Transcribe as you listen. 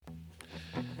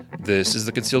This is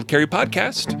the Concealed Carry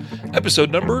Podcast, episode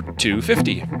number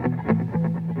 250.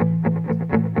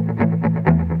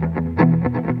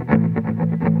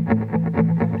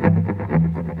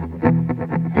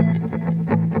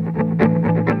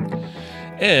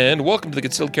 And welcome to the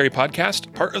Concealed Carry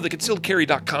Podcast, part of the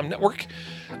ConcealedCarry.com network.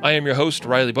 I am your host,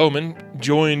 Riley Bowman,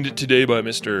 joined today by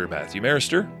Mr. Matthew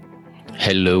Marister.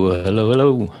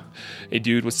 Hello. Hey,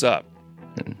 dude, what's up?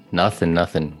 Nothing.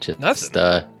 Just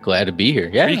glad to be here.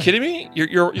 Yeah. Are you kidding me?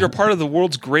 You're part of the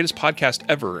world's greatest podcast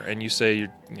ever, and you say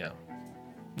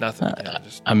nothing.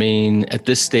 I mean, at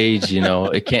this stage,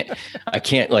 I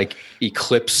can't like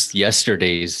eclipse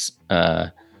yesterday's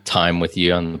time with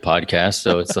you on the podcast.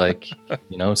 So it's like,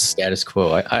 status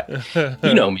quo. I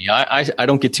you know me. I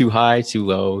don't get too high, too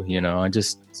low. I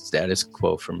just status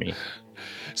quo for me.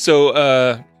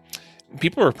 So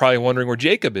people are probably wondering where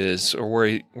Jacob is or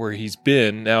where he's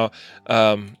been. Now,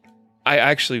 I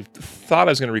actually thought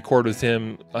I was going to record with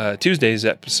him Tuesday's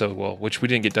episode, which we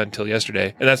didn't get done until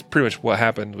yesterday. And that's pretty much what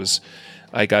happened. Was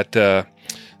I got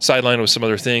sidelined with some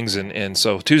other things, and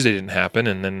so Tuesday didn't happen.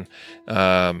 And then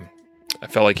I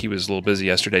felt like he was a little busy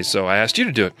yesterday, so I asked you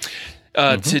to do it.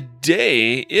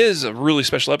 Today is a really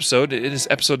special episode. It is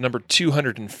episode number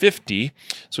 250.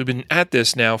 So we've been at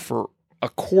this now for a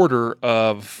quarter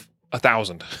of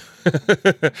 1,000.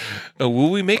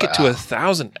 Will we make it to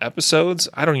 1,000 episodes?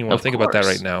 I don't even want to think about that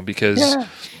right now because,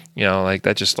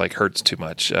 that just hurts too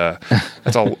much.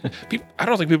 That's all. I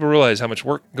don't think people realize how much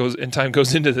work and time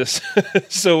goes into this.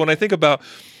 So when I think about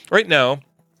right now,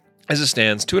 as it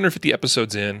stands, 250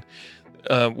 episodes in,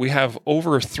 we have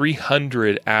over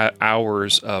 300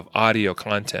 hours of audio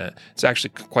content. It's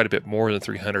actually quite a bit more than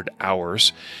 300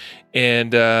 hours.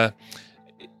 And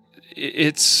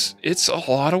it's a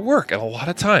lot of work and a lot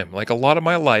of time. Like a lot of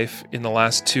my life in the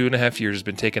last 2.5 years has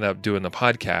been taken up doing the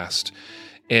podcast.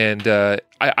 And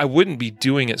I wouldn't be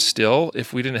doing it still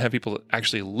if we didn't have people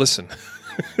actually listen.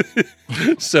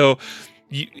 So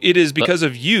it is because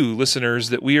of you, listeners,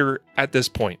 that we are at this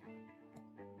point.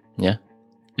 Yeah.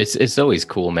 It's always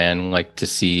cool, man, like to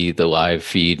see the live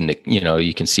feed and,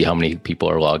 you can see how many people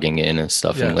are logging in and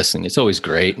stuff and listening. It's always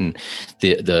great. And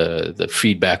the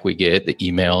feedback we get, the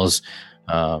emails,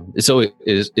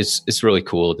 it's really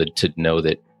cool to know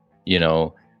that,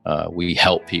 we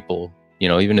help people,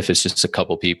 even if it's just a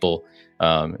couple people.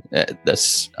 I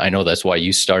know that's why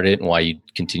you started and why you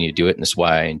continue to do it. And that's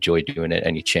why I enjoy doing it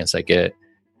any chance I get.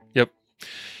 Yep.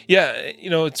 Yeah.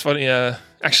 It's funny.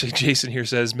 Actually, Jason here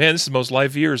says, "Man, this is the most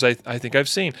live viewers I think I've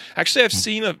seen." Actually,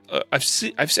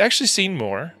 I've actually seen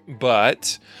more,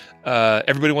 but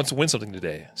everybody wants to win something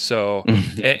today. So,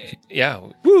 there's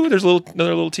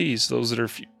another little tease. Those that are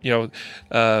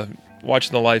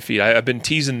watching the live feed, I've been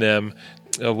teasing them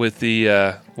with the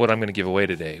what I'm going to give away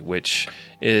today, which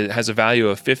has a value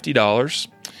of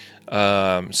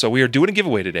 $50. So we are doing a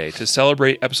giveaway today to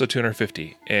celebrate episode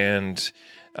 250, and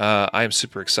I am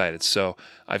super excited. So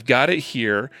I've got it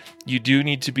here. You do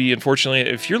need to be, unfortunately,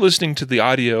 if you're listening to the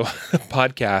audio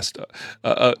podcast,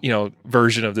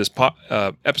 version of this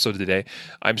episode today,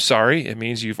 I'm sorry. It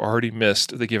means you've already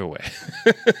missed the giveaway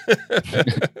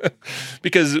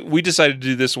because we decided to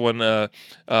do this one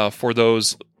for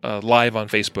those live on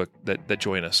Facebook that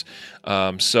join us.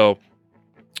 So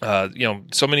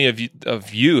many of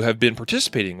you have been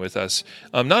participating with us.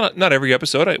 Not every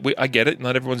episode. I get it.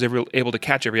 Not everyone's ever able to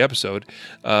catch every episode.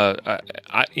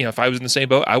 If I was in the same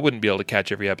boat, I wouldn't be able to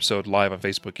catch every episode live on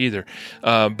Facebook either.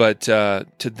 But to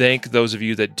thank those of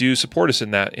you that do support us in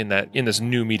this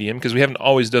new medium, because we haven't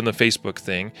always done the Facebook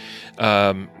thing.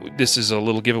 This is a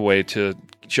little giveaway to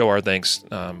show our thanks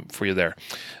for you there.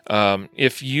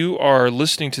 If you are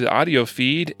listening to the audio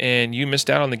feed and you missed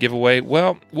out on the giveaway,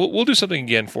 well, we'll do something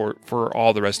again for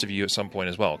all the rest of you at some point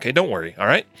as well. Okay, don't worry. All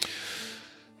right.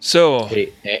 So,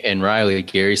 hey, and Riley,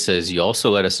 Gary says you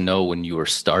also let us know when you were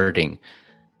starting,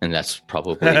 and that's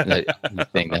probably the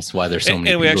thing. That's why there's so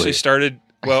many. And we actually started.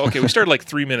 Well, okay, we started like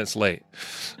 3 minutes late,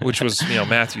 which was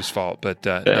Matthew's fault, but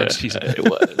no, it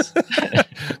was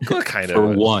kind of for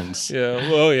once. Yeah,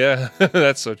 well, yeah,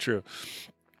 that's so true.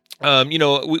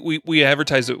 We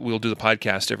advertise that we'll do the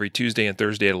podcast every Tuesday and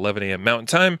Thursday at 11 a.m. Mountain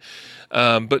Time.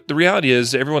 But the reality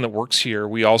is, everyone that works here,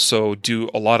 we also do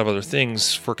a lot of other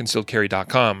things for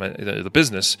ConcealedCarry.com, the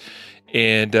business.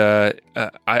 And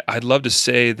I'd love to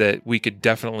say that we could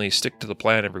definitely stick to the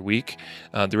plan every week.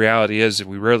 The reality is that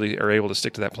we rarely are able to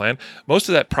stick to that plan. Most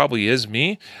of that probably is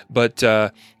me, but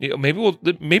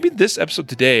maybe this episode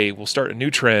today will start a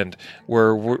new trend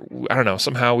where I don't know,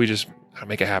 somehow we just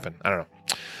make it happen. I don't know.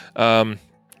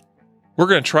 We're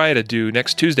going to try to do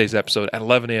next Tuesday's episode at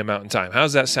 11 a.m. Mountain Time.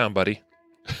 How's that sound, buddy?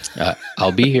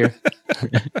 I'll be here.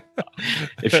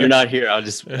 If you're not here,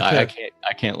 I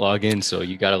can't log in. So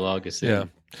you got to log us in. Yeah.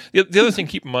 The other thing,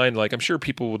 keep in mind, like I'm sure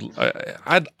people would,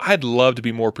 I'd love to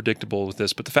be more predictable with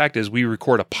this, but the fact is we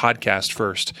record a podcast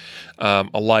first, a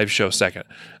live show second.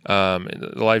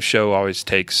 The live show always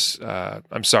takes,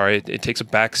 I'm sorry, it takes a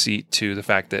backseat to the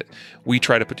fact that we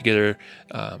try to put together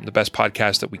the best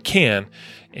podcast that we can.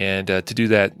 And to do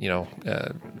that,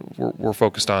 we're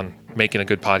focused on making a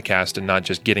good podcast and not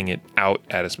just getting it out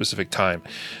at a specific time.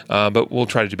 But we'll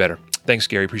try to do better. Thanks,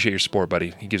 Gary. Appreciate your support,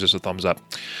 buddy. He gives us a thumbs up.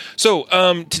 So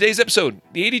today's episode,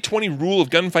 the 80-20 rule of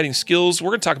gunfighting skills.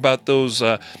 We're going to talk about those,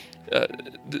 the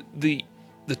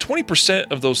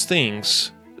 20% of those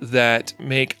things that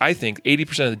make, I think,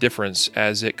 80% of the difference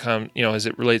as it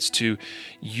relates to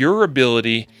your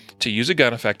ability to use a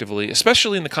gun effectively,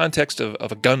 especially in the context of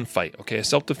a gunfight, okay, a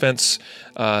self-defense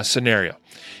scenario.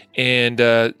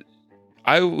 And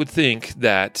I would think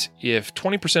that if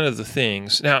 20% of the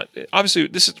things, now obviously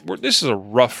this is a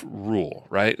rough rule,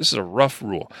 right? This is a rough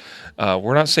rule.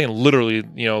 We're not saying literally,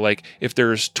 like if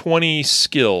there's 20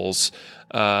 skills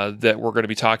that we're going to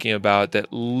be talking about,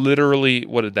 that literally,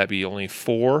 what did that be? Only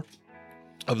 4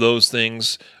 of those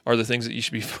things are the things that you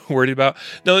should be worried about.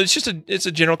 No, it's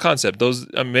a general concept.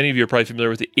 Those many of you are probably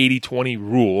familiar with the 80-20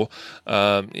 rule.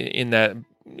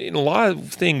 In a lot of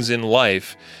things in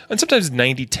life, and sometimes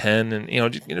 90-10,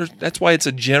 and that's why it's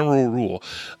a general rule.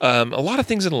 A lot of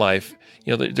things in life,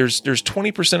 there's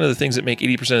 20% of the things that make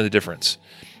 80% of the difference.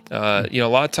 A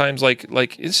lot of times, like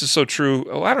this is so true.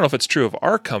 I don't know if it's true of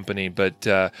our company, but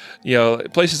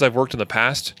places I've worked in the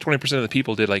past, 20% of the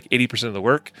people did like 80% of the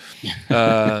work.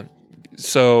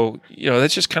 So,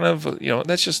 that's just kind of,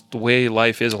 that's just the way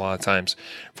life is a lot of times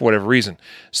for whatever reason.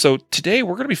 So today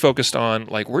we're going to be focused on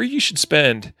like where you should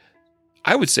spend,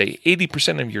 I would say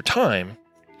 80% of your time,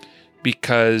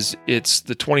 because it's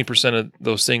the 20% of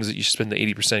those things that you should spend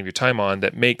the 80% of your time on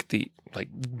that make the like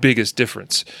biggest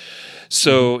difference.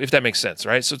 So if that makes sense,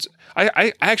 right? So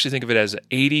I actually think of it as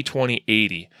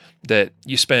 80-20-80, that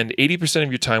you spend 80%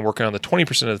 of your time working on the 20%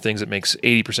 of the things that makes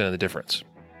 80% of the difference.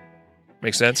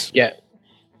 Make sense? Yeah.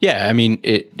 Yeah. I mean,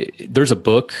 there's a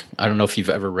book. I don't know if you've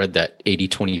ever read that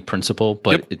 80-20 principle,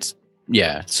 but it's,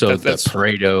 yeah. So that's the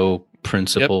Pareto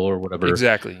principle or whatever.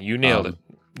 Exactly. You nailed it.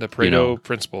 The Pareto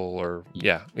principle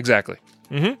exactly.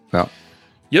 Mm-hmm. Yeah.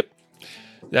 Yep.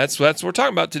 That's what we're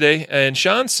talking about today. And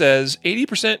Sean says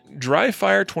 80% dry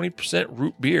fire, 20%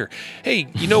 root beer. Hey,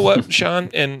 you know what, Sean,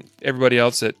 and everybody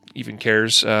else that even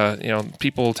cares,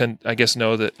 people tend, I guess,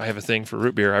 know that I have a thing for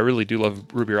root beer. I really do love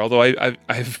root beer, although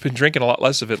I've been drinking a lot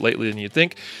less of it lately than you'd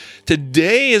think.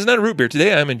 Today is not a root beer.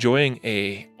 Today I'm enjoying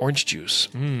a orange juice.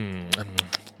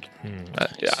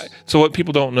 So what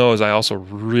people don't know is I also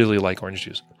really like orange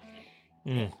juice.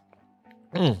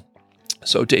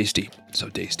 So tasty. So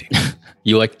tasty.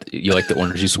 You like the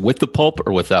orange juice with the pulp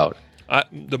or without?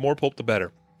 The more pulp, the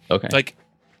better. Okay. Like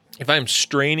if I'm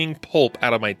straining pulp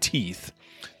out of my teeth,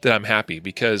 then I'm happy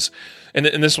because, and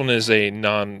this one is a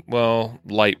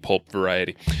light pulp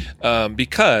variety,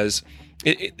 because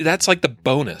that's like the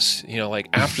bonus, like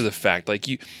after the fact, like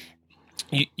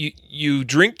you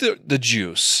drink the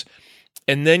juice,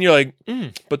 and then you're like,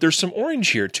 but there's some orange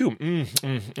here too,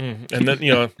 and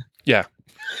then yeah.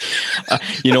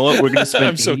 You know what? We're going to spend.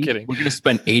 I'm so kidding. We're going to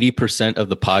spend 80% of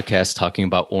the podcast talking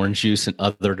about orange juice and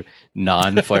other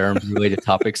non-firearms related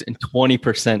topics, and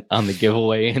 20% on the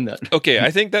giveaway. Okay,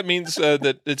 I think that means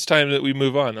that it's time that we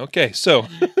move on. Okay, so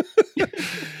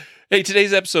hey,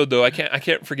 today's episode though, I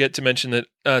can't forget to mention that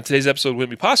today's episode wouldn't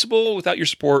be possible without your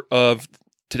support of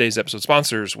today's episode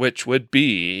sponsors, which would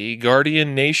be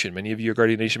Guardian Nation. Many of you are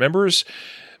Guardian Nation members.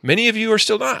 Many of you are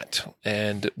still not,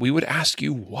 and we would ask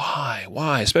you why,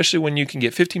 especially when you can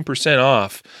get 15%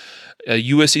 off a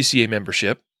USCCA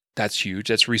membership. That's huge.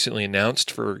 That's recently announced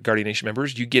for Guardian Nation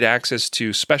members. You get access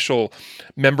to special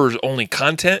members-only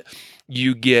content.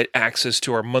 You get access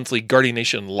to our monthly Guardian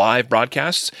Nation live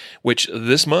broadcasts, which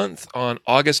this month on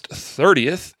August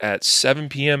 30th at 7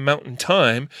 p.m. Mountain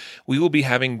Time, we will be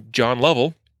having John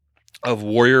Lovell of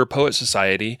Warrior Poet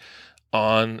Society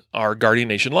on our Guardian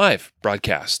Nation Live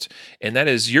broadcast. And that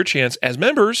is your chance as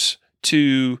members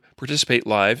to participate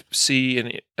live,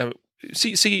 see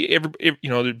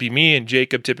it'd be me and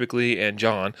Jacob typically and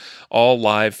John all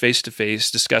live face to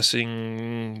face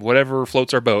discussing whatever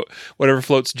floats our boat, whatever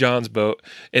floats John's boat.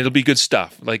 And it'll be good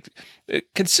stuff. Like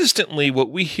consistently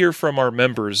what we hear from our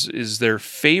members is their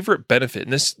favorite benefit.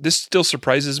 And this still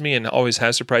surprises me and always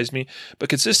has surprised me, but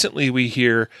consistently we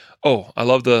hear, "Oh, I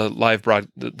love the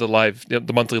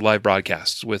monthly live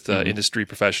broadcasts with industry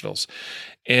professionals."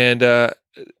 And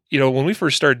when we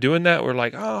first started doing that, we're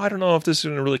like, oh, I don't know if this is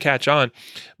going to really catch on,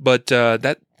 but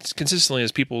that consistently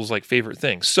is people's like favorite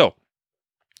things. So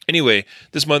anyway,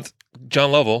 this month,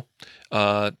 John Lovell,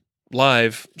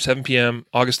 live 7 p.m.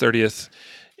 August 30th,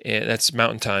 and that's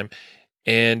Mountain Time.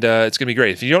 And it's going to be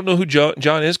great. If you don't know who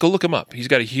John is, go look him up. He's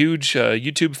got a huge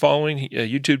YouTube following,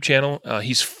 YouTube channel.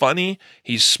 He's funny,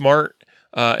 he's smart,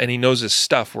 and he knows his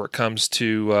stuff where it comes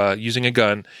to using a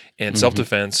gun and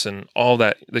self-defense and all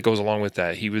that goes along with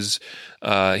that. He had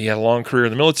a long career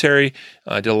in the military,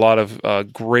 did a lot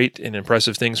of great and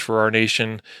impressive things for our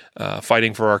nation,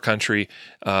 fighting for our country,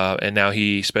 and now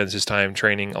he spends his time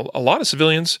training a lot of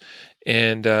civilians,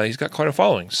 and he's got quite a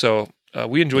following. So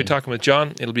we enjoyed talking with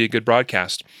John. It'll be a good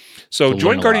broadcast. So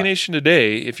join Guardian Nation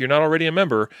today. If you're not already a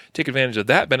member, take advantage of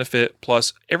that benefit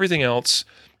plus everything else,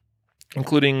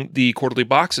 including the quarterly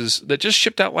boxes that just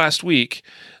shipped out last week.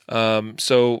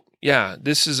 So yeah,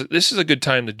 this is a good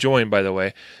time to join. By the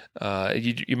way,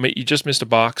 you just missed a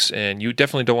box, and you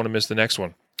definitely don't want to miss the next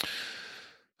one.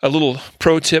 A little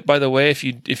pro tip, by the way,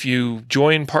 if you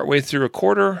join partway through a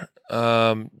quarter,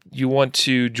 you want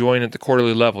to join at the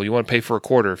quarterly level. You want to pay for a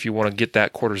quarter if you want to get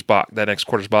that next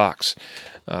quarter's box,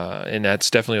 and that's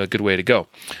definitely a good way to go.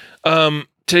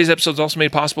 Today's episode is also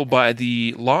made possible by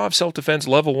the Law of Self-Defense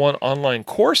Level 1 online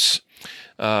course.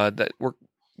 That we're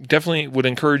definitely would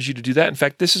encourage you to do that. In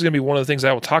fact, this is going to be one of the things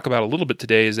I will talk about a little bit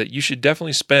today, is that you should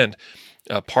definitely spend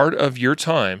a part of your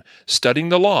time studying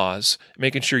the laws,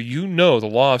 making sure you know the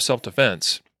law of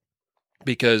self-defense,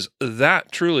 because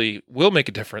that truly will make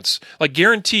a difference. Like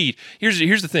guaranteed. Here's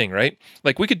the thing, right?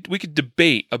 Like we could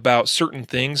debate about certain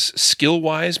things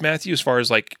skill-wise, Matthew, as far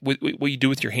as like what you do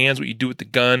with your hands, what you do with the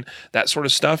gun, that sort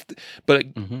of stuff. But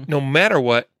no matter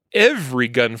what, every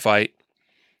gunfight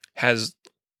has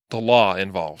the law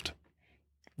involved,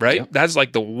 right? Yep. That's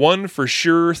like the one for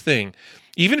sure thing.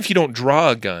 Even if you don't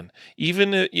draw a gun,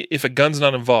 even if a gun's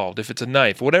not involved, if it's a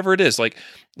knife, whatever it is, like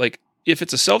if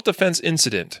it's a self-defense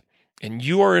incident and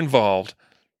you are involved,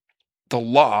 the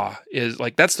law is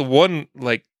like, that's the one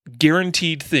like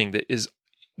guaranteed thing that is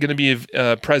going to be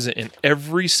present in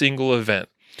every single event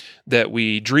that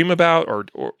we dream about, or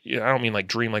I don't mean like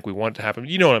dream like we want it to happen.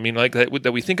 You know what I mean? Like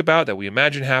that we think about, that we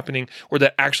imagine happening, or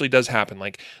that actually does happen.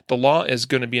 Like the law is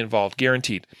going to be involved,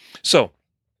 guaranteed. So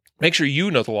make sure you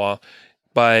know the law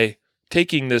by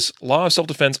taking this Law of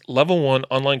Self-Defense Level 1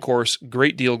 online course.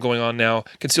 Great deal going on now.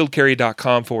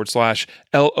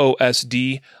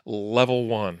 concealedcarry.com/LOSD Level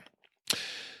 1.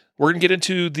 We're going to get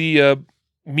into the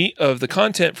meat of the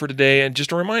content for today. And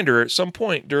just a reminder, at some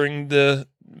point during the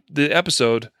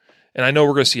episode, and I know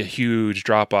we're going to see a huge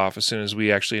drop-off as soon as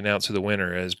we actually announce who the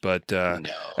winner is, but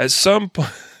at some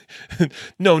point...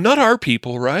 No, not our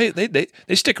people, right? They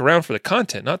stick around for the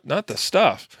content, not the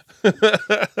stuff.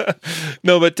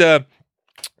 No, but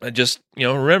just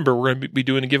remember, we're going to be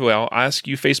doing a giveaway. I'll ask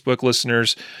you Facebook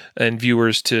listeners and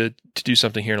viewers to do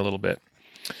something here in a little bit.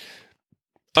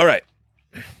 All right.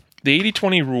 The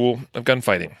 80-20 rule of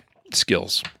gunfighting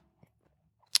skills.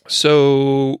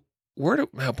 So where do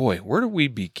we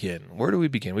begin?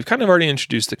 We've kind of already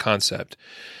introduced the concept,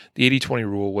 the 80-20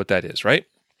 rule, what that is, right?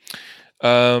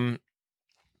 I'm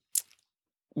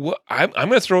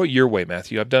going to throw it your way,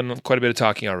 Matthew. I've done quite a bit of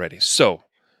talking already. So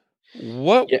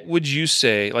what would you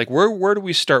say, like, where do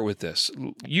we start with this?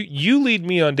 You lead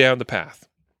me on down the path.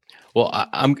 Well,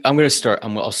 I'm going to start.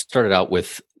 I'll start it out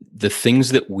with the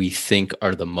things that we think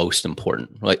are the most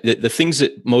important, like the things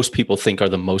that most people think are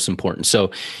the most important.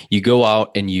 So you go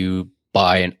out and you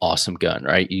buy an awesome gun,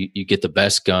 right? You get the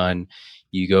best gun.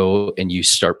 You go and you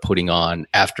start putting on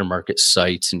aftermarket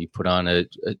sights, and you put on a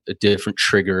different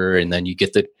trigger, and then you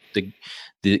get the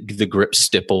grip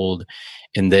stippled,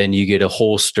 and then you get a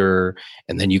holster,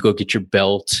 and then you go get your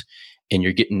belt, and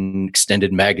you're getting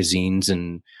extended magazines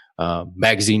and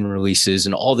magazine releases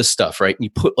and all this stuff, right? And you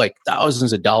put like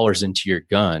thousands of dollars into your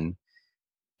gun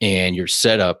and your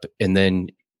setup, and then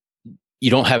you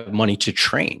don't have money to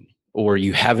train, or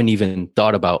you haven't even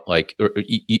thought about or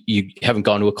you haven't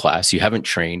gone to a class, you haven't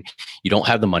trained, you don't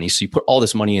have the money. So you put all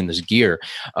this money in this gear.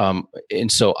 And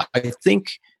so I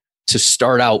think to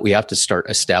start out, we have to start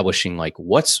establishing like,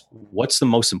 what's the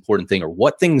most important thing, or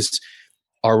what things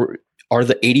are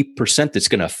the 80% that's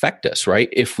going to affect us, right?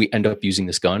 If we end up using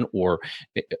this gun, or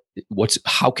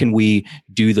how can we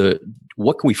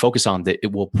what can we focus on that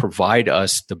it will provide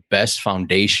us the best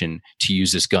foundation to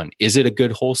use this gun? Is it a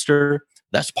good holster?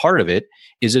 That's part of it.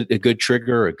 Is it a good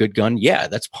trigger or a good gun? Yeah,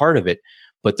 that's part of it.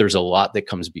 But there's a lot that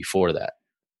comes before that.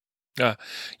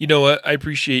 You know what? I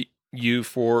appreciate you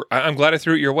for. I'm glad I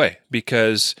threw it your way,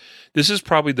 because this is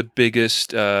probably the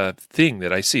biggest thing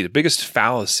that I see, the biggest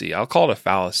fallacy. I'll call it a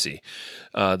fallacy.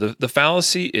 The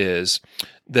fallacy is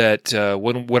that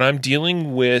when I'm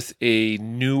dealing with a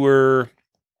newer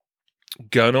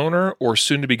gun owner or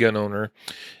soon-to-be gun owner,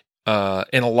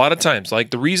 and a lot of times,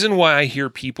 like the reason why I hear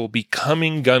people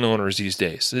becoming gun owners these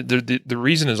days, the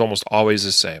reason is almost always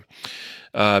the same.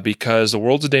 Because the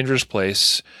world's a dangerous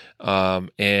place,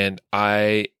 and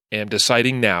I am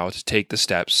deciding now to take the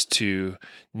steps to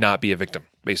not be a victim,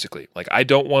 basically. Like, I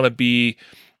don't want to be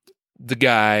the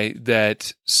guy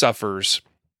that suffers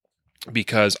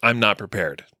because I'm not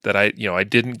prepared, that I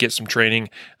didn't get some training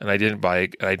and I didn't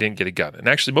get a gun. And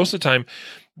actually, most of the time,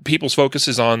 people's focus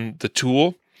is on the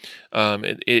tool.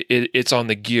 It's on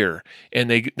the gear, and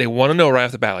they want to know right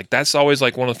off the bat. Like, that's always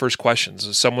like one of the first questions,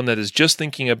 is someone that is just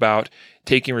thinking about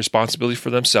taking responsibility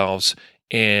for themselves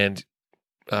and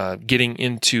getting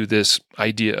into this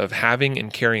idea of having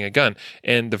and carrying a gun.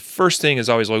 And the first thing is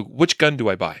always like, which gun do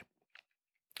I buy?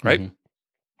 Right? Mm-hmm.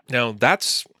 Now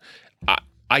that's,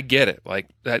 I get it. Like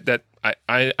that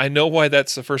I know why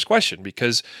that's the first question,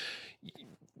 because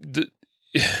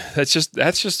that's just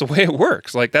the way it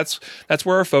works. Like that's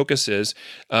where our focus is.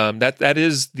 That's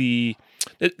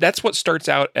what starts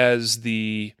out as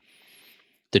the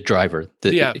driver.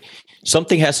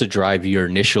 Something has to drive your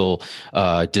initial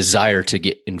desire to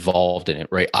get involved in it,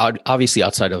 right? Obviously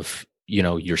outside of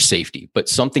your safety, but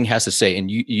something has to say. And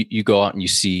you go out and you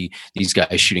see these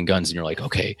guys shooting guns, and you're like,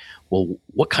 okay, well,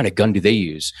 what kind of gun do they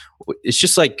use? It's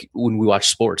just like when we watch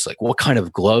sports, like what kind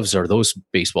of gloves are those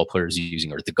baseball players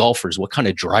using, or the golfers? What kind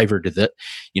of driver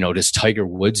does Tiger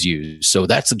Woods use? So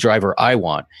that's the driver I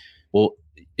want. Well,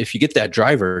 if you get that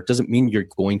driver, it doesn't mean you're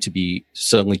going to be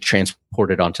suddenly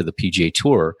transported onto the PGA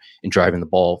Tour and driving the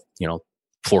ball,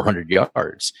 400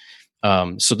 yards.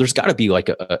 So there's got to be like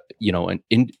an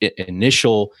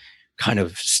initial kind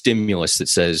of stimulus that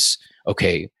says,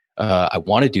 okay, I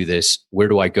want to do this. Where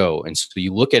do I go? And so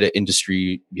you look at an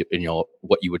industry,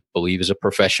 what you would believe is a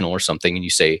professional or something, and you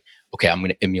say, okay, I'm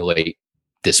going to emulate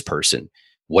this person.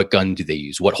 What gun do they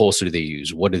use? What holster do they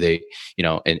use? What do they,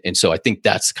 and so I think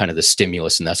that's kind of the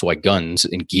stimulus, and that's why guns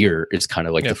and gear is kind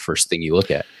of like the first thing you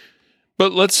look at.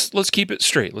 But let's keep it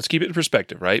straight. Let's keep it in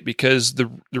perspective, right? Because the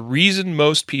reason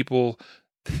most people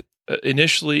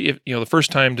initially, if the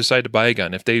first time decide to buy a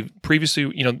gun, if they previously,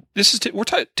 we're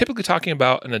typically talking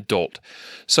about an adult,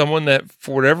 someone that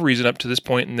for whatever reason up to this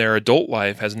point in their adult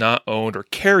life has not owned or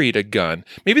carried a gun.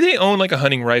 Maybe they own like a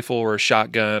hunting rifle or a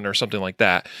shotgun or something like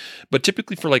that, but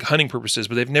typically for like hunting purposes.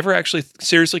 But they've never actually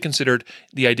seriously considered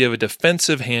the idea of a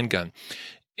defensive handgun,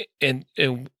 and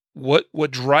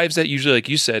what drives that usually, like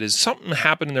you said, is something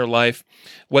happened in their life,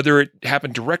 whether it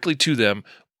happened directly to them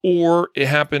or it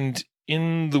happened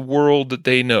in the world that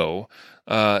they know.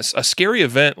 A scary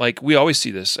event, like we always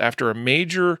see this after a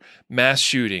major mass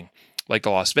shooting, like the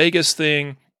Las Vegas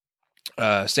thing,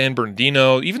 San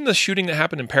Bernardino, even the shooting that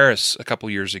happened in Paris a couple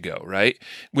years ago, right?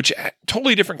 Which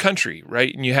totally different country,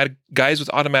 right? And you had guys with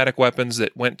automatic weapons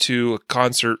that went to a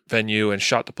concert venue and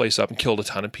shot the place up and killed a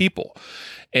ton of people.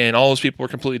 And all those people were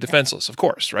completely defenseless, of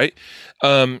course, right?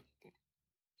 Every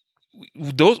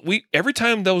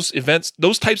time those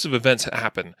types of events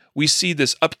happen, we see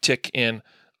this uptick in,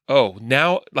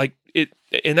 now like it,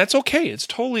 and that's okay. It's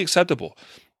totally acceptable.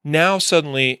 Now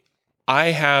suddenly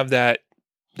I have that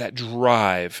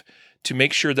drive to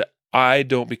make sure that I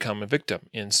don't become a victim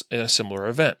in a similar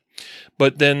event.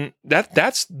 But then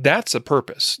that's a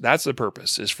purpose. That's the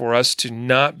purpose, is for us to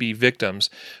not be victims,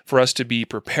 for us to be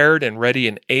prepared and ready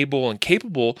and able and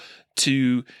capable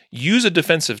to use a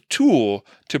defensive tool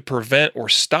to prevent or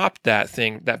stop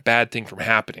that bad thing from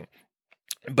happening.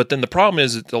 But then the problem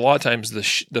is that a lot of times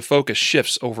the focus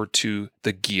shifts over to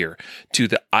the gear, to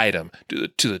the item,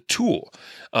 to the tool.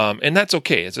 And that's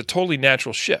okay. It's a totally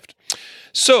natural shift.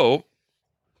 So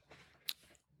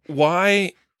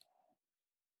why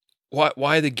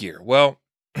the gear? Well,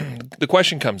 the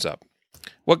question comes up,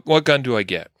 what gun do I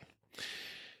get?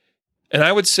 And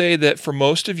I would say that for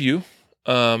most of you,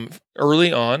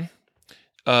 early on,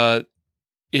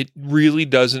 it really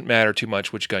doesn't matter too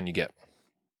much which gun you get,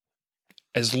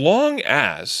 as long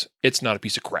as it's not a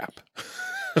piece of crap.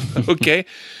 Okay?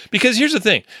 Because here's the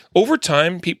thing. Over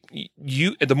time,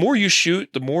 the more you shoot,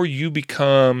 the more you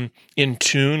become in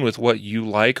tune with what you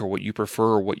like or what you prefer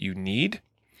or what you need.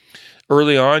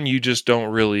 Early on, you just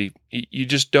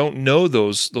don't know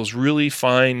those really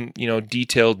fine,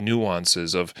 detailed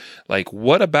nuances of like,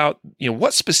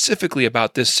 what specifically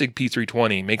about this SIG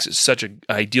P320 makes it such an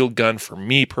ideal gun for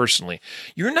me personally.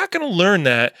 You're not going to learn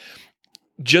that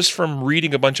just from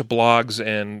reading a bunch of blogs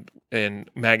and and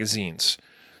magazines.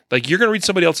 Like, you're going to read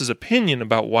somebody else's opinion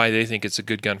about why they think it's a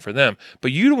good gun for them,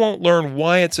 but you won't learn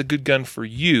why it's a good gun for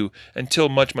you until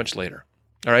much, much later.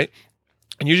 All right?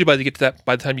 And usually by the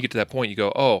time you get to that point, you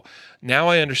go, oh, now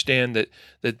I understand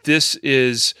that this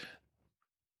is,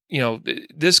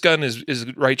 this gun is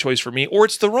the right choice for me, or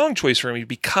it's the wrong choice for me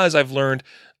because I've learned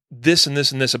this and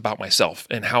this and this about myself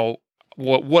and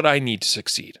what I need to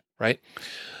succeed, right?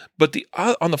 But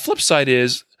on the flip side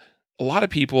is a lot of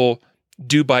people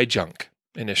do buy junk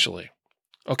initially.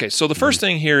 Okay, so the first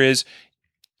thing here is,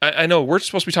 I know we're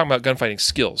supposed to be talking about gunfighting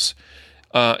skills.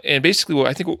 And basically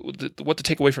what to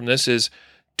take away from this is,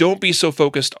 don't be so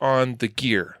focused on the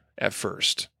gear at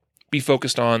first. Be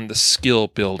focused on the skill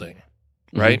building,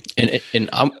 right? And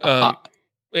I'll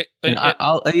okay,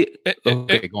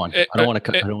 go on. I don't want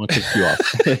to cut you off.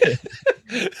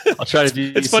 I'll try to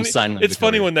do some sign language. It's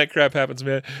funny when that crap happens,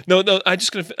 man. No, I'm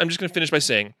just gonna finish by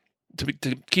saying,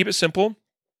 to keep it simple,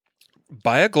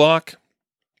 buy a Glock,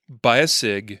 buy a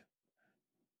SIG,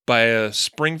 buy a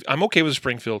I'm okay with a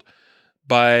Springfield.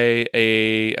 Buy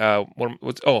a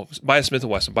buy a Smith &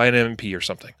 Wesson, buy an M&P or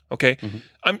something. Okay,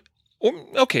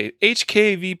 okay,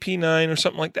 HK VP9 or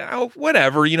something like that. Oh,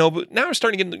 whatever, But now I'm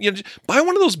starting to get, buy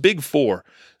one of those big four: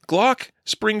 Glock,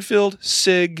 Springfield,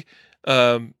 SIG,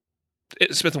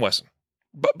 Smith & Wesson.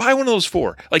 But buy one of those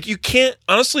four. Like, you can't,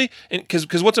 honestly,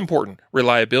 because what's important?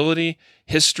 Reliability,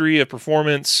 history of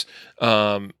performance.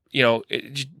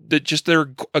 Just they're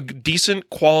a decent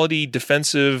quality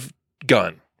defensive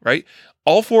gun, right?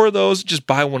 All four of those, just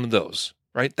buy one of those,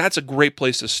 right? That's a great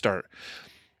place to start.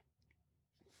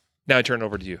 Now I turn it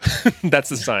over to you. That's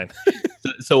the sign.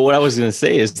 So what I was going to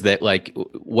say is that, like,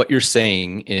 what you're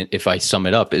saying, if I sum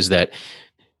it up, is that,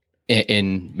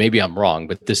 and maybe I'm wrong,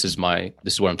 but this is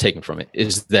what I'm taking from it,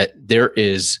 is that there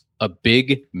is a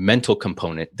big mental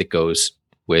component that goes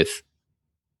with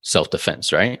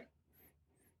self-defense, right?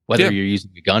 Whether you're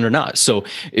using a gun or not. So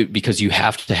because you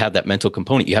have to have that mental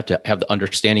component, you have to have the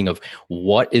understanding of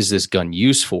what is this gun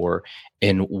used for,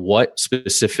 and what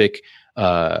specific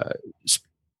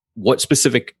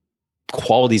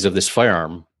qualities of this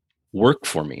firearm work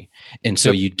for me. And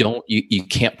so you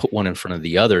can't put one in front of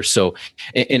the other. So,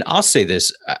 and I'll say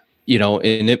this,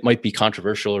 and it might be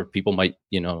controversial, or people might,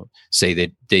 say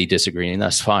that they disagree, and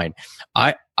that's fine.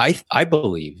 I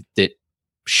believe that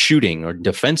shooting, or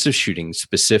defensive shooting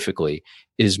specifically,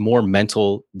 is more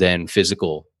mental than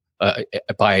physical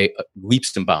by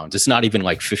leaps and bounds. It's not even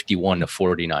like 51 to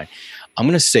 49. I'm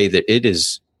going to say that it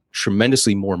is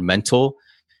tremendously more mental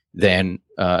than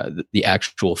the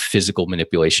actual physical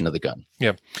manipulation of the gun.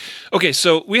 Yeah. Okay,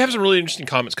 so we have some really interesting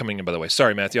comments coming in, by the way.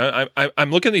 Sorry, Matthew. I'm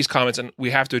looking at these comments, and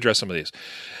we have to address some of these.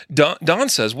 Don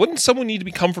says, wouldn't someone need to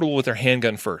be comfortable with their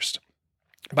handgun first?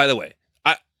 By the way,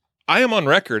 I am on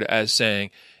record as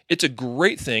saying it's a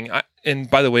great thing. And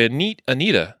by the way,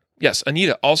 Anita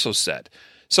also said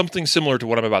something similar to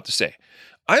what I'm about to say.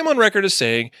 I'm on record as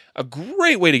saying a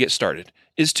great way to get started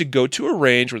is to go to a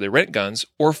range where they rent guns,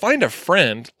 or find a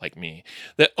friend like me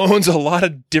that owns a lot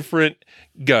of different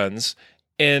guns,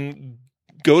 and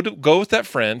go with that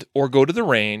friend, or go to the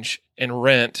range and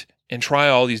rent and try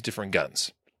all these different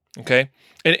guns. Okay?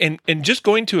 And just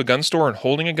going to a gun store and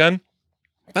holding a gun,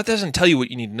 that doesn't tell you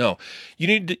what you need to know. You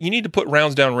need to put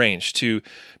rounds down range to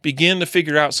begin to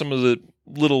figure out some of the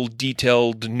little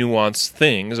detailed, nuanced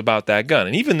things about that gun.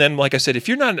 And even then, like I said, if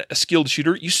you're not a skilled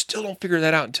shooter, you still don't figure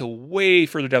that out until way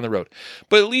further down the road.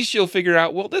 But at least you'll figure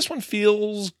out, well, this one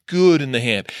feels good in the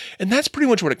hand. And that's pretty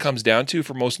much what it comes down to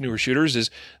for most newer shooters, is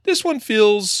this one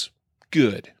feels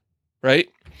good, right?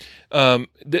 That's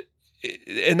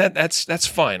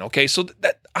fine. Okay, so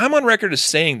I'm on record as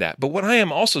saying that, but what I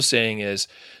am also saying is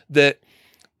that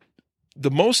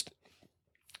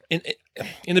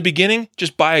in the beginning,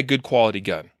 just buy a good quality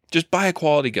gun. Just buy a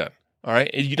quality gun. All right,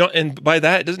 and by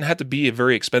that, it doesn't have to be a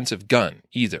very expensive gun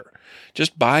either.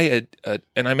 Just buy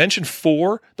and I mentioned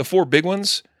the four big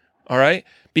ones. All right,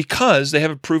 because they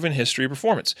have a proven history of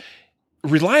performance.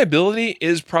 Reliability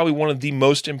is probably one of the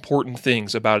most important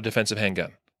things about a defensive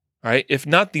handgun. All right, if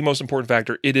not the most important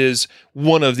factor, it is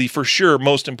one of the, for sure,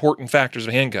 most important factors of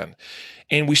a handgun.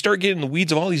 And we start getting in the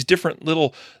weeds of all these different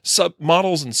little sub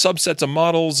models and subsets of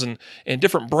models and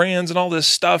different brands and all this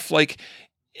stuff. Like,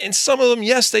 and some of them,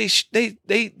 yes,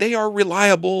 they are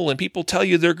reliable, and people tell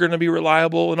you they're going to be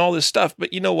reliable and all this stuff.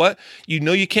 But you know what?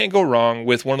 You can't go wrong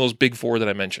with one of those big four that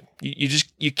I mentioned.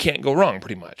 You can't go wrong,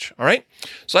 pretty much. All right.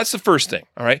 So that's the first thing.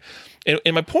 All right.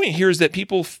 And my point here is that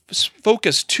people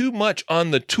focus too much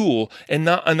on the tool and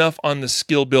not enough on the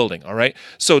skill building. All right.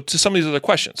 So to some of these other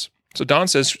questions. So Don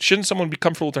says, shouldn't someone be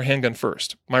comfortable with their handgun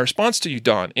first? My response to you,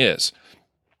 Don, is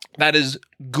that is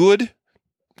good.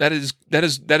 That is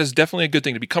definitely a good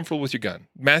thing to be comfortable with your gun.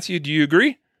 Matthew, do you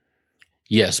agree?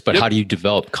 Yes, but Yep. how do you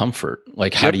develop comfort?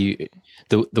 Like, how Yep. do you,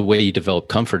 the way you develop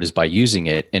comfort is by using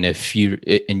it. And if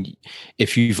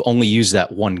you've only used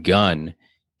that one gun,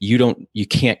 you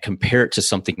can't compare it to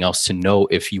something else to know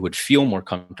if you would feel more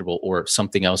comfortable or if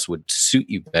something else would suit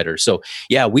you better. So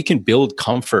yeah, we can build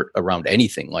comfort around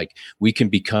anything. Like we can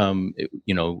become,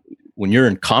 when you're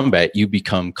in combat, you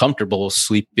become comfortable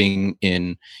sleeping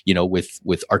in,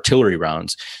 with artillery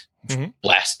rounds. Mhm.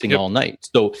 Blasting Yep. all night.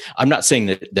 So I'm not saying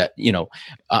that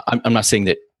I'm not saying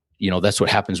that that's what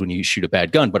happens when you shoot a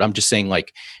bad gun, but I'm just saying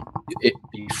like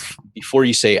before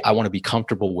you say I want to be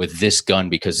comfortable with this gun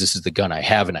because this is the gun I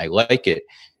have and I like it,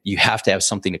 you have to have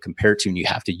something to compare it to, and you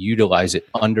have to utilize it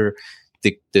under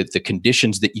the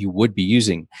conditions that you would be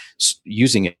using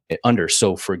it under.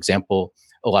 So for example,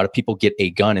 a lot of people get a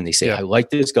gun and they say, Yeah. I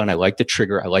like this gun. I like the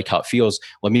trigger. I like how it feels.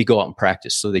 Let me go out and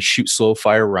practice. So they shoot slow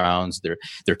fire rounds.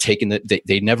 They're taking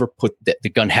they never put the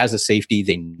gun has a safety.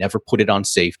 They never put it on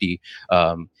safety.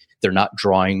 They're not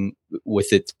drawing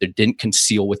with it. They didn't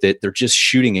conceal with it. They're just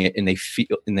shooting it and they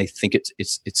think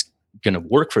it's going to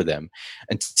work for them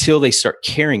until they start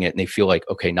carrying it and they feel like,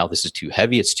 okay, now this is too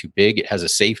heavy. It's too big. It has a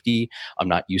safety. I'm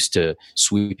not used to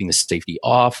sweeping the safety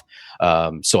off.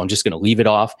 So I'm just going to leave it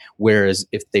off. Whereas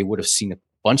if they would have seen a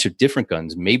bunch of different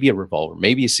guns, maybe a revolver,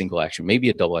 maybe a single action, maybe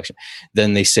a double action,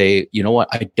 then they say, you know what,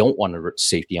 I don't want a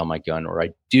safety on my gun, or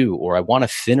I do, or I want a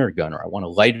thinner gun, or I want a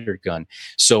lighter gun.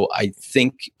 So I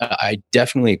think I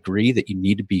definitely agree that you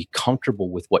need to be comfortable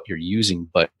with what you're using,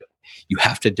 but you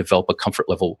have to develop a comfort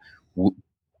level,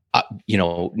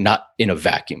 not in a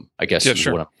vacuum, I guess is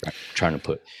sure. what I'm trying to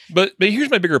put. But here's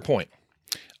my bigger point.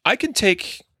 I can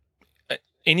take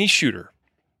any shooter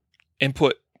and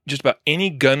put just about any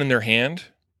gun in their hand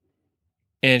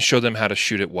and show them how to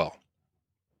shoot it well.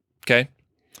 Okay?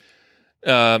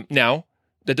 Now,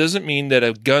 that doesn't mean that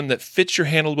a gun that fits your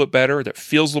hand a little bit better, that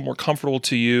feels a little more comfortable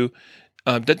to you,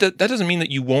 that doesn't mean that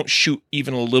you won't shoot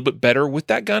even a little bit better with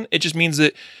that gun. It just means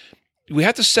that we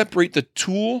have to separate the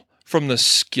tool from the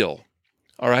skill.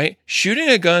 All right? Shooting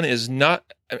a gun is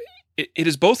not... It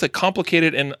is both a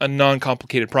complicated and a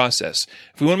non-complicated process.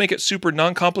 If we want to make it super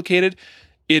non-complicated,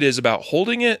 it is about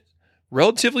holding it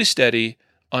relatively steady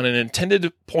on an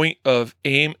intended point of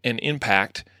aim and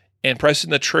impact and pressing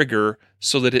the trigger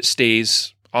so that it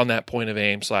stays on that point of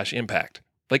aim / impact.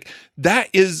 Like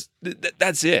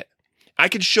that's it. I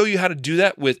can show you how to do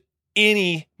that with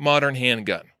any modern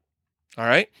handgun. All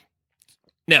right.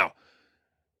 Now,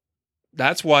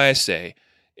 that's why I say,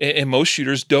 and most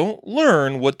shooters don't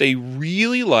learn what they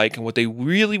really like and what they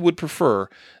really would prefer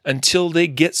until they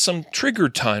get some trigger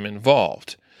time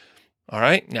involved. All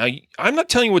right. Now, I'm not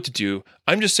telling you what to do.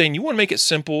 I'm just saying you want to make it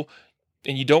simple,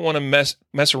 and you don't want to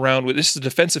mess around with. This is a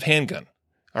defensive handgun.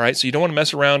 All right. So you don't want to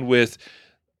mess around with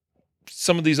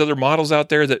some of these other models out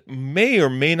there that may or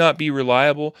may not be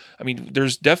reliable. I mean,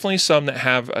 there's definitely some that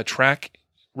have a track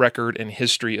record and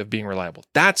history of being reliable.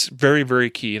 That's very, very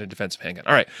key in a defensive handgun.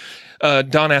 All right.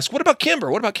 Don asks, what about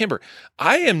Kimber?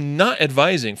 I am not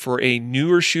advising for a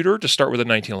newer shooter to start with a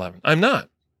 1911. I'm not.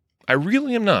 I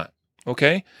really am not.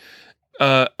 Okay.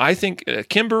 I think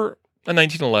Kimber, a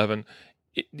 1911,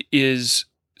 is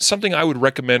something I would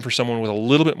recommend for someone with a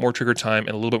little bit more trigger time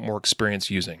and a little bit more experience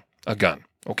using a gun.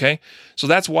 Okay. So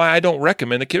that's why I don't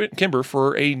recommend the Kimber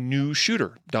for a new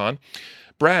shooter, Don.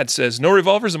 Brad says, no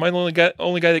revolvers? Am I the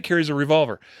only guy that carries a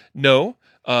revolver? No.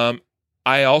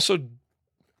 I also,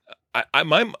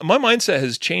 my mindset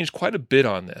has changed quite a bit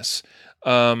on this.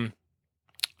 I'm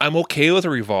okay with a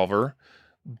revolver.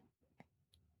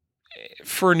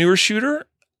 For a newer shooter,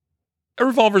 a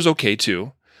revolver is okay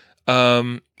too.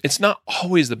 It's not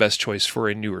always the best choice for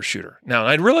a newer shooter. Now,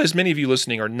 I realize many of you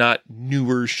listening are not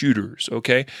newer shooters,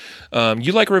 okay?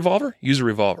 You like a revolver? Use a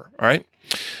revolver, all right?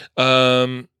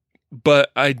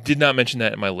 But I did not mention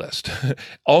that in my list.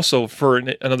 Also, for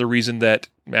another reason that,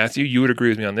 Matthew, you would agree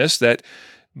with me on this, that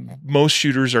most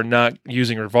shooters are not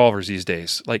using revolvers these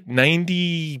days. Like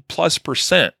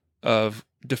 90+% of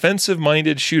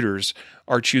defensive-minded shooters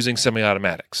are choosing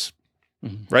semi-automatics,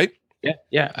 right?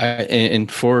 Yeah.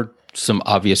 And for some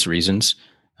obvious reasons,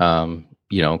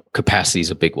 capacity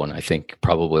is a big one. I think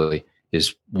probably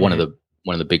is one of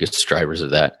the biggest drivers of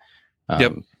that.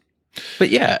 Yep. But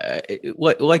yeah,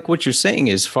 like what you're saying,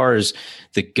 as far as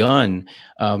the gun,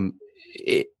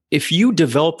 if you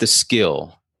develop the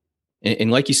skill,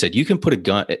 and like you said, you can put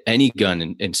any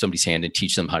gun in somebody's hand and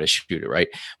teach them how to shoot it, right?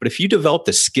 But if you develop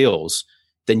the skills,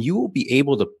 then you will be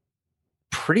able to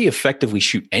pretty effectively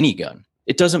shoot any gun.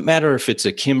 It doesn't matter if it's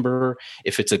a Kimber,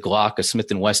 if it's a Glock, a Smith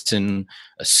 & Wesson,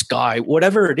 a Sky,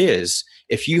 whatever it is.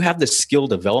 If you have the skill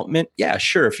development, yeah,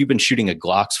 sure. If you've been shooting a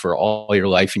Glocks for all your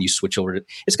life and you switch over to,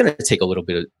 it's going to take a little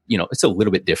bit of, it's a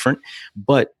little bit different.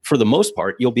 But for the most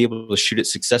part, you'll be able to shoot it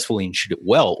successfully and shoot it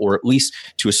well, or at least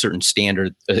to a certain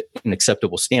standard, an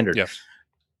acceptable standard. Yeah.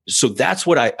 So that's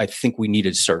what I think we need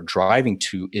to start driving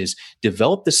to, is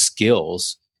develop the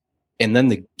skills, and then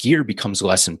the gear becomes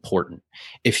less important.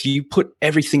 If you put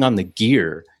everything on the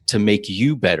gear to make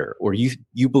you better, or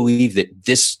you believe that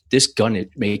this gun,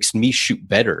 it makes me shoot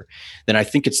better, then I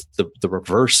think it's the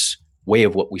reverse way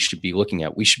of what we should be looking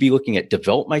at. We should be looking at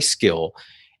develop my skill,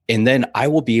 and then I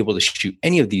will be able to shoot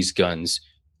any of these guns.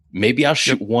 Maybe I'll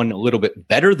shoot one a little bit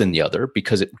better than the other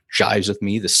because it jives with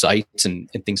me, the sights and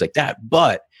things like that.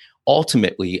 But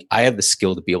ultimately, I have the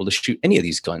skill to be able to shoot any of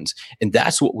these guns, and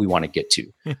that's what we want to get to.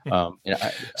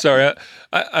 Sorry,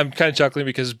 I'm kind of chuckling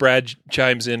because Brad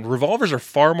chimes in. Revolvers are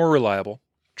far more reliable.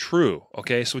 True.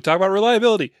 Okay, so we talk about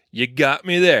reliability. You got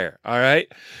me there. All right.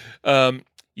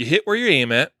 You hit where you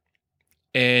aim at,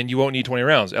 and you won't need 20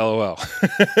 rounds. LOL.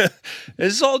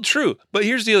 This is all true. But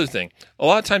here's the other thing. A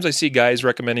lot of times I see guys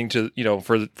recommending to,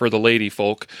 for the lady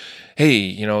folk,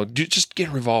 hey, just get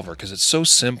a revolver because it's so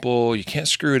simple. You can't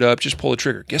screw it up. Just pull the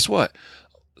trigger. Guess what?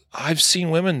 I've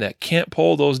seen women that can't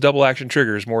pull those double action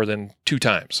triggers more than 2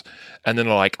 times. And then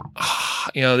they're like,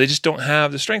 they just don't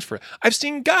have the strength for it. I've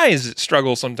seen guys that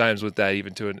struggle sometimes with that,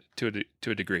 even to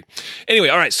a degree. Anyway,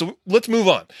 all right, so let's move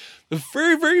on. The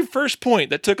very, very first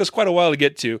point that took us quite a while to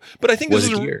get to, but I think this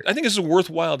is a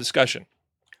worthwhile discussion.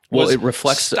 Well, it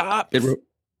reflects stop. It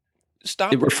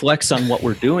reflects on what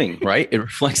we're doing, right? It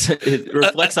reflects on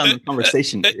the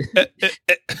conversation.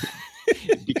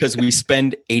 Because we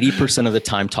spend 80% of the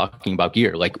time talking about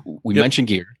gear. Like we mention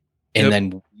gear, and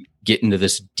then get into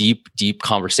this deep, deep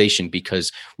conversation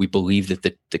because we believe that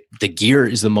the gear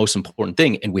is the most important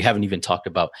thing. And we haven't even talked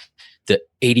about the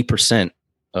 80%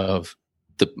 of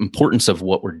the importance of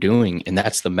what we're doing. And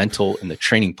that's the mental and the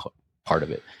training part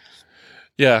of it.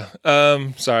 Yeah.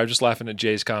 Sorry, I'm just laughing at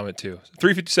Jay's comment too.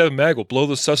 357 mag will blow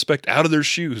the suspect out of their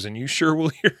shoes, and you sure will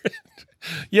hear it.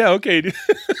 Yeah. Okay. Dude.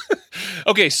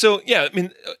 Okay. So yeah, I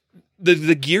mean,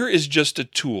 the gear is just a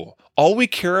tool. All we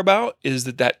care about is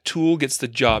that tool gets the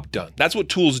job done. That's what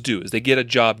tools do, is they get a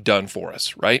job done for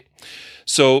us, right?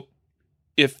 So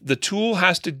if the tool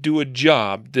has to do a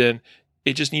job, then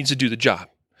it just needs to do the job.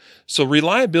 So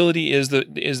reliability is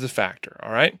the factor,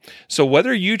 all right? So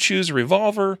whether you choose a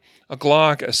revolver, a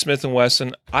Glock, a Smith &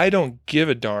 Wesson, I don't give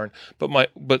a darn,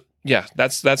 but yeah,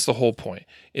 that's the whole point.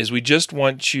 Is we just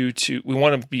want you to, we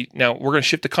want to be, now we're going to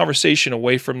shift the conversation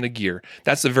away from the gear.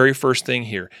 That's the very first thing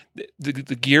here. The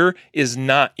gear is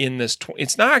not in this,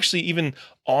 it's not actually even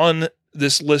on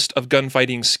this list of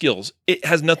gunfighting skills. It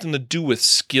has nothing to do with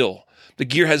skill. The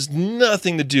gear has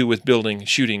nothing to do with building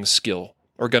shooting skill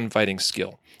or gunfighting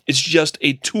skill. It's just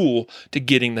a tool to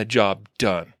getting the job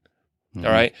done. Mm-hmm.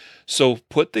 All right. So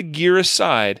put the gear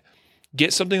aside,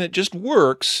 get something that just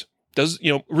works, does,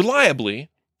 reliably.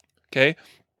 Okay.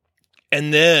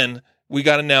 And then we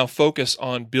got to now focus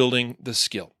on building the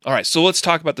skill. All right. So let's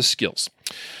talk about the skills.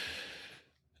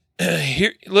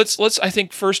 Here, I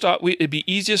think first off, it'd be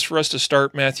easiest for us to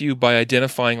start, Matthew, by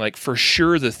identifying, like, for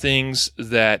sure the things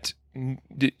that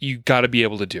you got to be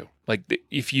able to do. Like,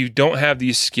 if you don't have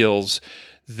these skills,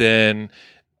 then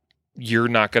you're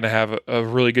not going to have a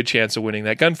really good chance of winning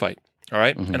that gunfight. All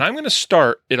right. Mm-hmm. And I'm going to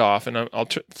start it off, and I'll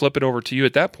flip it over to you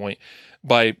at that point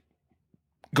by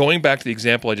going back to the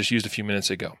example I just used a few minutes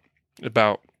ago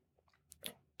about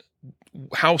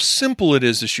how simple it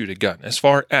is to shoot a gun. As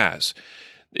far as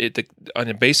on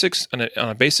a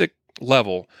basic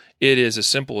level, it is as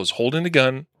simple as holding the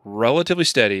gun relatively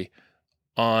steady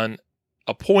on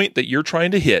a point that you're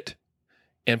trying to hit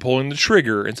and pulling the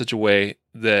trigger in such a way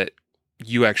that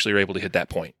you actually are able to hit that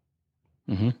point.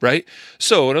 Mm-hmm. Right?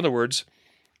 So, in other words,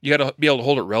 you got to be able to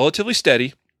hold it relatively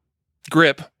steady,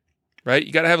 grip, right?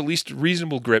 You got to have at least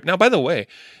reasonable grip. Now, by the way,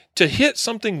 to hit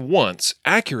something once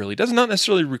accurately does not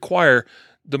necessarily require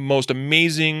the most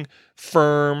amazing,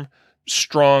 firm,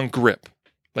 strong grip.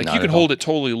 Like, you can hold it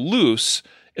totally loose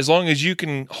as long as you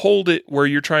can hold it where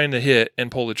you're trying to hit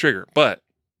and pull the trigger. But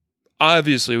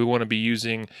obviously, we want to be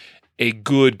using a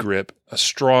good grip, a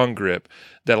strong grip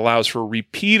that allows for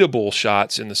repeatable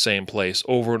shots in the same place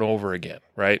over and over again,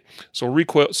 right? So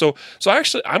recoil. So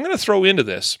actually, I'm going to throw into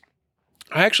this.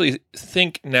 I actually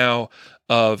think now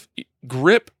of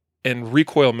grip and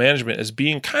recoil management as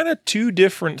being kind of two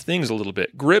different things a little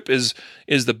bit. Grip is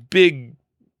the big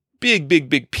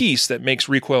piece that makes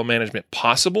recoil management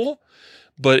possible,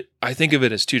 but I think of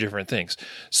it as two different things.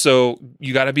 So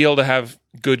you got to be able to have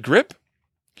good grip.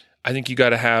 I think you got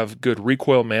to have good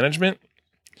recoil management.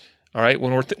 All right.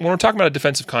 When we're talking about a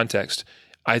defensive context,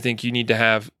 I think you need to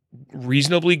have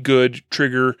reasonably good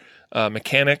trigger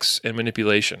mechanics and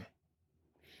manipulation.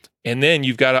 And then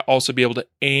you've got to also be able to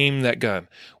aim that gun.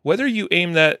 Whether you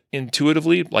aim that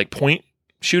intuitively, like point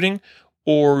shooting,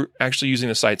 or actually using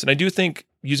the sights. And I do think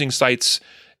using sights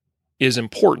is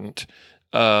important.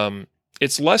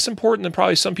 It's less important than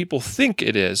probably some people think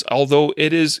it is, although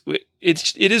it is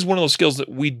one of those skills that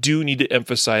we do need to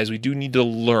emphasize. We do need to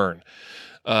learn.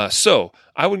 So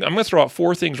I'm going to throw out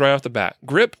 4 things right off the bat: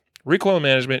 grip, recoil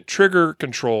management, trigger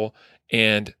control,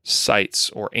 and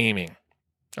sights or aiming.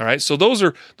 All right. So those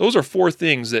are 4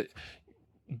 things that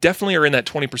definitely are in that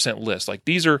 20% list. Like,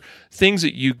 these are things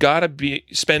that you got to be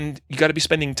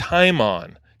spending time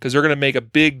on, because they're going to make a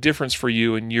big difference for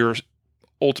you in your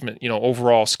ultimate,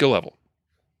 overall skill level.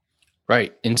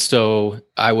 Right. And so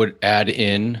I would add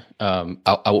in,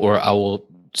 I will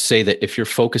say that if you're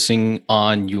focusing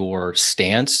on your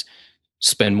stance,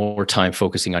 spend more time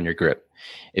focusing on your grip.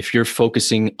 If you're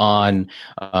focusing on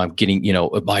getting,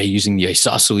 by using the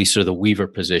isosceles or the weaver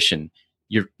position,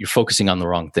 you're focusing on the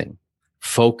wrong thing.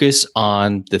 Focus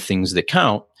on the things that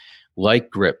count, like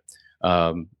grip.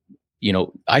 I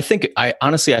think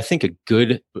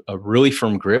a really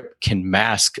firm grip can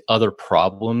mask other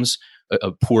problems,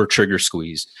 a poor trigger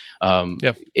squeeze.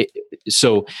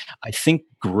 So I think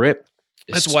grip.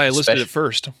 That's why I listed it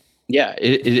first. Yeah,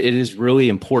 it is really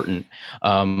important.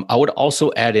 I would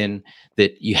also add in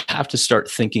that you have to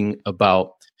start thinking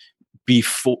about,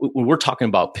 before we're talking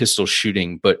about pistol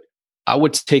shooting, but I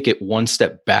would take it one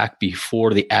step back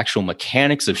before the actual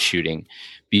mechanics of shooting,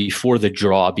 before the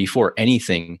draw, before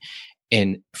anything,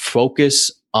 and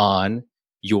focus on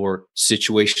your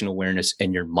situational awareness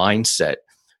and your mindset.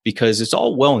 Because it's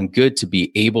all well and good to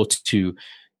be able to,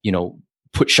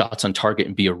 put shots on target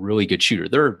and be a really good shooter.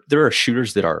 There are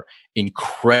shooters that are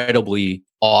incredibly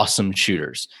awesome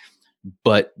shooters,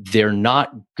 but they're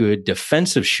not good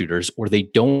defensive shooters, or they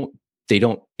don't,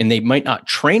 and they might not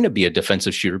train to be a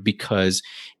defensive shooter because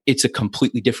it's a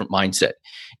completely different mindset.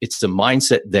 It's the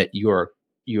mindset that you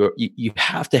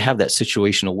have to have that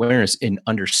situational awareness and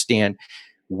understand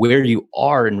where you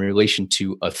are in relation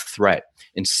to a threat,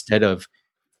 instead of,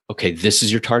 okay, this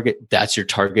is your target, that's your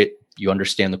target. You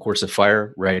understand the course of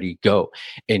fire, ready, go.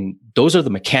 And those are the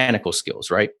mechanical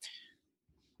skills, right?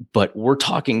 But we're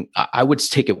talking, I would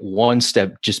take it one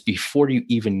step just before you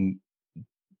even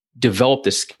develop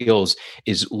the skills,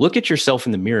 is look at yourself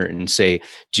in the mirror and say,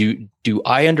 do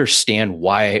I understand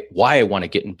why I want to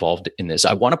get involved in this?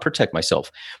 I want to protect myself,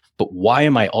 but why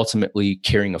am I ultimately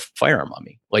carrying a firearm on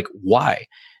me? Like, why?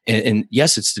 And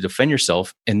yes, it's to defend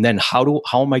yourself. And then how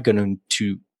am I going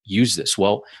to use this?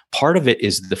 Well, part of it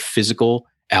is the physical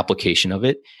application of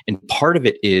it, and part of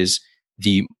it is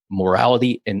the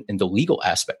morality and the legal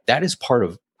aspect. That is part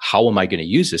of how am I going to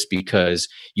use this, because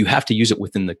you have to use it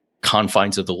within the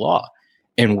confines of the law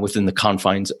and within the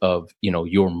confines of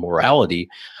your morality.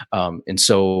 And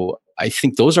so I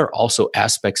think those are also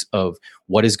aspects of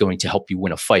what is going to help you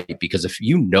win a fight, because if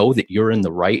you know that you're in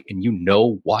the right and you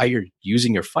know why you're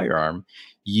using your firearm,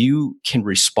 you can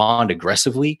respond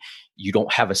aggressively. You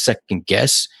don't have a second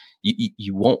guess.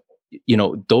 You won't,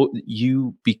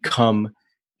 you become,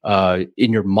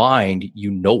 in your mind,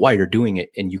 why you're doing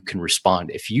it, and you can respond.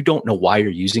 If you don't know why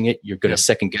you're using it, you're going to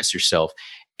second guess yourself,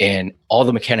 and all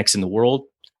the mechanics in the world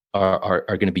are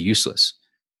going to be useless.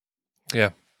 Yeah.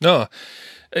 No,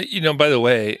 by the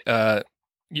way,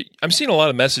 I'm seeing a lot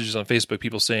of messages on Facebook,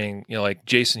 people saying, like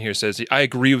Jason here says, I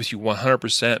agree with you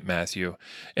 100%, Matthew.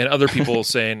 And other people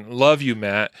saying, love you,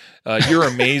 Matt. You're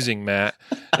amazing, Matt.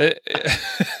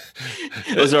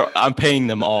 I'm paying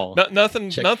them all. Nothing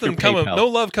coming, no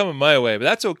love coming my way, but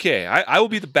that's okay. I will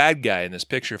be the bad guy in this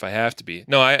picture if I have to be.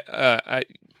 No, I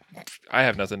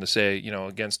have nothing to say,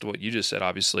 against what you just said.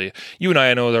 Obviously, you and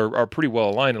I know are pretty well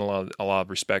aligned in a lot of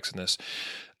respects in this.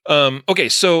 Okay,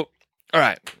 so all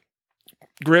right.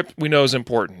 Grip, we know is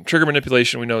important. Trigger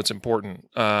manipulation, we know it's important.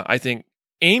 I think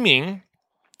aiming,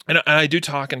 and I do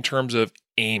talk in terms of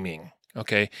aiming,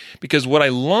 okay? Because what I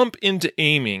lump into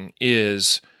aiming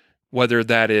is whether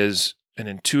that is an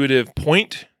intuitive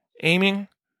point aiming,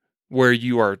 where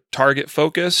you are target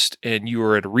focused and you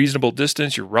are at a reasonable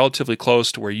distance, you're relatively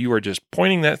close to where you are just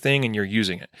pointing that thing and you're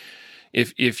using it.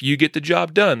 If you get the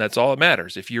job done, that's all that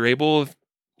matters. If you're able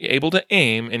to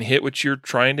aim and hit what you're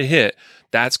trying to hit,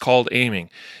 that's called aiming.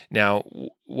 Now,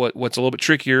 what's a little bit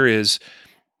trickier is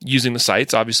using the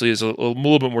sights. Obviously, is a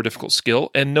little bit more difficult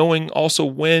skill, and knowing also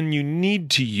when you need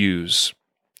to use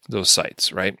those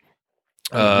sights, right?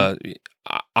 Uh,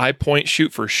 I point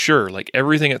shoot for sure, like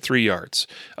everything at 3 yards,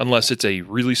 unless it's a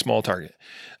really small target.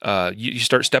 You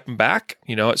start stepping back.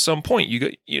 At some point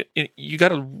you got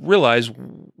to realize,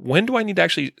 when do I need to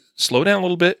actually slow down a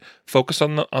little bit, focus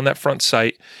on that front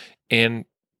sight, and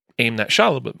aim that shot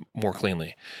a little bit more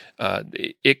cleanly.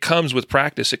 It comes with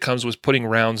practice. It comes with putting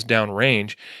rounds down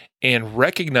range and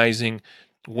recognizing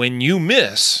when you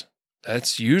miss.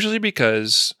 That's usually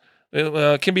because.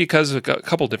 It can be because of a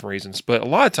couple different reasons, but a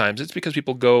lot of times it's because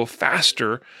people go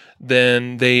faster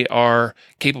than they are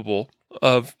capable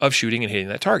of shooting and hitting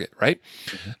that target, right?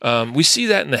 Mm-hmm. We see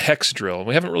that in the hex drill.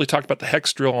 We haven't really talked about the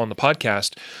hex drill on the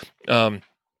podcast.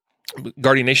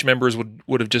 Guardian Nation members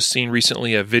would have just seen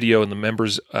recently a video in the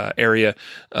members area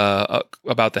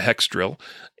about the hex drill.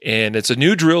 And it's a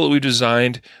new drill that we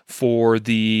designed for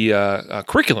the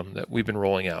curriculum that we've been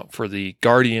rolling out for the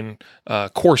Guardian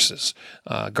courses,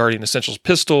 Guardian Essentials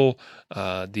Pistol,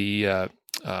 the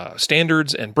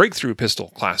Standards and Breakthrough Pistol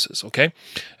classes, okay?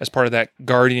 As part of that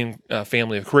Guardian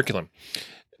family of curriculum.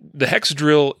 The hex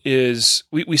drill is,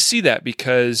 we see that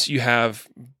because you have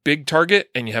big target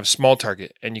and you have small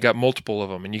target and you got multiple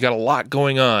of them and you got a lot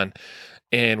going on.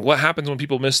 And what happens when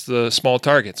people miss the small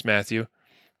targets, Matthew?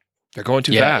 They're going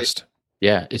too fast.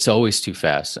 It's always too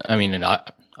fast. I mean, and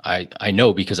I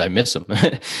know because I miss them.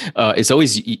 It's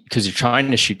always because you're trying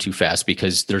to shoot too fast,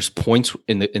 because there's points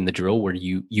in the drill where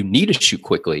you need to shoot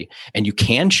quickly, and you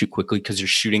can shoot quickly because you're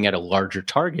shooting at a larger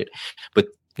target. But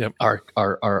our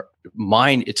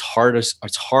mind, it's hard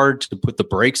to put the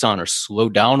brakes on or slow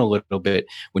down a little bit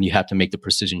when you have to make the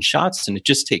precision shots, and it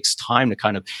just takes time to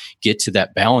kind of get to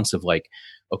that balance of like,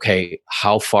 okay,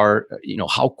 how far,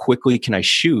 how quickly can I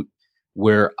shoot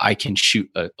where I can shoot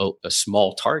a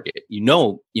small target?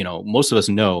 Most of us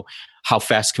know how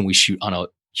fast can we shoot on a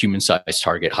human-sized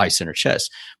target, high center chest.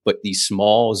 But these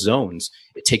small zones,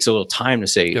 it takes a little time to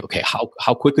say, okay,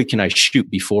 how quickly can I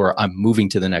shoot before I'm moving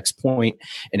to the next point?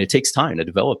 And it takes time to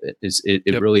develop it.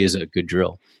 It really is a good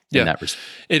drill. In that respect.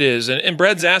 It is. And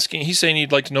Brad's asking, he's saying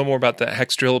he'd like to know more about that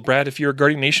hex drill. Brad, if you're a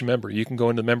Guardian Nation member, you can go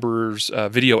into the members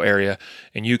video area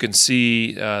and you can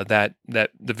see the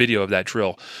video of that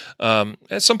drill.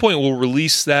 At some point, we'll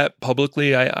release that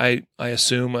publicly, I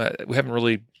assume. We haven't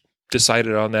really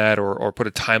decided on that or put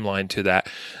a timeline to that.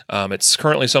 It's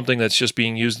currently something that's just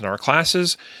being used in our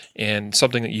classes and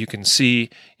something that you can see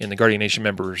in the Guardian Nation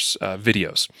members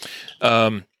videos.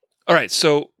 All right.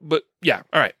 So, but yeah.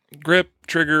 All right. Grip,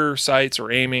 trigger, sights,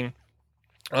 or aiming.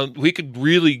 We could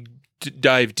really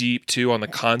dive deep too on the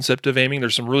concept of aiming.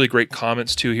 There's some really great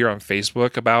comments too here on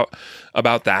Facebook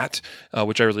about that,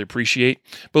 which I really appreciate.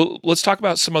 But let's talk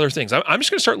about some other things. I'm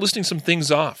just going to start listing some things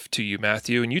off to you,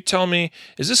 Matthew, and you tell me,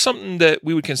 is this something that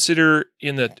we would consider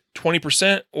in the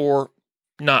 20% or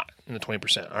not in the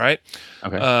 20%? All right.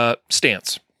 Okay.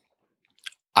 Stance.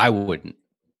 I wouldn't.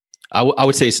 I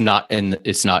would say it's not in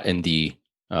the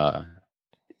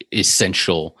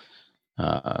essential.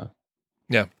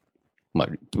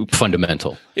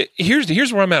 Fundamental.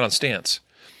 Here's where I'm at on stance.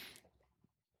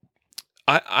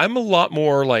 I'm a lot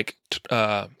more like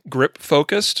grip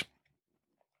focused,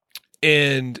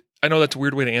 and I know that's a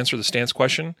weird way to answer the stance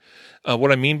question.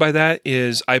 What I mean by that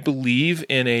is I believe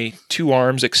in a 2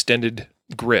 arms extended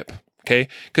grip. Okay,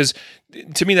 because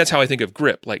to me that's how I think of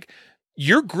grip. Like,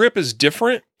 your grip is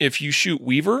different if you shoot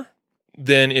Weaver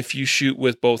than if you shoot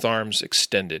with both arms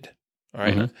extended. All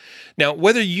right. Mm-hmm. Now,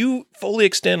 whether you fully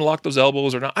extend, lock those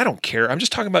elbows or not, I don't care. I'm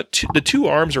just talking about the 2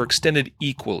 arms are extended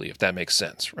equally, if that makes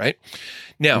sense, right?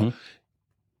 Now,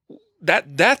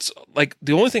 that's like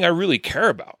the only thing I really care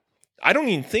about. I don't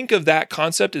even think of that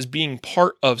concept as being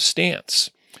part of stance.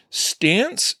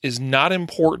 Stance is not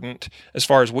important as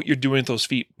far as what you're doing with those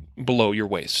feet below your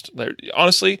waist.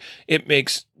 Honestly, it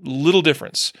makes little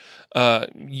difference.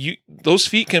 Those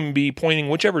feet can be pointing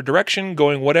whichever direction,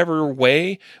 going whatever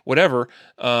way, whatever,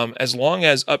 as long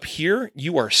as up here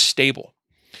you are stable.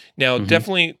 Now,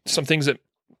 definitely some things that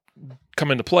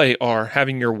come into play are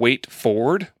having your weight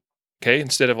forward, okay,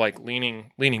 instead of like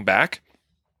leaning back,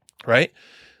 right?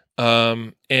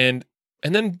 And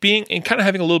then being and kind of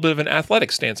having a little bit of an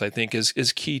athletic stance, I think,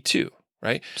 is key too.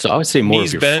 Right. So I would say more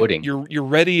Knees of your bent, footing. You're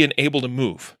ready and able to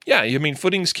move. Yeah, I mean,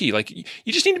 footing's key. Like,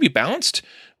 you just need to be balanced,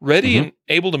 ready and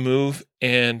able to move,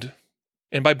 and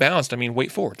by balanced, I mean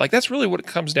weight forward. Like, that's really what it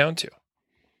comes down to.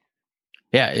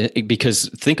 Yeah, because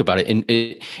think about it.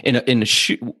 In a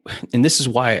shoot, and this is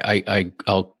why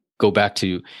I'll go back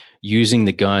to using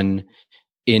the gun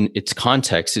in its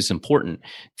context is important.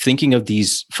 Thinking of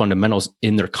these fundamentals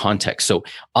in their context. So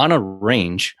on a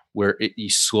range where you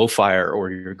slow fire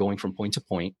or you're going from point to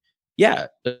point, yeah,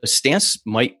 a stance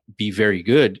might be very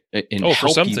good in for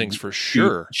help some you things, for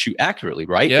sure. shoot accurately,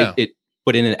 right? Yeah.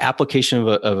 But in an application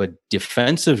of a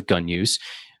defensive gun use,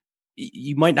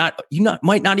 you might not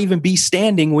even be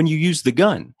standing when you use the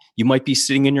gun. You might be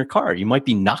sitting in your car. You might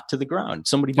be knocked to the ground.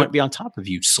 Somebody might be on top of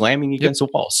you, slamming against a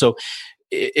wall. So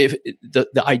if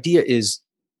the idea is,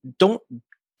 don't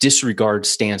disregard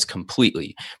stance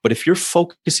completely. But if you're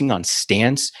focusing on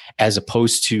stance as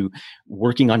opposed to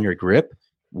working on your grip,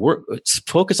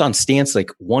 focus on stance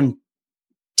like 1/10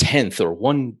 or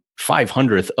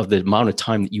 1/500th of the amount of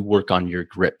time that you work on your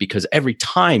grip, because every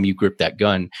time you grip that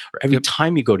gun or every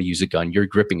time you go to use a gun, you're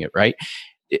gripping it, right?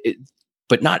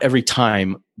 But not every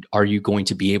time are you going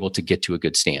to be able to get to a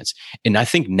good stance. And I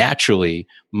think naturally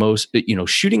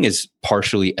shooting is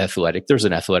partially athletic. There's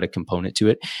an athletic component to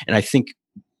it. And I think,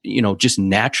 just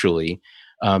naturally,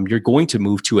 you're going to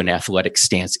move to an athletic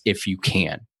stance if you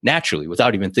can, naturally,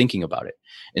 without even thinking about it.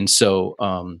 And so,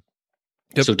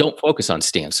 so don't focus on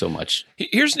stance so much.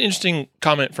 Here's an interesting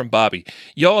comment from Bobby.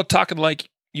 Y'all are talking like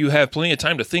you have plenty of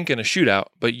time to think in a shootout,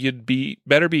 but you'd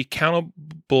better be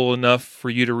accountable enough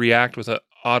for you to react with an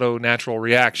auto natural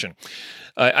reaction.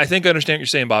 I think I understand what you're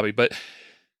saying, Bobby, but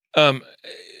I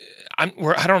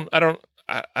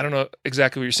don't know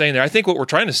exactly what you're saying there. I think what we're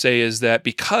trying to say is that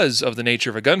because of the nature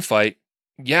of a gunfight,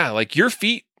 like your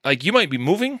feet, like you might be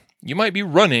moving, you might be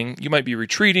running, you might be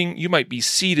retreating, you might be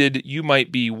seated, you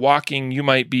might be walking, you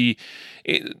might be.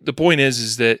 The point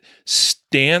is that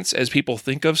stance, as people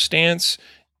think of stance,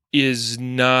 is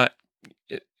not,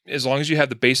 as long as you have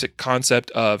the basic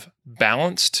concept of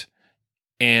balanced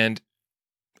and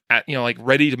like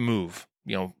ready to move,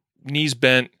 knees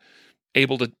bent,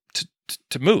 able to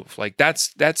move. Like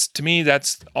that's to me,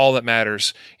 that's all that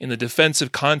matters in the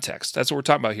defensive context. That's what we're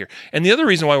talking about here. And the other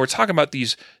reason why we're talking about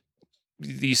these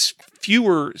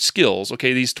fewer skills,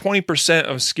 okay, these 20%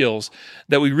 of skills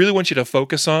that we really want you to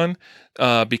focus on,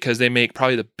 because they make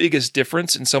probably the biggest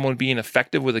difference in someone being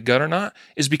effective with a gun or not,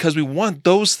 is because we want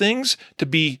those things to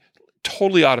be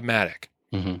totally automatic,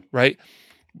 right?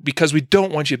 Because we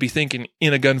don't want you to be thinking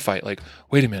in a gunfight, like,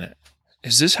 wait a minute,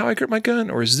 is this how I grip my gun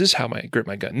or is this how I grip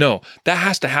my gun? No, that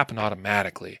has to happen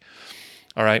automatically.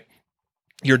 All right.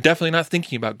 You're definitely not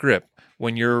thinking about grip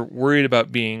when you're worried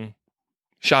about being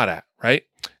shot at, right?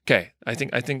 Okay. I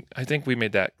think we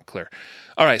made that clear.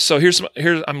 All right. So here's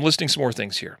I'm listing some more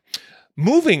things here.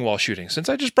 Moving while shooting, since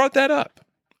I just brought that up.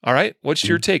 All right. What's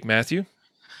your take, Matthew?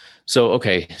 So,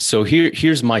 okay. So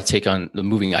here's my take on the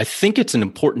moving. I think it's an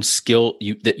important skill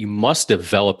that you must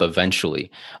develop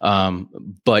eventually.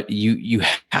 But you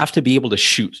have to be able to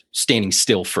shoot standing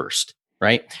still first,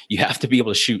 right? You have to be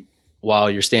able to shoot while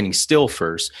you're standing still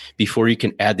first before you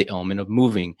can add the element of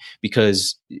moving,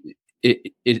 because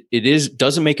it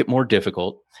doesn't make it more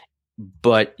difficult,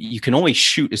 but you can only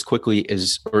shoot as quickly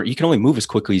or you can only move as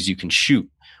quickly as you can shoot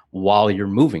while you're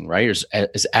moving, right?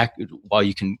 While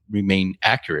you can remain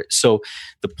accurate. So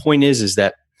the point is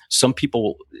that some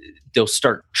people, they'll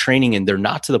start training and they're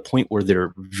not to the point where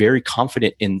they're very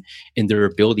confident in their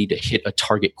ability to hit a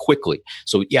target quickly.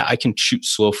 So yeah, I can shoot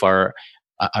slow fire.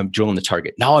 I'm drilling the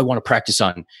target. Now I want to practice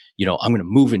on, I'm going to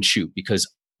move and shoot, because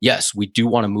yes, we do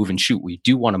want to move and shoot. We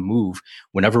do want to move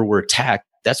whenever we're attacked.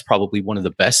 That's probably one of the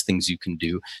best things you can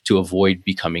do to avoid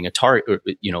becoming a target or,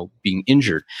 being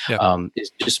injured,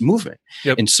 is just movement.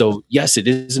 Yep. And so, yes, it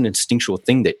is an instinctual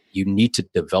thing that you need to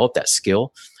develop that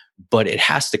skill, but it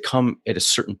has to come at a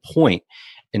certain point.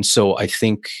 And so I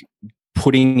think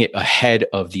putting it ahead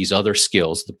of these other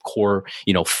skills, the core,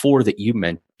 4 that you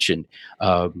mentioned,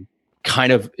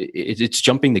 kind of, it's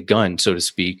jumping the gun, so to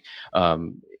speak.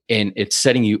 And it's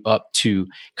setting you up to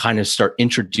kind of start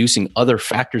introducing other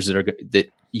factors that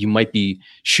you might be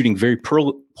shooting very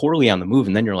poorly on the move,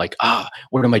 and then you're like,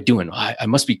 what am I doing? I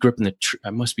must be gripping I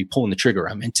must be pulling the trigger.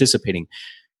 I'm anticipating.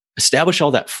 Establish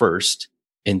all that first,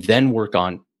 and then work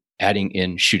on adding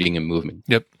in shooting and movement.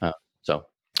 Yep.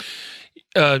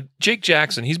 Jake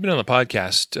Jackson, he's been on the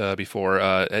podcast before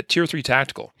at Tier 3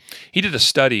 Tactical. He did a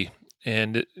study,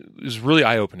 and it was really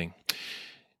eye-opening.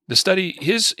 The study,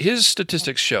 his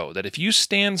statistics show that if you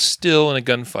stand still in a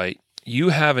gunfight, you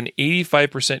have an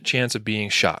 85% chance of being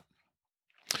shot.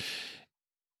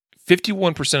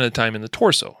 51% of the time in the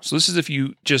torso. So this is if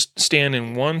you just stand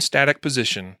in one static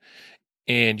position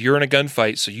and you're in a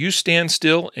gunfight, so you stand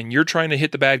still and you're trying to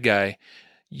hit the bad guy,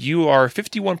 you are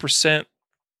 51%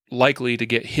 likely to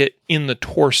get hit in the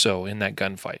torso in that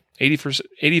gunfight.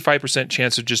 85%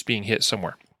 chance of just being hit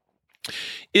somewhere.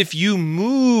 If you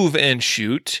move and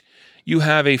shoot, you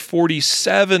have a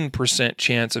 47%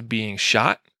 chance of being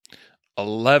shot,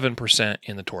 11%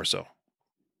 in the torso.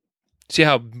 See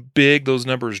how big those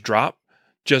numbers drop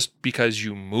just because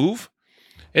you move.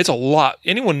 It's a lot.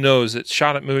 Anyone knows that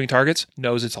shot at moving targets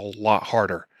knows it's a lot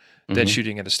harder than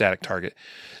shooting at a static target.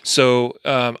 So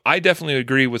I definitely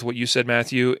agree with what you said,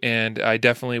 Matthew, and I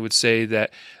definitely would say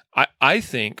that I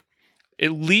think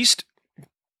at least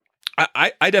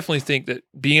I definitely think that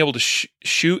being able to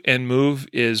shoot and move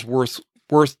is worth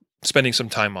spending some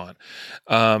time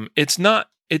on. It's not.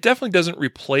 It definitely doesn't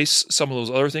replace some of those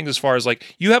other things as far as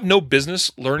like you have no business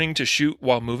learning to shoot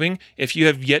while moving if you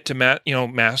have yet to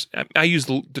I use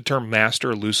the term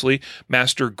master loosely,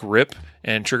 master grip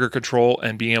and trigger control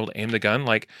and being able to aim the gun.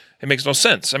 Like it makes no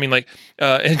sense. I mean, like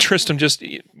and Tristram,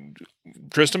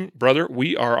 brother,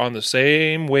 we are on the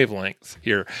same wavelength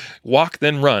here. Walk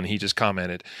then run. He just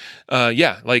commented.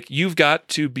 Like you've got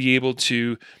to be able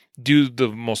to do the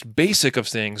most basic of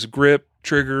things: grip,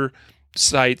 trigger,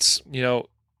 sights.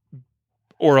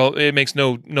 Or it makes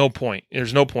no point.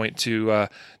 There's no point to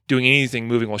doing anything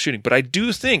moving while shooting. But I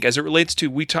do think, as it relates to,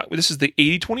 this is the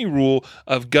 80-20 rule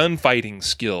of gunfighting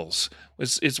skills.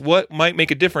 It's what might make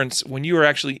a difference when you are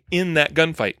actually in that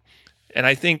gunfight. And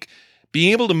I think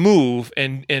being able to move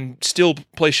and still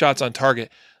play shots on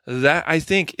target, that I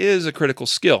think is a critical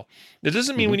skill. It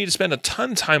doesn't mean we need to spend a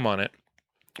ton of time on it,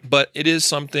 but it is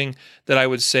something that I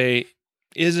would say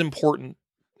is important.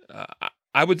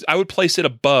 I would place it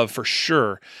above for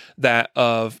sure that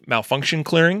of malfunction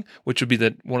clearing, which would be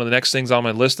one of the next things on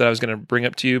my list that I was going to bring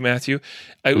up to you, Matthew.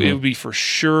 It would be for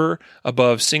sure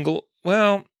above single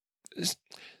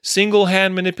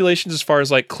hand manipulations as far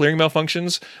as like clearing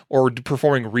malfunctions or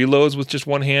performing reloads with just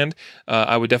one hand.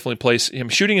 I would definitely place him.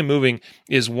 Shooting and moving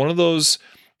is one of those.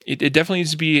 It definitely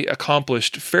needs to be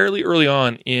accomplished fairly early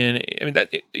on in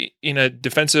a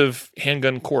defensive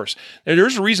handgun course. Now,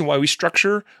 there's a reason why we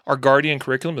structure our Guardian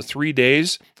curriculum of 3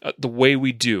 days the way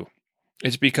we do.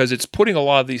 It's because it's putting a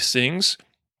lot of these things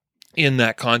in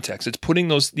that context. It's putting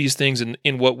these things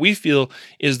in what we feel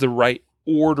is the right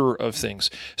order of things.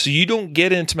 So you don't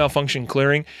get into malfunction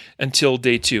clearing until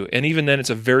day 2. And even then, it's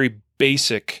a very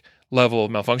basic level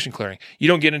of malfunction clearing. You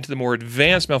don't get into the more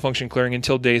advanced malfunction clearing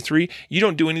until day 3. You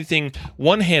don't do anything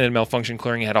one-handed malfunction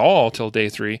clearing at all till day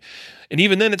 3. And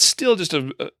even then, it's still just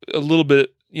a little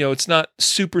bit, it's not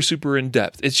super, super in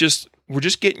depth. It's just, we're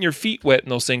just getting your feet wet in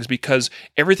those things because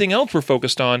everything else we're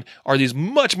focused on are these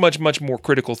much, much, much more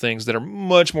critical things that are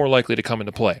much more likely to come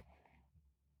into play.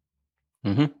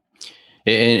 Mm-hmm.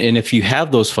 And if you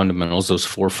have those fundamentals, those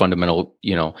 4 fundamental,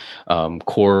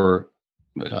 core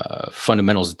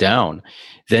fundamentals down,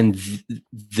 then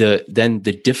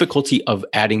the difficulty of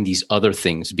adding these other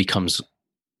things becomes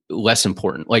less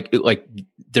important. Like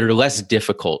they're less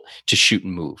difficult to shoot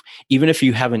and move. Even if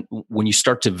you haven't, when you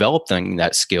start developing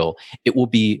that skill, it will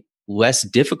be less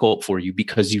difficult for you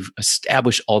because you've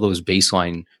established all those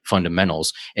baseline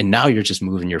fundamentals, and now you're just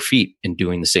moving your feet and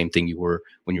doing the same thing you were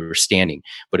when you were standing.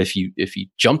 But if you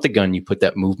jump the gun, you put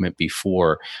that movement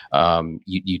before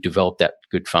you develop that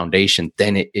good foundation,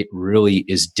 then it really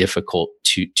is difficult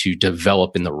to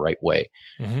develop in the right way.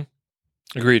 Mm-hmm.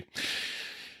 Agreed.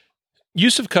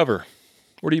 Use of cover.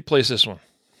 Where do you place this one?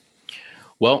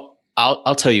 Well,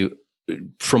 I'll tell you,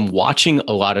 from watching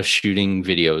a lot of shooting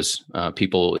videos,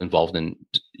 people involved in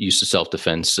use of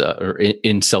self-defense or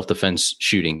in self-defense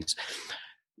shootings,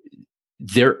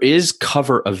 there is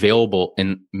cover available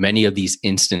in many of these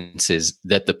instances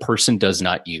that the person does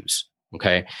not use.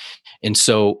 Okay. And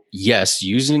so, yes,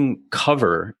 using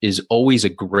cover is always a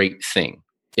great thing.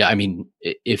 Yeah. I mean,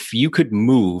 if you could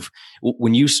move,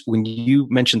 when you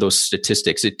mentioned those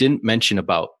statistics, it didn't mention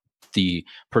about the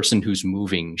person who's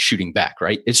moving, shooting back,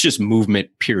 right? It's just movement,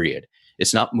 period.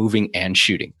 It's not moving and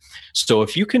shooting. So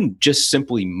if you can just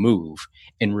simply move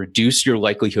and reduce your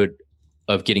likelihood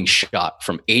of getting shot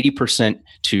from 80%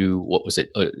 to, what was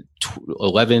it,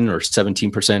 11 or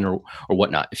 17% or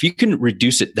whatnot, if you can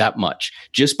reduce it that much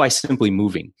just by simply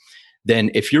moving,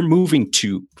 then if you're moving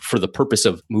for the purpose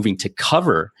of moving to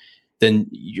cover, then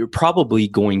you're probably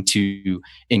going to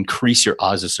increase your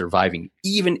odds of surviving,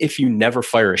 even if you never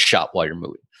fire a shot while you're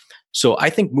moving. So I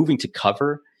think moving to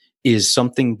cover is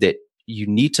something that you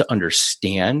need to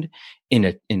understand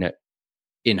in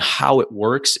how it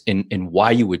works and why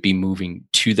you would be moving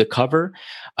to the cover.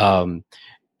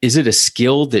 Is it a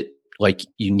skill that like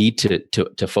you need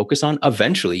to focus on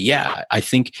eventually? Yeah, I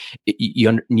think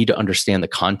you need to understand the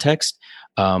context.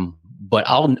 But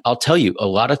I'll tell you, a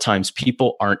lot of times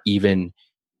people aren't even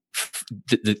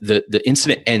the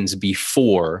incident ends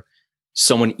before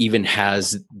someone even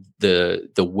has the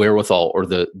wherewithal or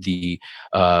the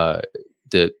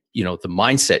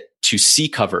mindset to see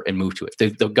cover and move to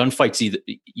it. The gunfight's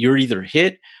you're either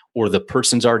hit or the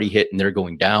person's already hit and they're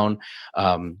going down,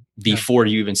 before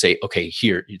you even say, okay,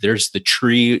 here, there's the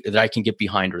tree that I can get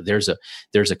behind, or there's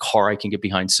a car I can get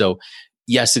behind. So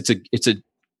yes, it's a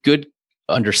good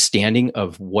understanding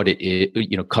of what it is.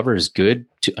 Cover is good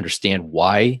to understand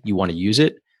why you want to use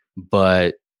it,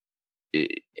 but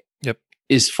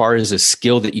as far as a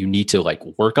skill that you need to like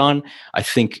work on, I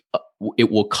think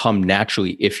it will come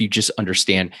naturally if you just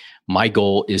understand my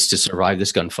goal is to survive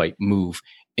this gunfight, move.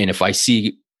 And if I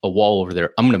see a wall over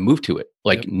there, I'm going to move to it.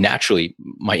 Like naturally,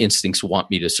 my instincts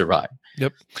want me to survive.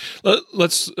 Yep.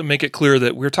 Let's make it clear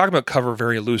that we're talking about cover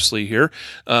very loosely here.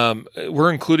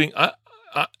 We're including,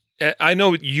 I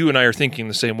know you and I are thinking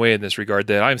the same way in this regard,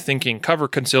 that I'm thinking cover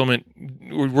concealment.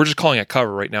 We're just calling it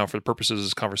cover right now for the purposes of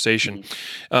this conversation.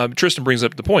 Tristan brings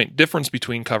up the point, difference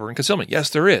between cover and concealment. Yes,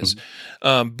 there is.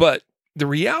 But the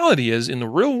reality is in the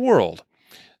real world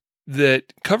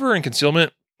that cover and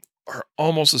concealment are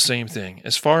almost the same thing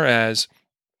as far as,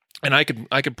 and I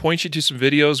could point you to some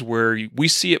videos where we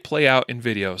see it play out in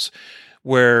videos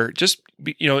where just,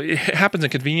 it happens in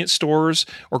convenience stores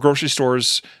or grocery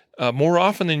stores more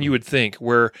often than you would think,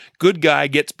 where good guy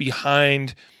gets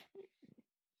behind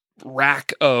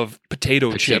rack of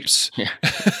potato chips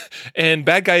and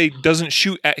bad guy doesn't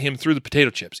shoot at him through the potato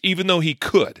chips, even though he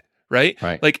could, right?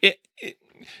 Like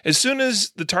as soon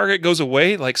as the target goes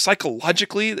away, like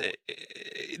psychologically,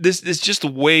 this is just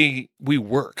the way we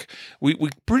work. We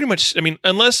pretty much,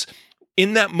 unless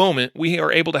in that moment we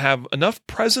are able to have enough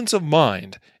presence of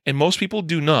mind, and most people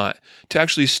do not, to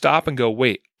actually stop and go,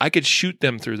 wait, I could shoot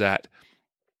them through that,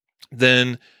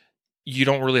 then you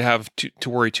don't really have to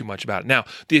worry too much about it. Now,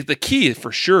 the key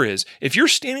for sure is if you're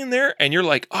standing there and you're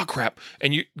like, oh crap,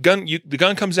 and the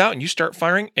gun comes out and you start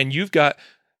firing and you've got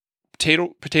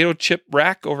potato chip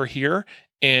rack over here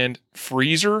and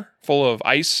freezer full of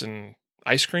ice and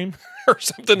ice cream or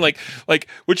something, like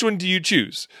which one do you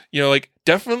choose?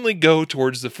 Definitely go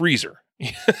towards the freezer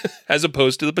as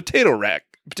opposed to the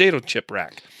potato chip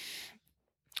rack.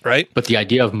 Right. But the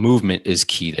idea of movement is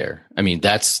key there.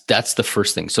 That's the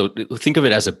first thing. So think of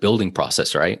it as a building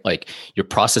process, right? Like your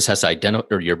process has to identify,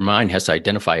 or your mind has to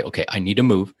identify, okay, I need to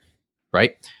move,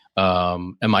 right?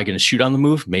 Am I going to shoot on the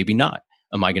move? Maybe not.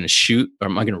 Am I going to shoot, or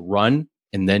am I going to run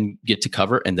and then get to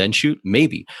cover and then shoot?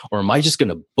 Maybe. Or am I just going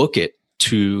to book it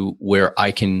to where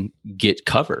I can get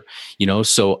cover?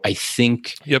 So I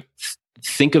think,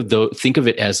 think of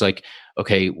it as like,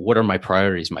 okay, what are my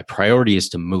priorities? My priority is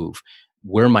to move.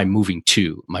 Where am I moving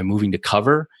to? Am I moving to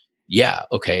cover? Yeah.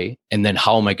 Okay. And then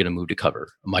how am I going to move to cover?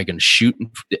 Am I going to shoot?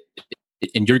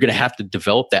 And you're going to have to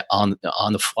develop that on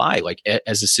the fly. Like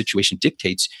as the situation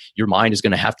dictates, your mind is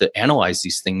going to have to analyze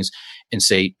these things and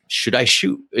say, should I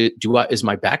shoot? Is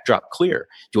my backdrop clear?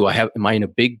 Am I in a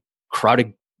big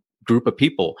crowded group of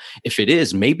people? If it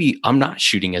is, maybe I'm not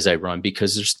shooting as I run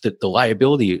because there's the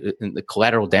liability and the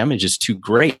collateral damage is too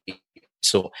great.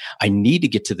 So I need to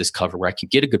get to this cover where I can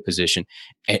get a good position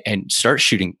and start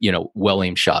shooting,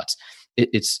 well-aimed shots.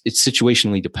 It's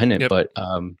situationally dependent, but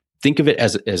think of it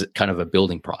as kind of a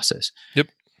building process. Yep.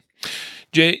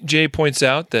 Jay points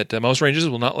out that most ranges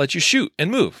will not let you shoot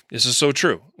and move. This is so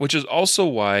true, which is also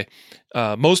why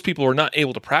most people are not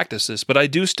able to practice this, but I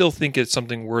do still think it's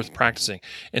something worth practicing.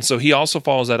 And so he also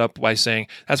follows that up by saying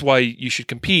that's why you should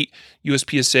compete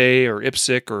USPSA or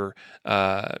IPSC or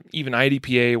even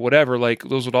IDPA, whatever. Like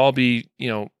those would all be,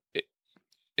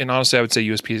 and honestly, I would say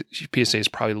USPSA is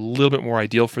probably a little bit more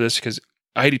ideal for this because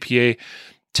IDPA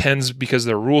tends, because of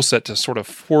their rule set, to sort of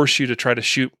force you to try to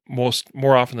shoot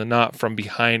more often than not from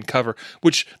behind cover,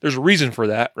 which there's a reason for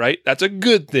that, right? That's a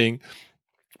good thing.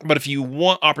 But if you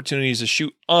want opportunities to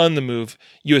shoot on the move,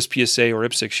 USPSA or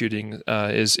IPSC shooting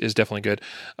is definitely good.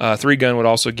 3-gun would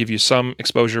also give you some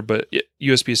exposure, but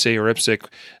USPSA or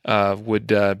IPSC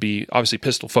would be obviously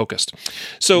pistol focused.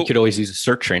 So you could always use a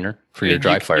CERT trainer for your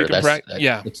dry fire.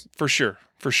 For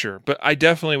sure. But I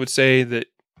definitely would say that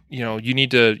you need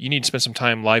to spend some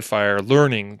time live fire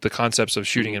learning the concepts of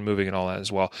shooting and moving and all that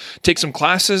as well. Take some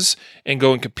classes and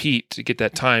go and compete to get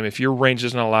that time if your range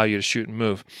doesn't allow you to shoot and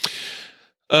move.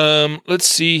 Let's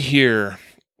see here.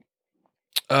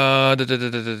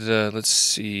 Let's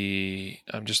see.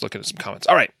 I'm just looking at some comments.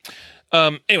 All right.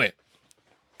 Anyway,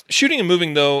 shooting and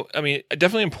moving though,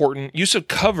 definitely important. Use of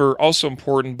cover also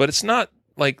important, but it's not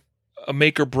like a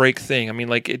make or break thing.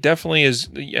 It definitely is.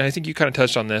 I think you kind of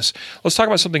touched on this. Let's talk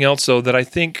about something else though that I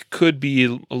think could be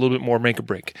a little bit more make or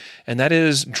break, and that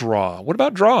is draw. What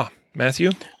about draw,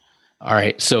 Matthew? All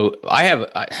right. So I have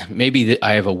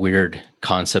a weird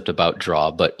concept about draw,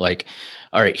 but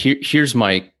all right, here's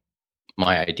my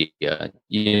idea.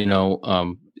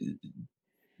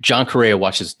 John Correa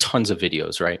watches tons of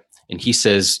videos, right? And he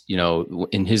says,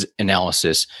 in his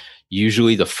analysis,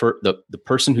 usually the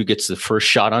person who gets the first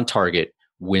shot on target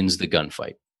wins the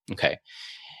gunfight. Okay.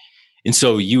 And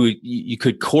so you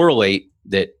could correlate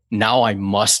that now I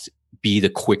must be the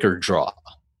quicker draw,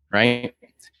 right?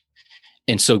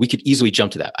 And so we could easily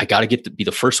jump to that. I got to be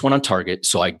the first one on target,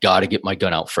 so I got to get my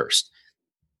gun out first.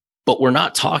 But we're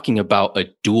not talking about a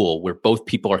duel where both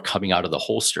people are coming out of the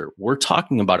holster. We're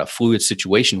talking about a fluid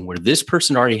situation where this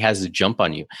person already has a jump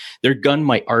on you. Their gun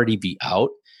might already be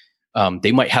out.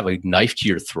 They might have a knife to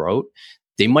your throat.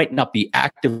 They might not be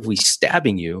actively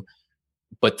stabbing you,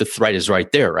 but the threat is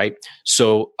right there, right?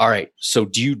 So, all right. So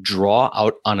do you draw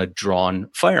out on a drawn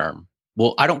firearm?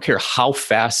 Well, I don't care how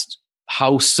fast,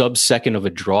 how sub-second of a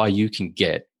draw you can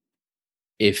get.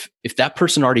 If that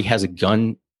person already has a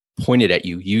gun pointed at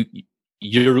you,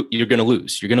 you're going to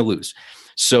lose. You're going to lose.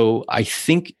 So I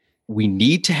think we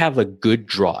need to have a good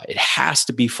draw. It has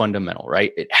to be fundamental,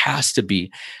 right? It has to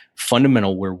be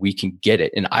fundamental where we can get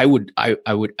it. And I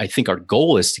think our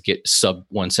goal is to get sub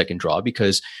 1 second draw,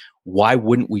 because why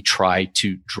wouldn't we try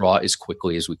to draw as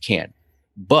quickly as we can?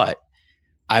 But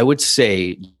I would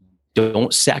say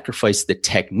don't sacrifice the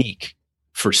technique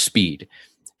for speed,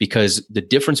 because the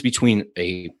difference between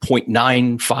a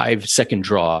 0.95 second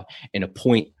draw and a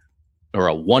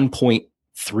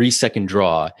 1.3 second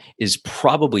draw is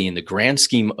probably, in the grand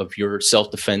scheme of your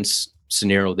self-defense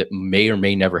scenario that may or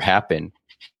may never happen,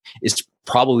 is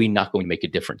probably not going to make a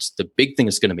difference. The big thing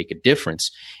that's going to make a difference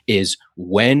is,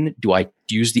 when do I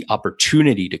use the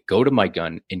opportunity to go to my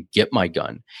gun and get my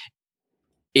gun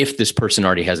if this person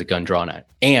already has a gun drawn at?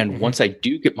 And once I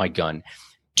do get my gun,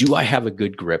 do I have a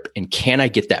good grip, and can I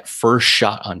get that first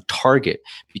shot on target?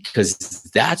 Because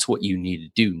that's what you need to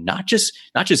do. Not just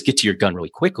get to your gun really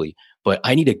quickly, but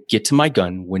I need to get to my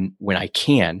gun when I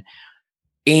can,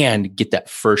 and get that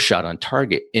first shot on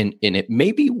target. And it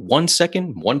may be 1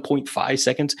 second, 1.5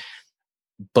 seconds,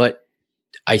 but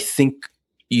I think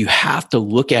you have to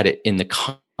look at it in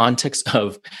the context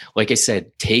of, like I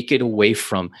said, take it away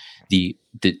from the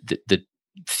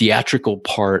theatrical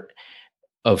part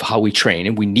of how we train.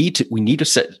 And we need to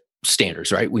set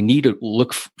standards, right? We need to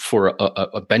look for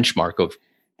a benchmark of,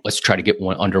 let's try to get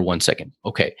one under 1 second.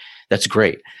 Okay, that's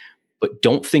great. But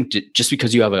don't think that just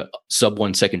because you have a sub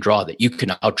 1 second draw that you can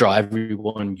outdraw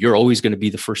everyone, you're always going to be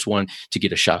the first one to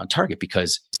get a shot on target,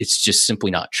 because it's just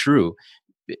simply not true.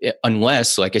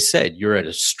 Unless, like I said, you're at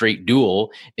a straight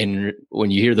duel, and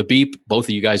when you hear the beep, both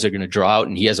of you guys are going to draw out,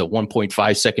 and he has a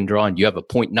 1.5 second draw and you have a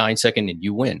 0.9 second and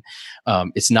you win.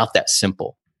 It's not that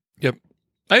simple. Yep.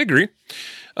 I agree.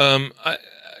 I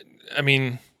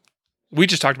mean, we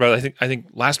just talked about it, I think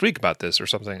last week about this or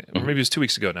something, or maybe it was 2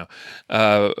 weeks ago now,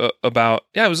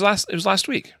 it was last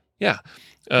week. Yeah.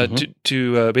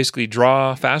 To basically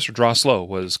draw fast or draw slow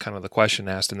was kind of the question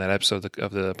asked in that episode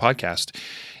of the podcast.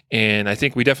 And I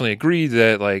think we definitely agree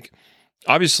that, like,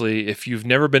 obviously, if you've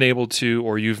never been able to,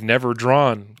 or you've never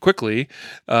drawn quickly,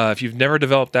 if you've never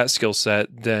developed that skill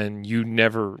set, then you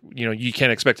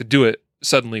can't expect to do it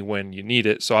suddenly when you need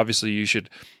it. So obviously you should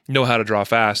know how to draw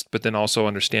fast, but then also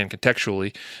understand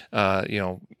contextually,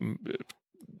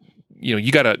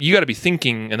 you gotta be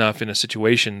thinking enough in a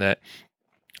situation that,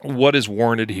 what is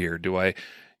warranted here? Do I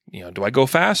go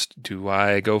fast? Do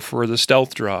I go for the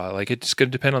stealth draw? Like, it's going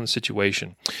to depend on the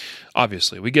situation.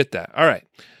 Obviously, we get that. All right.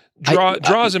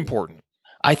 Draw is important.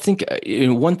 I think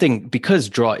one thing, because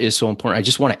draw is so important, I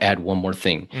just want to add one more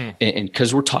thing. And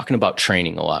because we're talking about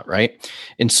training a lot, right?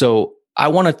 And so I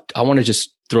want to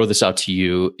just throw this out to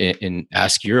you and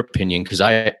ask your opinion, because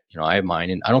I have mine,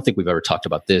 and I don't think we've ever talked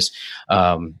about this.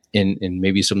 And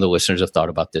maybe some of the listeners have thought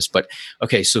about this, but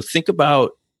okay. So think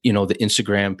about, the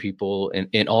Instagram people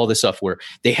and all this stuff where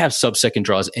they have sub-second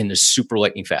draws and they're super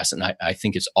lightning fast. And I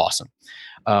think it's awesome.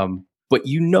 But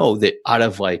that out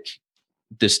of like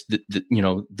this,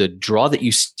 the draw that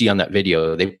you see on that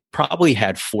video, they probably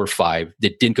had 4 or 5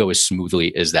 that didn't go as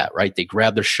smoothly as that, right? They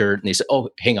grabbed their shirt and they said, oh,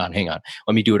 hang on.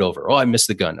 Let me do it over. Oh, I missed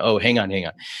the gun. Oh, hang on.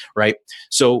 Right.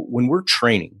 So when we're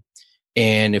training,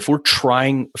 and if our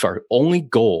only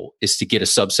goal is to get a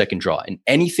sub-second draw, and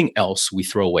anything else we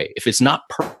throw away, if it's not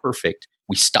perfect,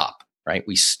 we stop, right?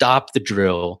 We stop the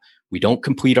drill. We don't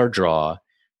complete our draw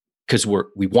because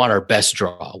we want our best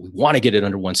draw. We want to get it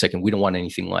under 1 second. We don't want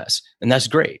anything less. And that's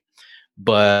great.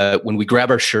 But when we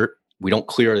grab our shirt, we don't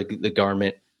clear the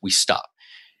garment, we stop.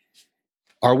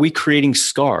 Are we creating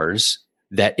scars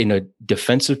that in a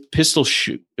defensive pistol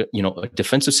shoot, a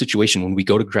defensive situation, when we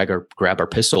go to grab our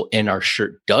pistol and our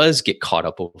shirt does get caught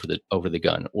up over the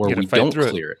gun, or we don't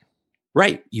clear it,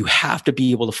 right? You have to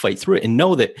be able to fight through it and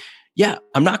know that, yeah,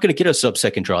 I'm not going to get a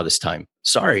sub-second draw this time.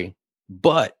 Sorry,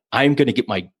 but I'm going to get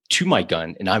my to my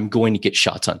gun and I'm going to get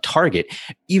shots on target,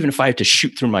 even if I have to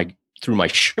shoot through my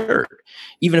shirt,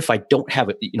 even if I don't have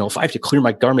it, if I have to clear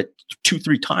my garment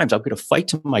 2-3 times, I'm going to fight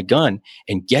to my gun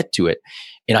and get to it.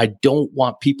 And I don't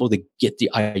want people to get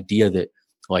the idea that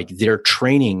like they're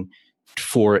training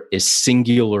for a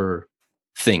singular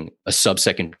thing, a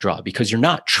sub-second draw, because you're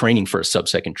not training for a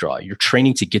sub-second draw. You're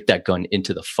training to get that gun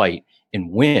into the fight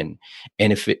and win.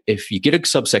 And if you get a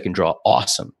sub-second draw,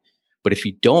 awesome. But if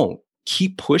you don't,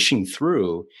 keep pushing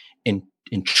through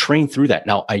and train through that.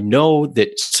 Now, I know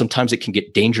that sometimes it can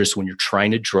get dangerous when you're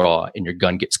trying to draw and your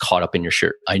gun gets caught up in your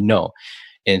shirt. I know.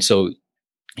 And so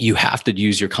you have to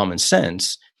use your common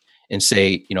sense and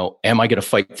say, am I going to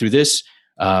fight through this?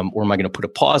 Or am I going to put a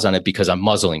pause on it because I'm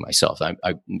muzzling myself?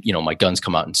 My guns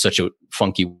come out in such a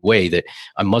funky way that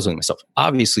I'm muzzling myself.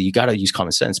 Obviously, you got to use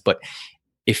common sense. But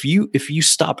if you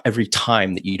stop every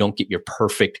time that you don't get your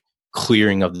perfect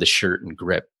clearing of the shirt and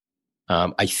grip,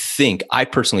 I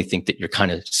personally think that you're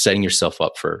kind of setting yourself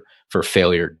up for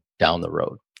failure down the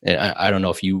road. And I don't know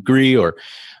if you agree or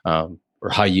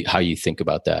how you think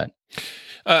about that.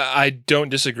 I don't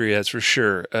disagree, that's for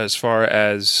sure. As far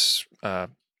as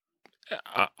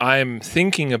I'm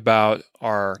thinking about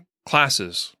our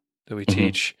classes that we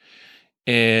teach,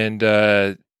 and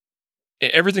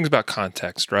everything's about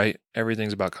context, right?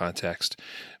 Everything's about context.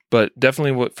 But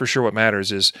definitely what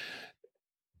matters is,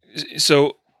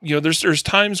 so there's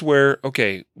times where,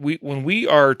 okay, when we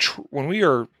are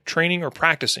training or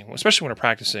practicing, especially when we're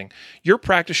practicing, your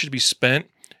practice should be spent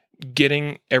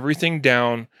getting everything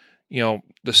down,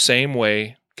 the same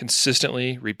way,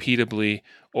 consistently, repeatably,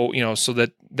 so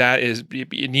that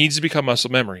it needs to become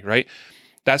muscle memory, right?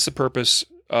 That's the purpose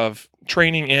of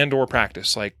training and or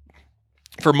practice. Like,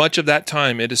 for much of that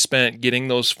time, it is spent getting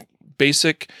those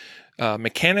basic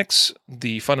mechanics,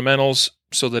 the fundamentals,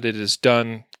 so that it is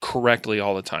done correctly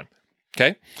all the time.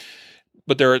 Okay,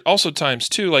 but there are also times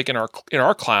too, like in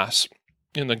our class,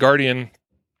 in the Guardian,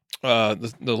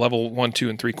 the level 1, 2,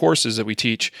 and 3 courses that we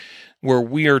teach, where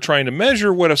we are trying to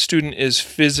measure what a student is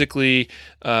physically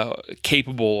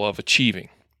capable of achieving,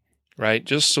 right?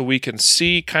 Just so we can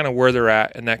see kind of where they're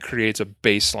at, and that creates a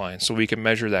baseline so we can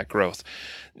measure that growth.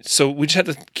 So we just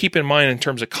have to keep in mind in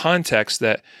terms of context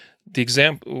that the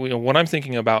example, what I'm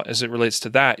thinking about as it relates to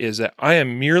that is that I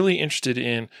am merely interested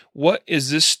in what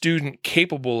is this student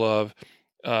capable of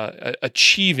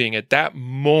achieving at that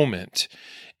moment.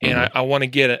 And I want to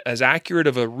get as accurate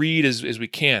of a read as we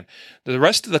can. The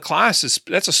rest of the class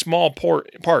that's a small part,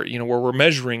 where we're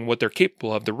measuring what they're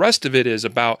capable of. The rest of it is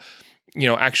about,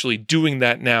 actually doing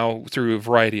that now through a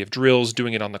variety of drills,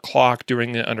 doing it on the clock,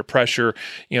 doing it under pressure,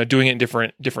 doing it in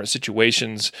different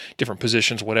situations, different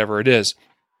positions, whatever it is.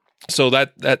 So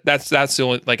that's the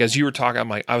only, like, as you were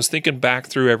talking, I was thinking back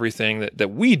through everything that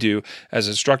we do as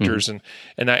instructors, and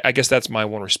I guess that's my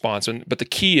one response. But the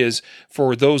key is,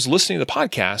 for those listening to the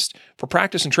podcast, for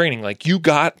practice and training, like, you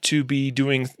got to be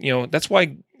doing, that's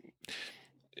why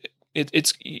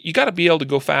it's you got to be able to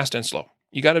go fast and slow.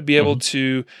 You got to be able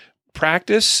to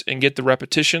practice and get the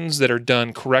repetitions that are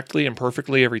done correctly and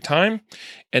perfectly every time.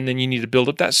 And then you need to build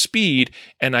up that speed.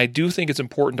 And I do think it's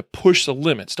important to push the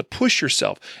limits, to push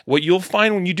yourself. What you'll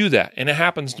find when you do that, and it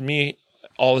happens to me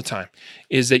all the time,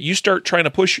 is that you start trying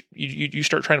to push, you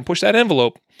start trying to push that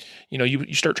envelope,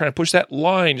 you start trying to push that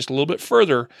line just a little bit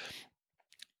further.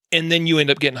 And then you end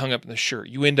up getting hung up in the shirt.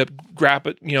 You end up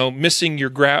missing your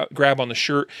grab on the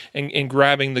shirt and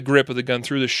grabbing the grip of the gun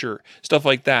through the shirt, stuff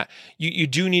like that. You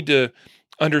do need to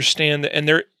understand that, and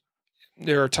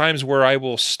there are times where I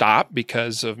will stop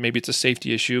because of maybe it's a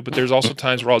safety issue, but there's also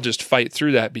times where I'll just fight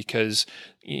through that because,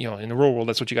 in the real world,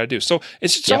 that's what you got to do. So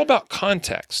it's all about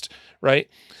context, right?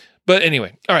 But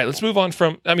anyway, all right, let's move on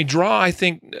draw. I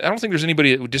don't think there's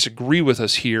anybody that would disagree with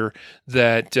us here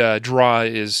that draw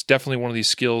is definitely one of these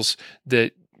skills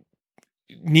that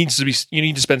you need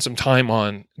to spend some time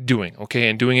on doing, okay,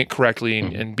 and doing it correctly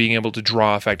and being able to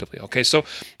draw effectively. Okay, so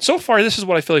far, this is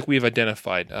what I feel like we've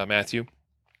identified, Matthew.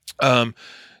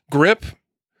 Grip.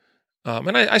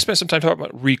 And I spent some time talking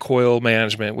about recoil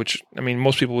management, which,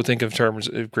 most people would think of terms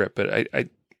of grip, but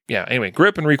anyway,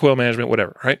 grip and recoil management,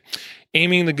 whatever, right?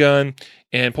 Aiming the gun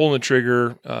and pulling the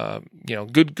trigger,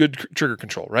 good trigger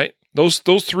control, right? Those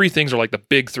 3 things are like the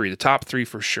big 3, the top 3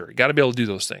 for sure. You got to be able to do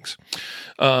those things.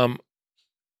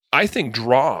 I think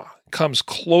draw comes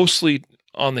closely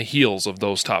on the heels of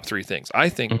those top 3 things. I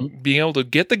think being able to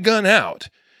get the gun out,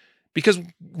 because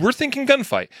we're thinking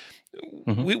gunfight.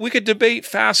 We could debate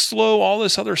fast, slow, all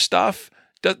this other stuff.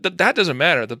 That doesn't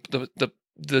matter.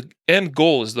 The end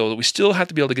goal is, though, that we still have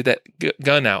to be able to get that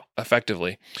gun out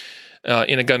effectively.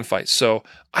 in a gunfight. So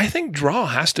I think draw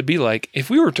has to be like, if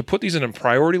we were to put these in a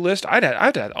priority list, I'd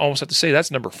almost have to say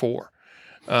that's number 4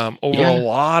 over a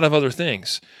lot of other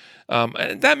things.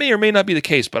 And that may or may not be the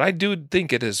case, but I do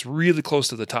think it is really close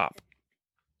to the top.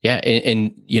 Yeah.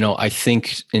 And I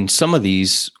think in some of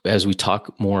these, as we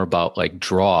talk more about like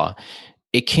draw,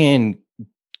 it can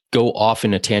go off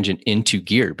in a tangent into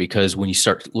gear, because when you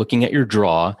start looking at your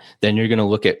draw, then you're going to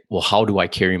look at, well, how do I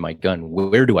carry my gun?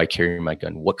 Where do I carry my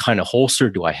gun? What kind of holster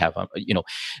do I have?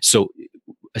 So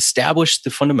establish the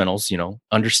fundamentals,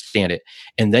 understand it.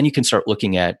 And then you can start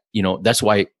looking at, that's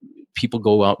why people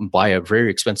go out and buy a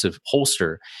very expensive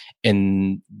holster,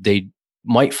 and they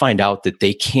might find out that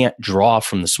they can't draw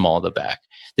from the small of the back,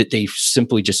 that they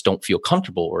simply just don't feel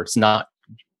comfortable, or it's not,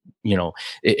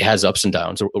 it has ups and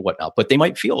downs or whatnot, but they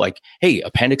might feel like, hey,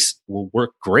 appendix will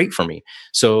work great for me.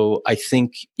 So I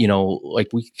think, I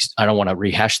don't want to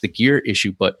rehash the gear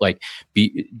issue, but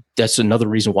that's another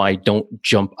reason why I don't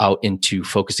jump out into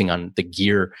focusing on the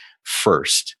gear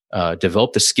first.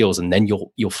 Develop the skills, and then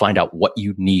you'll find out what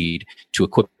you need to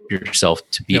equip yourself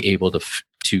to be able to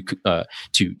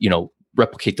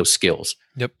replicate those skills.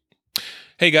 Yep.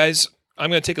 Hey guys, I'm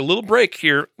going to take a little break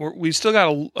here. We've still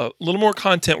got a little more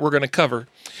content we're going to cover,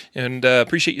 and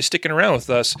appreciate you sticking around with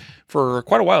us for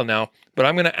quite a while now. But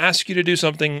I'm going to ask you to do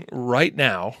something right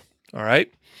now. All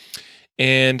right.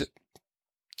 And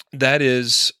that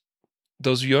is,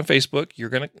 those of you on Facebook, you're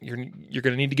going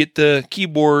to need to get the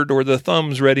keyboard or the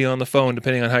thumbs ready on the phone,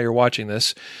 depending on how you're watching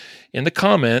this. In the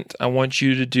comment, I want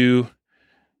you to do,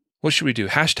 what should we do?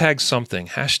 Hashtag something.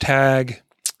 Hashtag,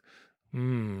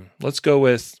 let's go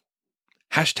with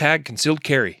hashtag concealed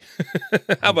carry.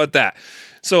 How about that?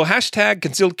 So hashtag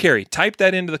concealed carry. Type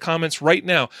that into the comments right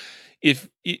now. If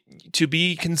to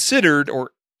be considered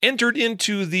or entered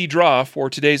into the draw for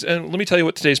today's, and let me tell you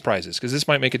what today's prize is, because this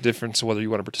might make a difference whether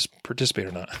you want to participate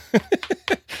or not.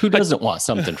 Who doesn't want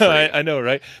something free? I know,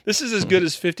 right? This is as good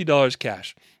as $50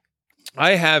 cash.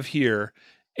 I have here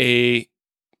a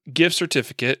gift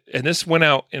certificate, and this went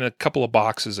out in a couple of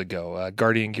boxes ago, a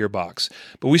Guardian Gear box,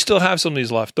 but we still have some of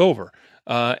these left over.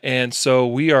 And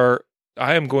so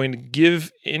I am going to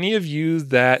give any of you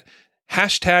that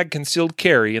hashtag concealed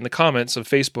carry in the comments of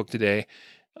Facebook today,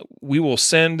 we will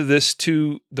send this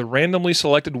to the randomly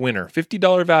selected winner,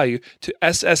 $50 value, to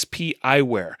SSP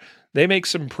Eyewear. They make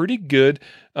some pretty good,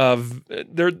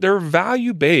 they're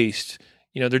value-based.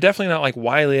 They're definitely not like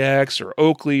Wiley X or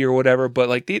Oakley or whatever, but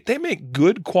like they make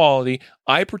good quality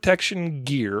eye protection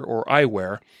gear or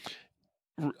eyewear.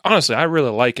 Honestly, I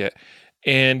really like it.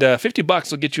 And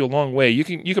 $50 will get you a long way. You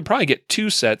can probably get 2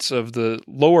 sets of the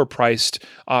lower priced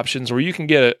options, or you can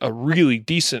get a really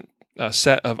decent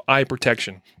set of eye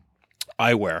protection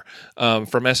eyewear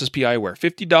from SSP Eyewear.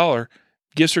 $50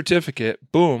 gift certificate,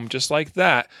 boom, just like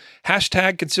that.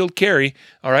 Hashtag concealed carry.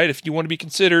 All right, if you want to be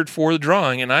considered for the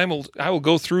drawing, and I will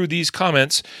go through these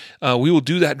comments. We will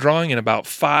do that drawing in about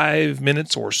 5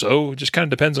 minutes or so. It just kind of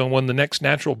depends on when the next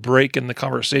natural break in the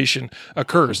conversation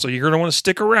occurs. So you're going to want to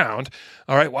stick around.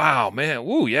 All right, wow, man,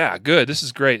 woo, yeah, good. This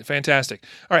is great, fantastic.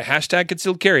 All right, hashtag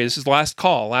concealed carry. This is last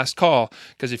call,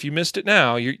 because if you missed it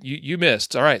now, you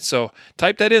missed. All right, so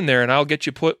type that in there, and I'll get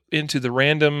you put into the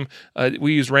random.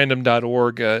 We use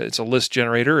random.org. It's a list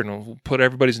generator, and we'll put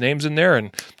everybody's names in there,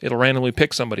 and it'll randomly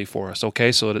pick somebody for us,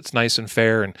 okay? So that it's nice and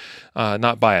fair and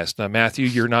not biased. Now, Matthew,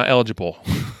 you're not eligible.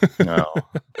 No.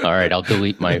 All right, I'll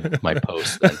delete my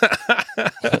post then.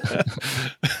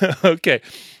 Okay.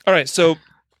 All right, so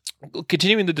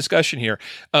continuing the discussion here,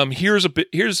 here's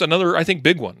another, I think,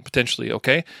 big one, potentially,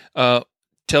 okay?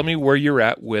 Tell me where you're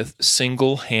at with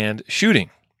single-hand shooting.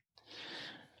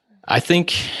 I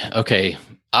think, okay,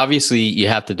 obviously you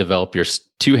have to develop your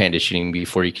two-handed shooting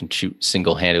before you can shoot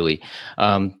single-handedly.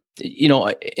 And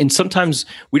sometimes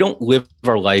we don't live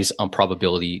our lives on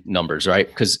probability numbers, right?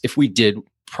 Because if we did,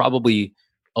 probably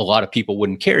a lot of people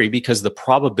wouldn't carry, because the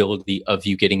probability of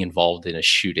you getting involved in a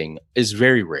shooting is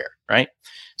very rare, right?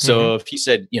 So if you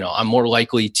said, I'm more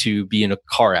likely to be in a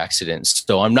car accident,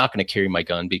 so I'm not going to carry my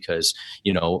gun because,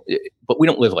 but we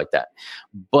don't live like that.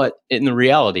 But in the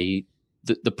reality,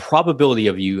 the probability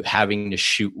of you having to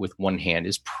shoot with one hand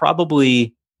is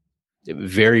probably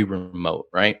very remote,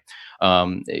 right?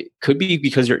 It could be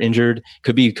because you're injured,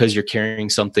 could be because you're carrying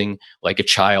something like a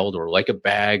child or like a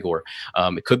bag, or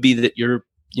it could be that you're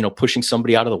pushing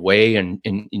somebody out of the way and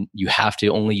you have to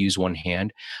only use one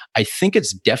hand. I think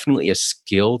it's definitely a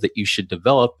skill that you should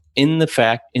develop in the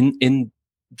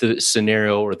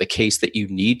scenario or the case that you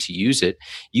need to use it.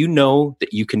 That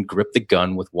you can grip the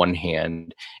gun with one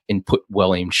hand and put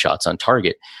well-aimed shots on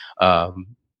target. And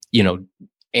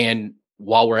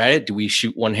while we're at it, do we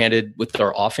shoot one-handed with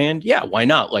our offhand? Yeah, why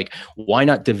not? Like, why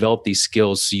not develop these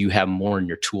skills so you have more in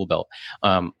your tool belt?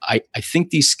 I think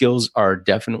these skills are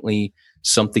definitely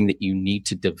something that you need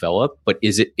to develop, but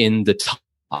is it in the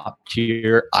top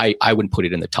tier? I wouldn't put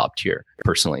it in the top tier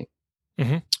personally.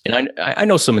 Mm-hmm. And I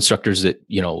know some instructors that,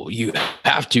 you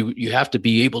have to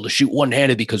be able to shoot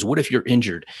one-handed because what if you're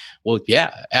injured? Well,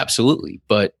 yeah, absolutely.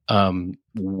 But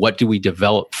what do we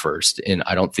develop first? And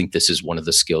I don't think this is one of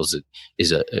the skills that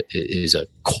is a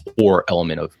core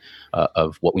element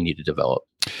of what we need to develop.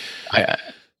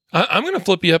 I'm going to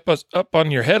flip you up on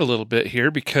your head a little bit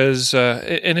here because,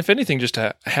 and if anything, just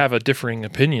to have a differing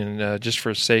opinion, just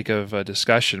for sake of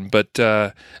discussion. But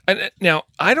now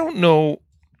I don't know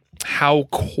how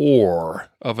core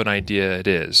of an idea it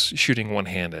is, shooting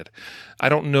one-handed. I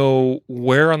don't know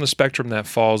where on the spectrum that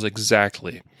falls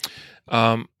exactly.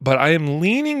 But I am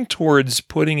leaning towards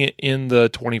putting it in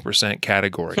the 20%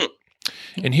 category.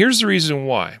 And here's the reason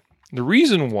why. The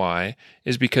reason why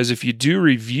is because if you do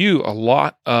review a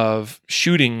lot of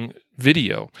shooting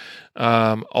video,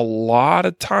 a lot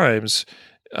of times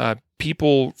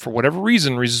people, for whatever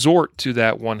reason, resort to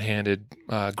that one-handed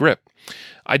grip.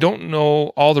 I don't know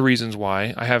all the reasons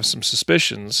why. I have some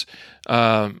suspicions.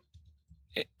 And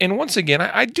once again,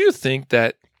 I do think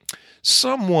that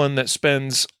someone that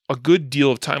spends a good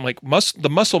deal of time, like the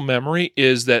muscle memory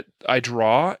is that I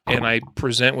draw and I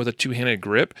present with a two-handed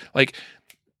grip. Like,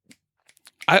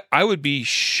 I would be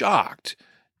shocked.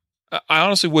 I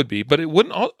honestly would be, but it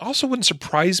wouldn't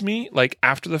surprise me, like,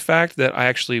 after the fact that I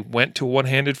actually went to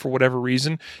one-handed for whatever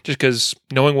reason, just because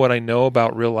knowing what I know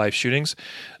about real life shootings.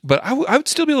 But I would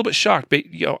still be a little bit shocked. But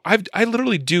I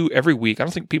literally do every week. I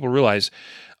don't think people realize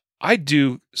I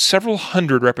do several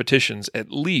hundred repetitions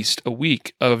at least a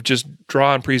week of just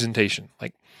draw and presentation,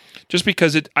 like. Just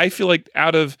because I feel like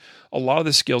out of a lot of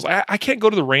the skills, I can't go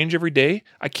to the range every day.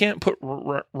 I can't put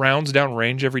rounds down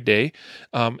range every day.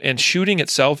 And shooting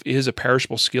itself is a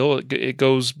perishable skill. It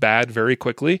goes bad very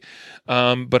quickly.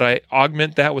 But I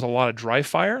augment that with a lot of dry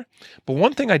fire. But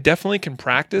one thing I definitely can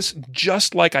practice,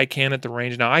 just like I can at the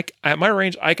range. Now, at my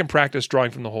range, I can practice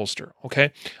drawing from the holster.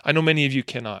 Okay, I know many of you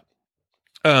cannot.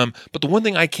 But the one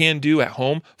thing I can do at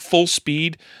home, full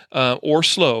speed or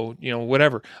slow,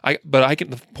 whatever.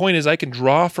 The point is, I can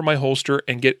draw from my holster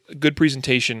and get good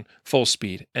presentation full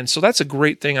speed, and so that's a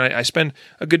great thing. I spend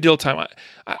a good deal of time.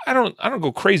 I don't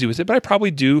go crazy with it, but I probably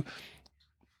do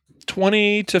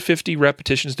 20 to 50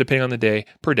 repetitions depending on the day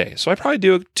per day. So I probably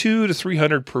do 200 to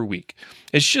 300 per week.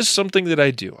 It's just something that I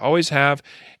do, always have,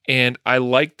 and I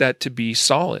like that to be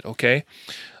solid. Okay.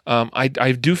 I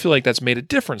do feel like that's made a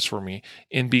difference for me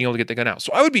in being able to get the gun out.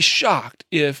 So I would be shocked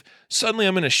if suddenly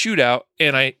I'm in a shootout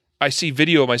and I see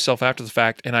video of myself after the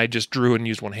fact and I just drew and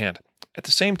used one hand. At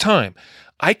the same time,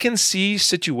 I can see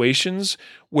situations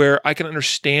where I can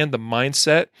understand the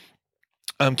mindset.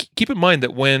 Keep in mind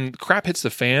that when crap hits the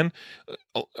fan,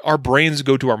 our brains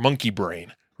go to our monkey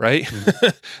brain, right? Mm-hmm.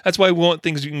 That's why we want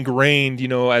things ingrained,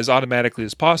 as automatically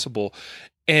as possible.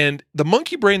 And the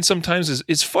monkey brain sometimes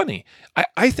is funny.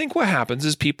 I think what happens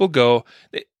is people go,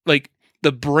 like,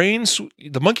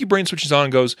 the monkey brain switches on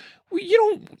and goes, well,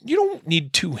 you don't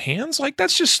need two hands. Like,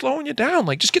 that's just slowing you down.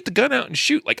 Like, just get the gun out and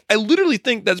shoot. Like, I literally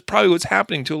think that's probably what's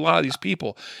happening to a lot of these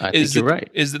people. I think you're right.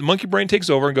 Is that the monkey brain takes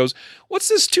over and goes, what's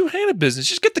this two-handed business?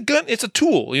 Just get the gun. It's a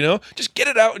tool, just get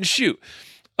it out and shoot.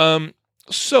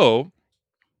 So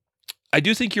I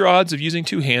do think your odds of using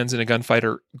two hands in a gunfight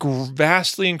are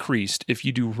vastly increased if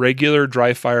you do regular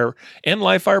dry fire and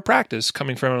live fire practice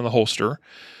coming from the holster.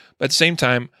 But at the same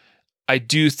time, I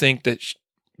do think that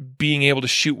being able to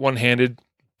shoot one-handed,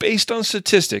 based on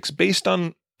statistics, based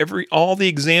on all the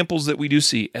examples that we do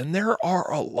see, and there are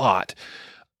a lot,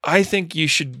 I think you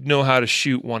should know how to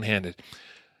shoot one-handed.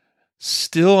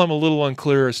 Still, I'm a little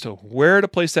unclear as to where to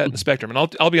place that in the spectrum.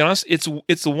 And I'll be honest,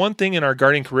 it's the one thing in our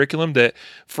guarding curriculum that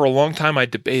for a long time I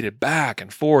debated back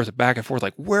and forth,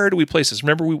 like, where do we place this?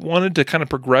 Remember, we wanted to kind of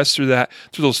progress through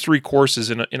those three courses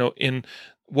in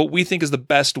what we think is the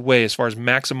best way as far as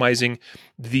maximizing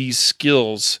these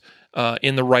skills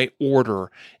in the right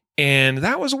order. And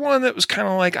that was one that was kind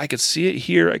of like, I could see it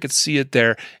here, I could see it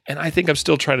there, and I think I'm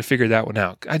still trying to figure that one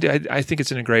out. I think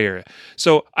it's in a gray area.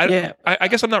 So I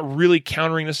guess I'm not really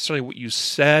countering necessarily what you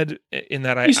said in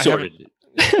that I haven't,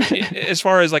 as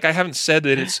far as, like, I haven't said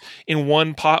that it's in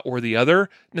one pot or the other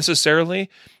necessarily,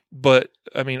 but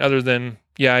I mean, other than,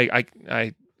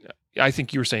 I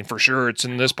think you were saying for sure it's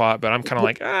in this pot, but I'm kind of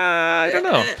like, I don't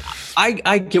know.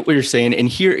 I get what you're saying, and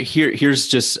here's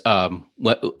just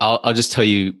I'll just tell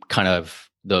you kind of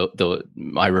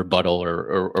my rebuttal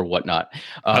or whatnot.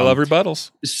 I love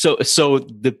rebuttals. So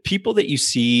the people that you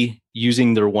see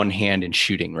using their one hand in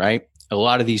shooting, right? A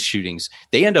lot of these shootings,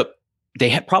 they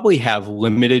probably have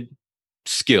limited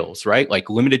skills, right?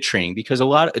 Like limited training, because a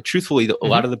lot of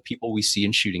the people we see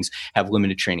in shootings have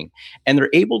limited training, and they're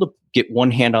able to get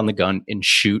one hand on the gun and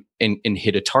shoot and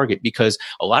hit a target because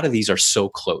a lot of these are so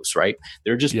close, right?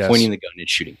 They're just pointing the gun and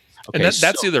shooting. Okay, and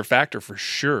that's the other factor for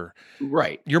sure.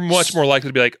 Right. You're much more likely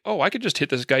to be like, oh, I could just hit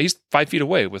this guy. He's 5 feet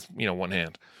away with, one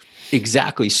hand.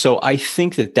 Exactly. So I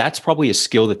think that's probably a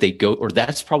skill that they go, or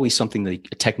that's probably a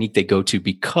technique they go to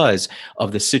because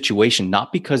of the situation,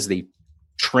 not because they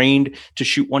trained to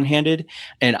shoot one-handed.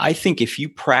 And I think if you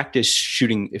practice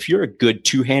shooting, if you're a good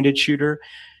two-handed shooter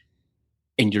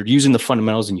and you're using the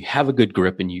fundamentals and you have a good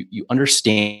grip and you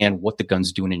understand what the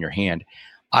gun's doing in your hand,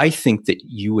 I think that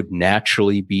you would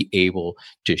naturally be able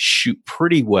to shoot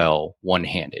pretty well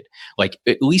one-handed, like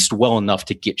at least well enough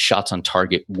to get shots on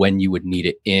target when you would need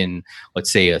it in, let's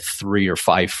say, a 3 or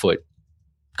 5 foot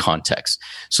context.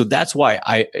 So that's why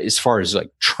as far as like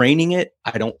training it,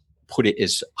 I don't put it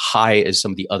as high as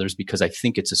some of the others, because I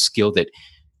think it's a skill that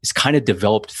is kind of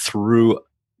developed through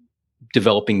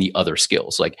developing the other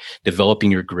skills, like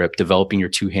developing your grip, developing your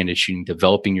two-handed shooting,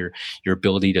 developing your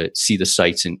ability to see the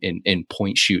sights and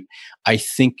point shoot. I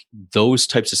think those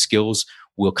types of skills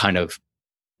will kind of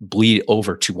bleed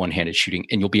over to one-handed shooting,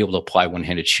 and you'll be able to apply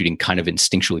one-handed shooting kind of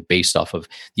instinctually based off of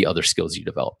the other skills you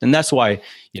developed. And that's why,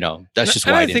 that's just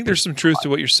why I think there's some truth to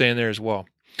what you're saying there as well.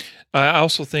 I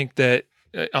also think that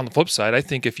on the flip side, I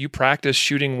think if you practice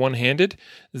shooting one-handed,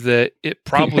 that it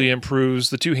probably improves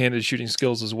the two-handed shooting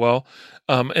skills as well.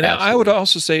 And absolutely. I would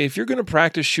also say if you're going to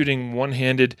practice shooting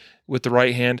one-handed with the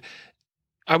right hand,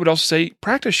 I would also say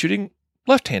practice shooting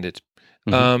left-handed.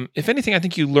 Mm-hmm. If anything, I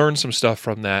think you learn some stuff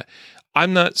from that.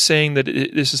 I'm not saying that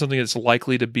this is something that's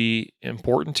likely to be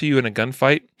important to you in a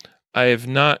gunfight. I have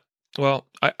not. Well,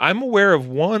 I'm aware of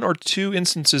 1 or 2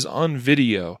 instances on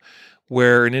video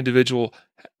where an individual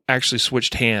actually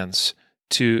switched hands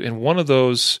and one of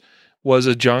those was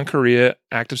a John Correa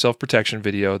active self-protection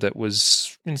video that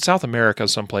was in South America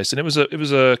someplace, and it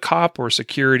was a cop or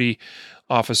security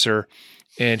officer,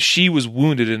 and she was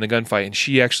wounded in the gunfight, and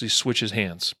she actually switches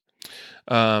hands.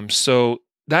 So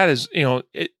that is,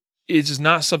 it is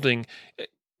not something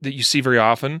that you see very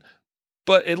often,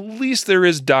 but at least there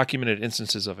is documented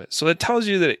instances of it. So that tells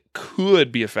you that it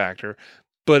could be a factor,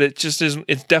 but it just isn't.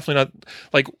 It's definitely not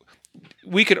like.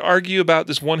 We could argue about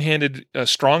this one-handed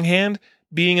strong hand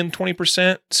being in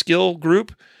 20% skill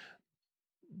group,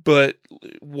 but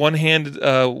one-handed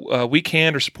weak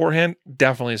hand or support hand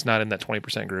definitely is not in that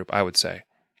 20% group, I would say.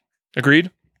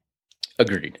 Agreed?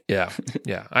 Agreed. Yeah.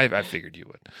 I figured you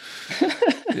would.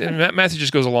 Matthew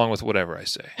just goes along with whatever I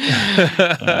say.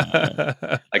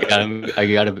 I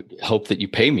gotta hope that you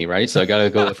pay me, right? So I gotta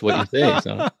go with what you say.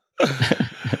 So.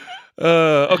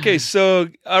 Okay, so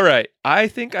all right. I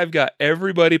think I've got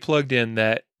everybody plugged in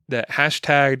that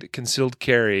hashtagged concealed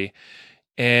carry,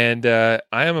 and I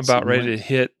am about ready to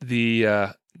hit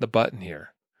the button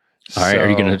here. All right, are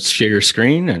you going to share your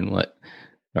screen and what?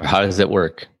 Or how does it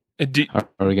work? How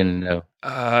are we going to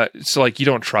know? So like you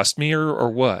don't trust me or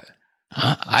what?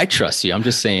 I trust you. I'm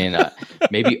just saying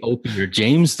maybe Opie or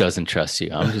James doesn't trust you.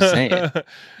 I'm just saying.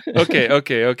 Okay.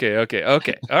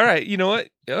 All right. You know what?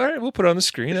 All right. We'll put it on the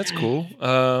screen. That's cool.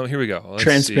 Here we go. Let's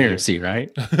Transparency, right?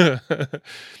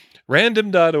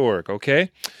 Random.org.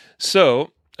 Okay.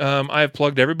 So I've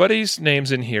plugged everybody's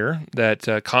names in here that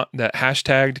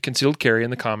hashtagged concealed carry in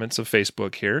the comments of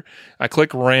Facebook here. I click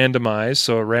randomize.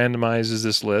 So it randomizes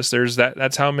this list.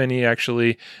 That's how many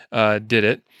actually did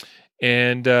it.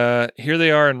 And here they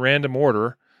are in random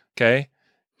order, okay?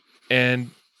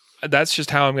 And that's just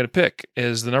how I'm going to pick,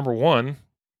 is the number 1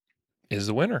 is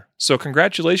the winner. So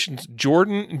congratulations,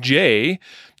 Jordan J.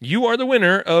 You are the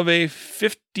winner of a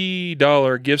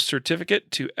 $50 gift certificate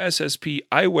to SSP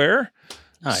Eyewear.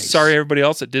 Nice. Sorry, everybody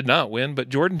else that did not win, but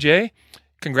Jordan J.,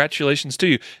 congratulations to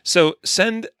you. So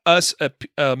send us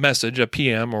a message, a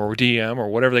PM or DM or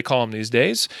whatever they call them these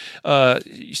days.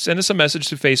 Send us a message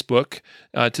to Facebook,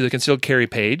 to the Concealed Carry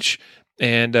page,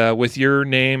 and with your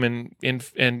name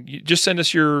and you just send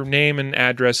us your name and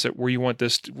address at where you want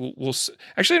this. We'll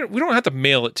actually, we don't have to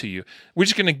mail it to you. We're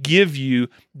just going to give you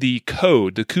the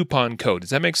code, the coupon code.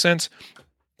 Does that make sense?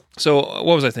 So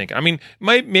what was I thinking? I mean,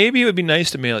 maybe it would be nice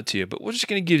to mail it to you, but we're just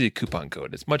going to give you a coupon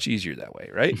code. It's much easier that way,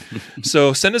 right?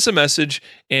 So send us a message,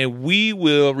 and we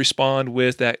will respond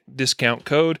with that discount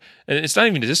code. And it's not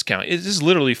even a discount. It is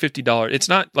literally $50. It's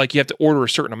not like you have to order a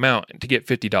certain amount to get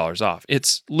 $50 off.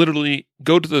 It's literally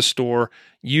go to the store,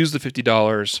 use the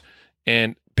 $50,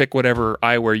 and pick whatever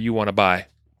eyewear you want to buy.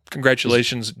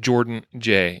 Congratulations, Jordan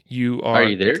J. You Are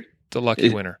you there? The lucky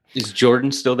winner. Is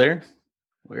Jordan still there?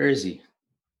 Where is he?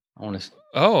 I want to.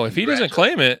 Oh, if he doesn't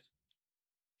claim it,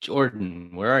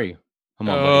 Jordan, where are you? Come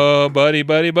on, buddy.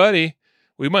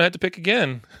 We might have to pick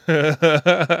again. We'll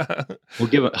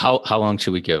give him. How long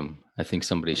should we give him? I think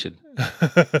somebody should.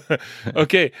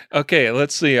 Okay.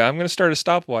 Let's see. I'm going to start a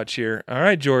stopwatch here. All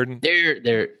right, Jordan.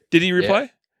 There. Did he reply? Yeah.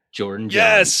 Jordan.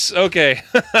 Yes. Okay.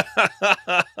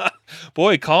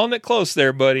 Boy, calling it close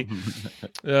there, buddy.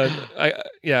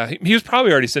 He was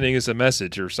probably already sending us a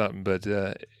message or something, but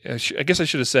I guess I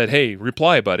should have said, "Hey,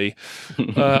 reply, buddy."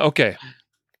 Okay.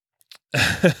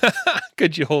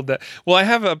 Could you hold that? Well, I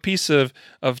have a piece of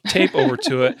tape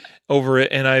over it,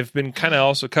 and I've been kind of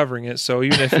also covering it. So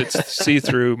even if it's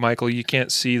see-through, Michael, you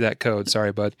can't see that code.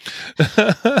 Sorry, bud.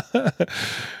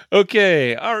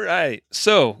 Okay. All right.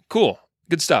 So cool.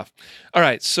 Good stuff. All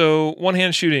right. So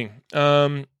one-hand shooting.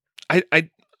 I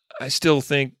still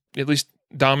think at least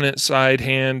dominant side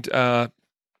hand.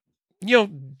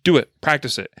 Do it.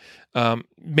 Practice it.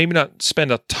 Maybe not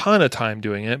spend a ton of time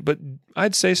doing it, but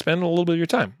I'd say spend a little bit of your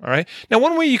time. All right. Now,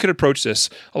 one way you could approach this,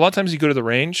 a lot of times you go to the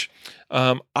range.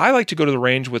 I like to go to the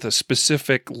range with a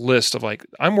specific list of like,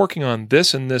 I'm working on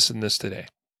this and this and this today.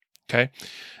 Okay.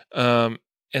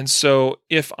 And so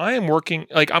if I am working,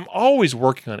 like I'm always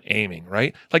working on aiming,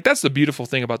 right? Like that's the beautiful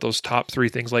thing about those top three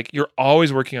things. Like you're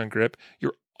always working on grip.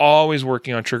 You're always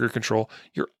working on trigger control.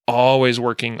 You're always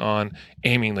working on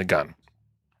aiming the gun.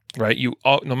 Right.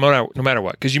 No matter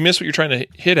what, because you miss what you're trying to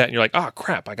hit at and you're like, oh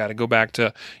crap, I got to go back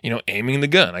to, aiming the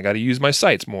gun. I got to use my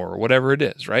sights more or whatever it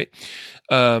is. Right.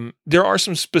 There are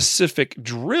some specific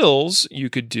drills you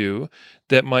could do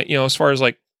that might, as far as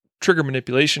like trigger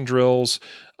manipulation drills,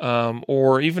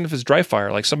 or even if it's dry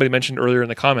fire, like somebody mentioned earlier in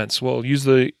the comments, well, use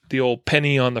the old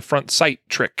penny on the front sight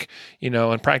trick,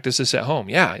 and practice this at home.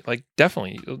 Yeah. Like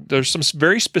definitely there's some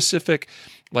very specific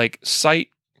like sight,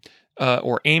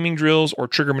 or aiming drills or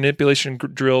trigger manipulation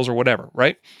drills or whatever,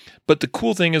 right? But the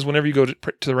cool thing is whenever you go to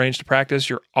the range to practice,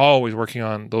 you're always working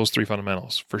on those three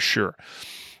fundamentals for sure.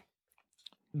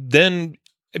 Then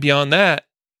beyond that,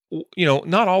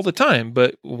 not all the time,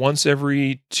 but once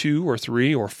every 2 or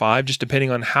 3 or 5, just depending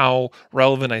on how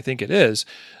relevant I think it is,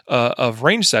 of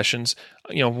range sessions,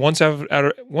 once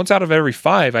out of every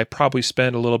 5, I probably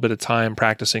spend a little bit of time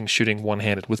practicing shooting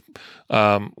one-handed with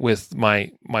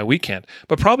my weak hand.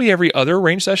 But probably every other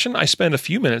range session, I spend a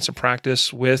few minutes of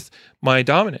practice with my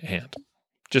dominant hand,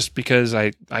 just because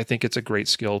I think it's a great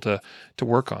skill to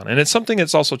work on. And it's something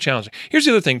that's also challenging. Here's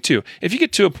the other thing too. If you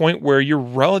get to a point where you're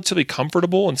relatively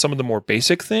comfortable in some of the more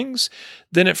basic things,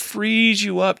 then it frees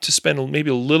you up to spend maybe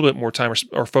a little bit more time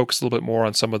or focus a little bit more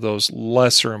on some of those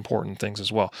lesser important things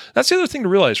as well. That's the other thing to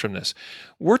realize from this.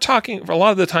 We're talking, for a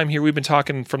lot of the time here, we've been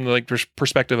talking from the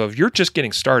perspective of you're just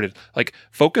getting started. Like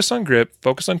focus on grip,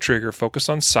 focus on trigger, focus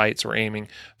on sights or aiming,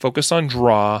 focus on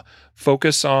draw,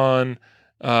 focus on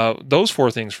those 4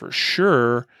 things for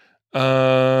sure. Maybe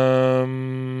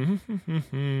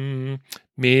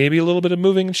a little bit of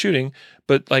moving and shooting,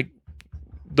 but like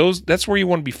that's where you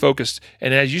want to be focused.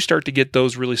 And as you start to get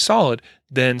those really solid,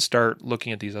 then start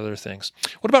looking at these other things.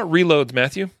 What about reloads,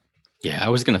 Matthew? Yeah, I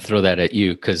was going to throw that at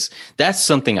you because that's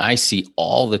something I see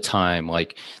all the time.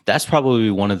 Like that's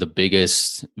probably one of the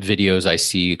biggest videos I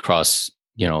see across,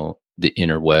 the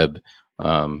interweb.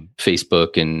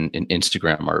 Facebook and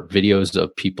Instagram are videos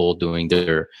of people doing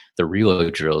their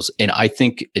reload drills. And I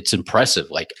think it's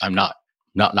impressive. Like I'm not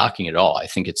knocking it at all. I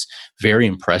think it's very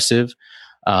impressive.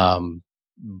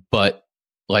 But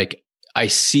like I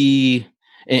see,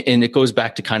 and it goes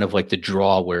back to kind of like the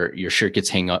draw where your shirt gets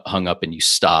hung up and you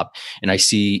stop. And I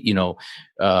see, a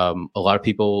lot of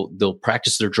people, they'll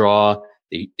practice their draw.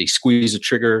 They squeeze the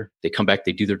trigger, they come back,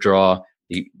 they do their draw.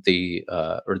 They do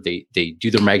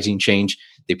their magazine change,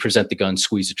 they present the gun,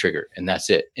 squeeze the trigger, and that's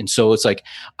it. And so it's like,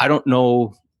 I don't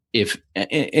know if,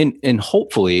 and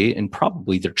hopefully, and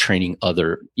probably they're training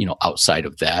other, outside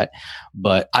of that,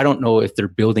 but I don't know if they're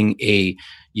building a,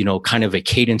 kind of a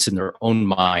cadence in their own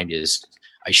mind is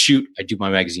I shoot, I do my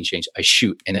magazine change, I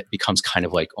shoot, and it becomes kind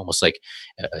of like almost like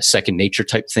a second nature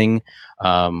type thing,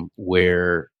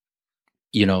 where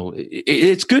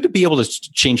it's good to be able to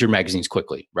change your magazines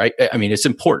quickly, right? I mean, it's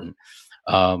important.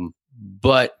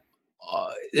 But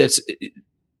is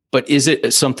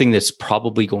it something that's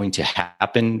probably going to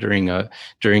happen during a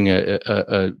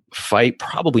fight?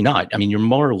 Probably not. I mean, you're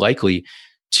more likely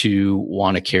to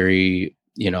want to carry,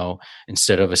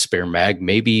 instead of a spare mag,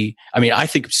 maybe, I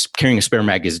think carrying a spare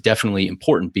mag is definitely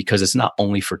important because it's not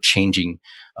only for changing,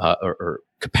 or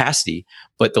capacity,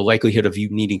 but the likelihood of you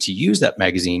needing to use that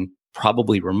magazine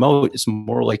probably remote, it's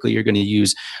more likely you're going to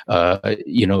use,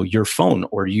 your phone,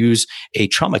 or use a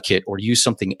trauma kit, or use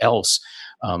something else.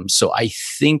 So I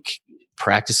think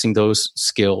practicing those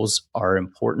skills are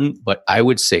important, but I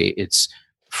would say it's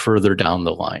further down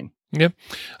the line. Yeah,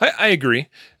 I agree.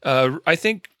 I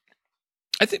think,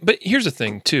 but here's the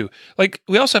thing too. Like,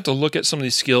 we also have to look at some of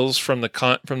these skills from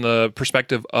the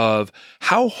perspective of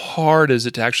how hard is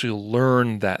it to actually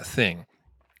learn that thing.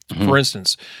 Mm-hmm. For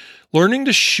instance, learning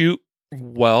to shoot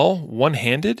well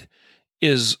one-handed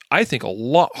is, I think, a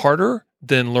lot harder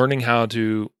than learning how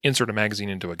to insert a magazine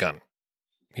into a gun.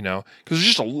 Because there's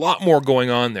just a lot more going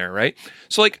on there, right?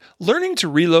 So, like, learning to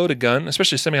reload a gun,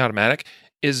 especially semi-automatic,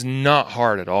 is not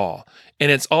hard at all.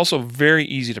 And it's also very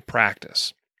easy to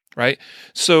practice, right?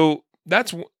 So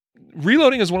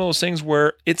reloading is one of those things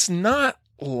where it's not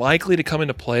likely to come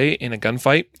into play in a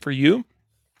gunfight for you.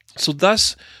 So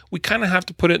thus, we kind of have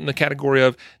to put it in the category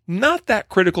of not that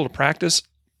critical to practice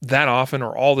that often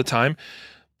or all the time,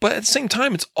 but at the same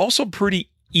time, it's also pretty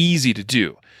easy to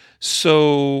do.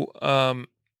 So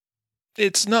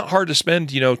it's not hard to spend,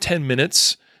 10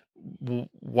 minutes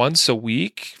once a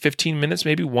week, 15 minutes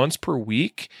maybe once per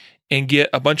week, and get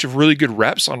a bunch of really good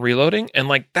reps on reloading. And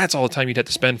like, that's all the time you'd have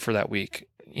to spend for that week.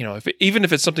 Even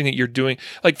if it's something that you're doing,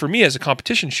 like for me as a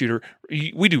competition shooter,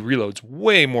 we do reloads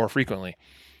way more frequently.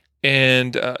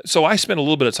 And so I spend a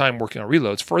little bit of time working on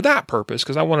reloads for that purpose,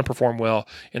 because I want to perform well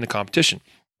in the competition.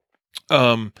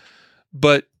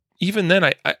 But even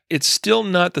then, it's still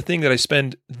not the thing that I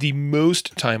spend the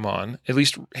most time on, at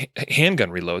least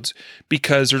handgun reloads,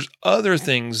 because there's other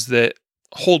things that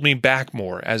hold me back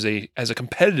more as a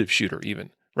competitive shooter,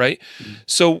 even, right? Mm-hmm.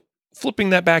 So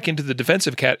flipping that back into the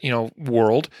defensive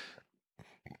world,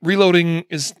 reloading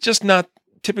is just not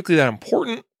typically that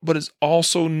important, but it's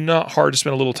also not hard to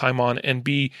spend a little time on and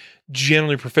be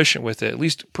generally proficient with it, at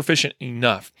least proficient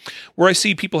enough. Where I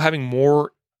see people having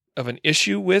more of an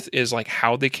issue with is like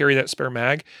how they carry that spare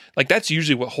mag. Like, that's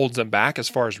usually what holds them back as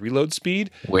far as reload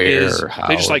speed. How?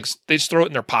 They just throw it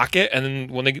in their pocket, and then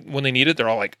when they need it, they're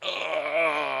all like,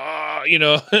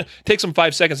 takes them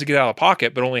 5 seconds to get out of the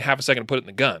pocket, but only half a second to put it in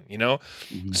the gun,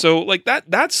 Mm-hmm. So like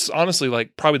that's honestly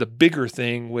like probably the bigger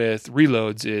thing with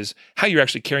reloads is how you're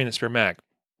actually carrying the spare mag.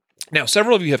 Now,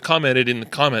 several of you have commented in the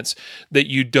comments that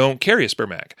you don't carry a spare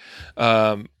mag.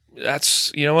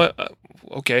 That's,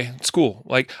 okay, it's cool.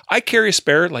 Like, I carry a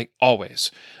spare, like,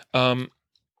 always. And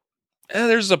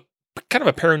there's a kind of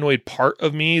a paranoid part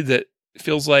of me that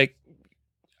feels like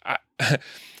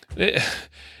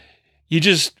you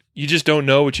just don't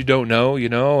know what you don't know,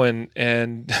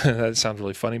 and that sounds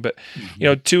really funny, but,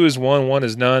 2 is 1, 1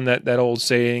 is none, that old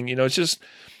saying, it's just,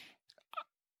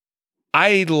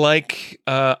 I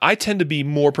tend to be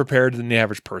more prepared than the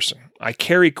average person. I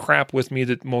carry crap with me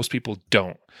that most people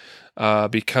don't.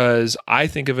 Because I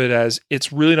think of it as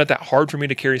it's really not that hard for me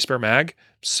to carry a spare mag,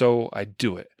 so I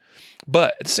do it.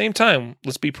 But at the same time,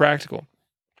 let's be practical.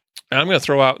 And I'm going to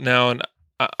throw out now, and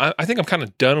I think I'm kind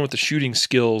of done with the shooting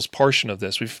skills portion of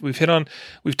this. We've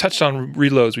touched on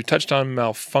reloads, we've touched on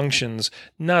malfunctions.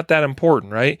 Not that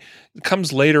important, right? It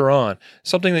comes later on.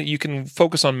 Something that you can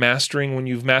focus on mastering when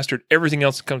you've mastered everything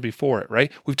else that comes before it,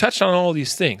 right? We've touched on all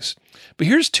these things. But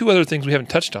here's 2 other things we haven't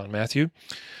touched on, Matthew.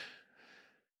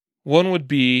 One would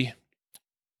be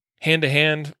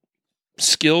hand-to-hand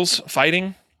skills,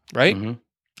 fighting, right? Mm-hmm.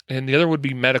 And the other would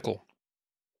be medical.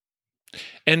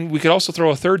 And we could also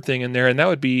throw a third thing in there, and that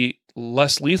would be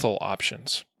less lethal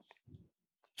options.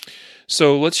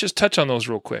 So let's just touch on those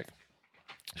real quick.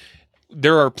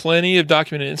 There are plenty of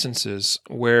documented instances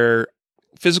where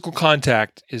physical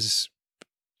contact is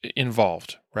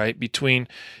involved, right? Between,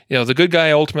 the good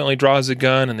guy ultimately draws the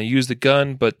gun and they use the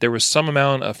gun, but there was some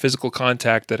amount of physical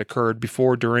contact that occurred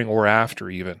before, during, or after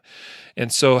even.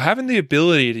 And so having the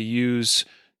ability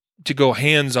to go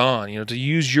hands-on, to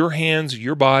use your hands,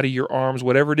 your body, your arms,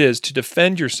 whatever it is, to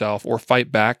defend yourself or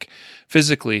fight back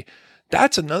physically,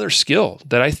 that's another skill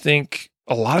that I think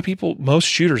a lot of people, most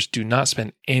shooters, do not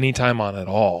spend any time on at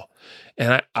all.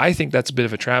 And I think that's a bit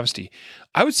of a travesty.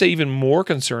 I would say even more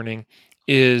concerning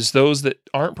is those that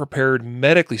aren't prepared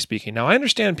medically speaking. Now, I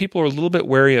understand people are a little bit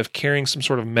wary of carrying some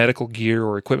sort of medical gear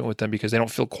or equipment with them because they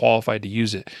don't feel qualified to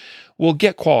use it. Well,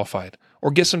 get qualified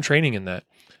or get some training in that.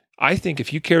 I think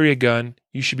if you carry a gun,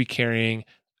 you should be carrying,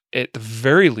 at the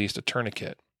very least, a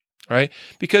tourniquet, right?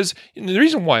 Because the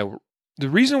reason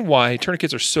why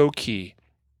tourniquets are so key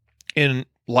in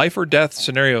life or death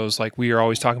scenarios like we are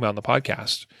always talking about on the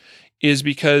podcast is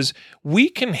because we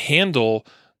can handle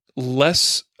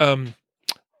less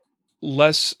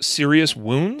serious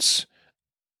wounds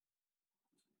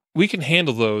we can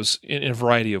handle those in a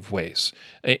variety of ways.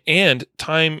 And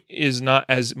time is not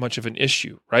as much of an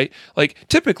issue, right? Like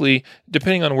typically,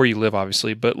 depending on where you live,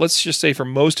 obviously, but let's just say for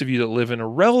most of you that live in a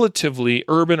relatively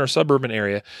urban or suburban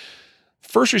area,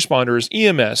 first responders,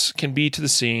 EMS, can be to the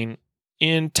scene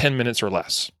in 10 minutes or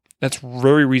less. That's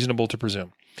very reasonable to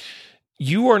presume.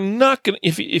 You are not going to,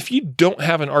 if you don't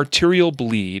have an arterial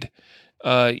bleed,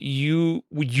 you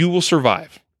will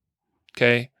survive,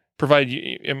 okay?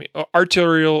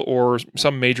 Arterial or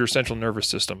some major central nervous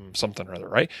system, something or other,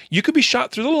 right? You could be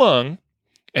shot through the lung,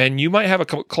 and you might have a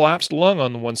collapsed lung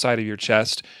on the one side of your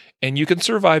chest, and you can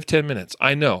survive 10 minutes.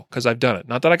 I know, because I've done it.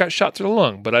 Not that I got shot through the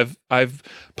lung, but I've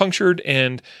punctured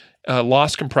and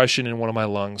lost compression in one of my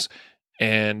lungs,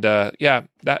 and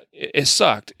that it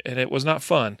sucked, and it was not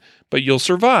fun. But you'll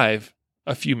survive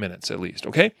a few minutes at least.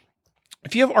 Okay,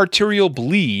 if you have arterial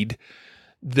bleed,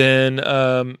 then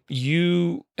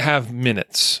you have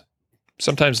minutes,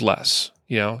 sometimes less,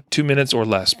 2 minutes or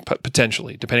less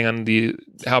potentially, depending on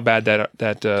how bad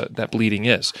that bleeding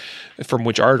is, from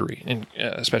which artery, and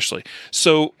especially.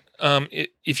 So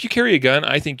if you carry a gun,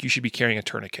 I think you should be carrying a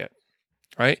tourniquet,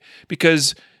 right?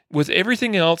 Because with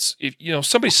everything else, if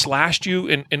somebody slashed you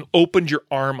and opened your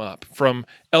arm up from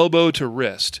elbow to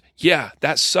wrist, yeah,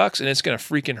 that sucks and it's going to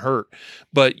freaking hurt.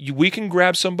 But we can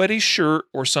grab somebody's shirt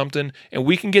or something and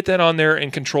we can get that on there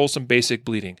and control some basic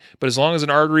bleeding. But as long as an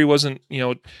artery wasn't,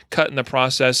 cut in the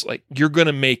process, like, you're going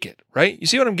to make it, right? You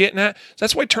see what I'm getting at?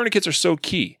 That's why tourniquets are so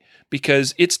key,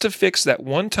 because it's to fix that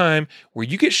one time where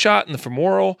you get shot in the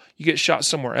femoral, you get shot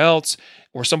somewhere else,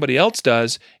 or somebody else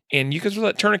does, and you can throw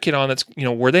that tourniquet on. That's,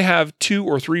 where they have 2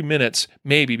 or 3 minutes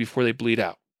maybe before they bleed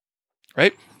out,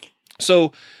 right?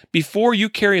 So before you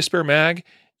carry a spare mag,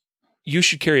 you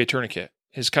should carry a tourniquet.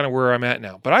 Is kind of where I'm at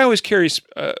now. But I always carry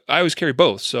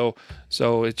both, so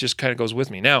it just kind of goes with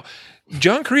me. Now,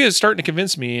 John Correa is starting to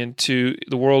convince me into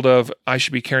the world of I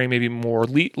should be carrying maybe more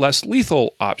less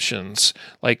lethal options,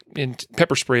 like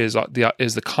pepper spray is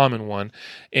the common one,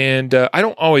 and I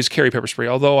don't always carry pepper spray,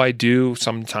 although I do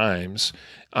sometimes.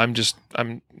 I'm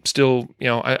still,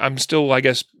 I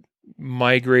guess,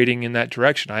 migrating in that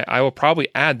direction. I will probably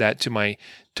add that to my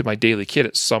daily kit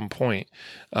at some point,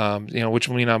 which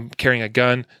will mean I'm carrying a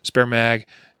gun, spare mag,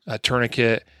 a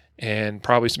tourniquet, and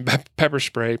probably some pepper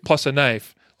spray plus a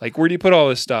knife. Like, where do you put all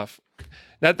this stuff?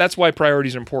 That's why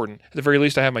priorities are important. At the very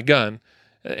least, I have my gun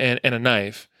and a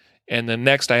knife, and then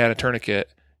next I add a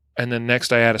tourniquet, and then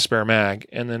next I add a spare mag,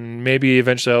 and then maybe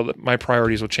eventually my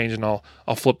priorities will change, and I'll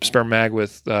flip spare mag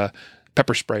with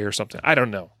pepper spray or something. I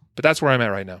don't know, but that's where I'm at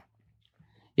right now.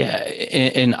 Yeah,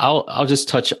 and I'll just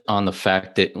touch on the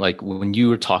fact that, like, when you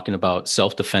were talking about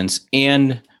self-defense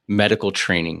and medical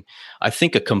training, I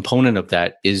think a component of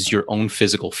that is your own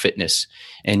physical fitness,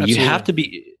 and Absolutely. You have to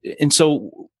be. And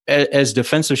so, as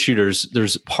defensive shooters,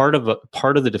 there's part of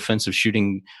the defensive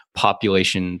shooting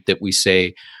population that we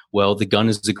say, well, the gun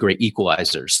is a great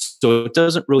equalizer, so it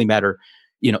doesn't really matter.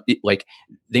 Like,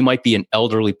 they might be an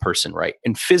elderly person, right?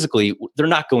 And physically, they're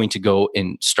not going to go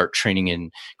and start training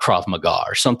in Krav Maga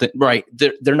or something, right?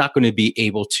 They're not going to be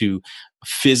able to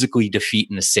physically defeat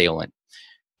an assailant.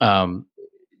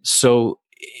 So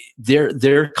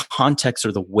their context,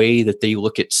 or the way that they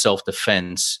look at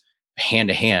self-defense hand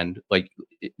to hand, like,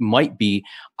 it might be,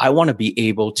 I want to be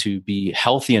able to be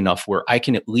healthy enough where I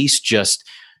can at least just,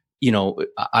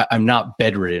 I'm not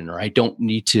bedridden, or I don't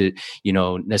need to,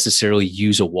 necessarily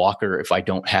use a walker if I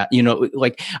don't have,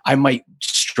 like, I might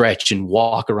stretch and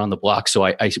walk around the block so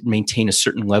I maintain a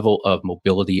certain level of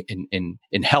mobility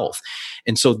and health.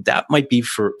 And so that might be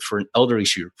for an elderly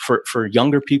shooter. For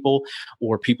younger people,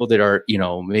 or people that are,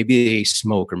 maybe they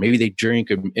smoke, or maybe they drink,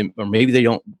 or maybe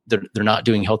they're not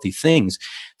doing healthy things.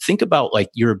 Think about, like,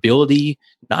 your ability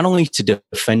not only to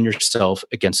defend yourself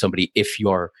against somebody if you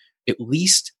are at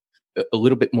least a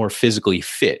little bit more physically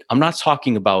fit. I'm not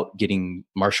talking about getting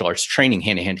martial arts training,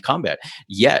 hand-to-hand combat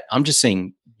yet. I'm just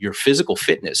saying your physical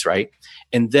fitness, right?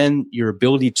 And then your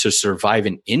ability to survive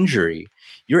an injury.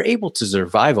 You're able to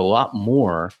survive a lot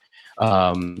more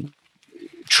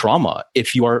trauma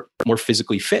if you are more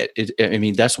physically fit.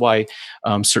 That's why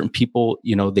certain people,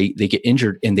 they get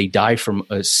injured and they die from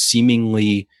a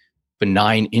seemingly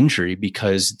benign injury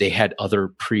because they had other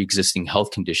pre-existing health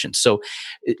conditions. So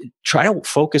try to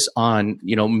focus on,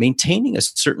 maintaining a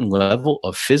certain level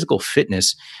of physical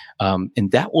fitness.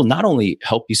 And that will not only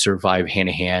help you survive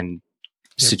hand-to-hand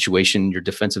situation, your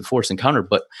defensive force encounter,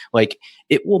 but, like,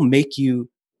 it will make you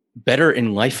better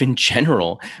in life in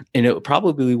general, and it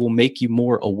probably will make you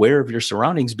more aware of your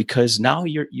surroundings, because now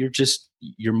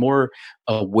you're more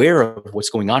aware of what's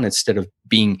going on, instead of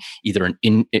being either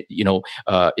in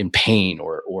pain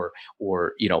or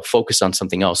focused on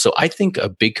something else. So I think a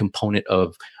big component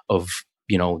of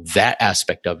that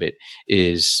aspect of it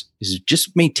is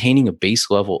just maintaining a base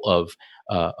level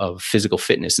of physical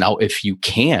fitness. Now, if you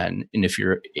can, and if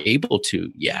you're able to,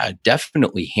 yeah,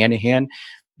 definitely hand in hand,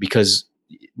 because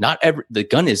the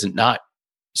gun isn't not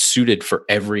suited for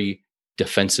every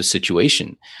defensive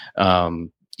situation.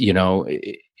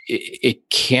 It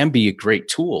can be a great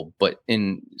tool, but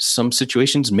in some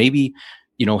situations, maybe,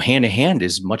 hand to hand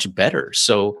is much better.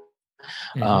 So,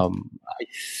 I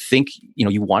think,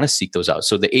 you want to seek those out.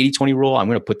 So the 80-20 rule, I'm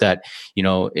going to put that,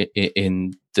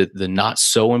 in the not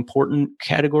so important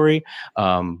category.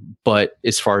 But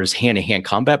as far as hand to hand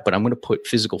combat, but I'm going to put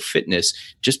physical fitness,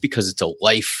 just because it's a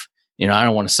life. I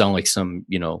don't want to sound like some,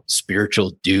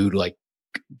 spiritual dude, like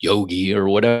yogi or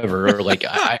whatever, or like,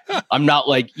 I'm not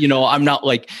like, I'm not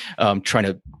like, trying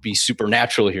to be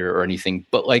supernatural here or anything,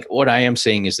 but like what I am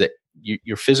saying is that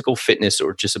your physical fitness,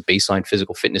 or just a baseline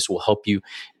physical fitness, will help you,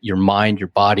 your mind, your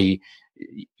body,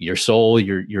 your soul,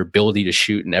 your ability to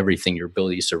shoot, and everything, your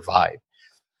ability to survive.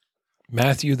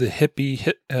 Matthew, the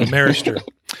hippie Marister.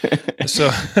 So,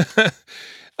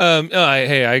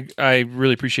 I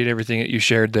really appreciate everything that you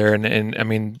shared there, and I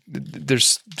mean,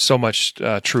 there's so much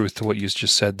truth to what you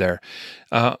just said there.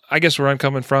 I guess where I'm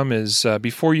coming from is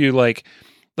before you like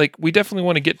we definitely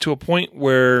want to get to a point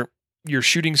where your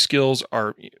shooting skills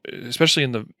are, especially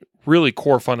in the really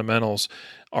core fundamentals,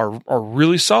 are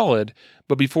really solid.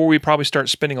 But before we probably start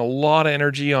spending a lot of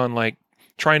energy on like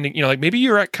trying to, like maybe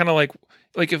you're at kind of like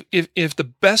if the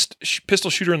best pistol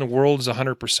shooter in the world is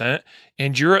 100%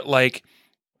 and you're at like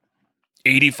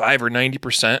 85 or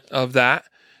 90% of that,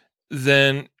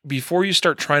 then before you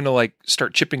start trying to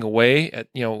start chipping away at,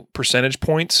 percentage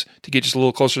points to get just a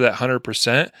little closer to that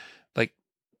 100%, like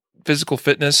physical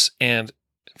fitness and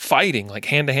fighting, like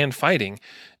hand-to-hand fighting,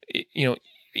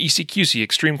 ECQC,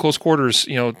 extreme close quarters,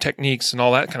 techniques and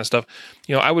all that kind of stuff.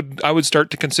 I would start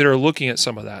to consider looking at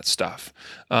some of that stuff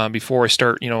before I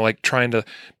start, trying to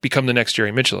become the next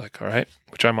Jerry Miculek. All right,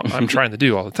 which I'm trying to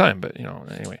do all the time. But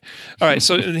anyway. All right.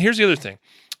 So here's the other thing.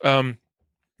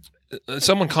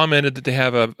 Someone commented that they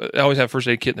always have a first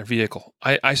aid kit in their vehicle.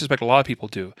 I suspect a lot of people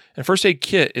do. And first aid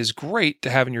kit is great to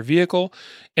have in your vehicle.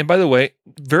 And by the way,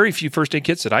 very few first aid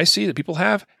kits that I see that people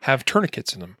have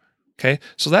tourniquets in them. Okay.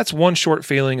 So that's one short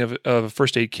failing of a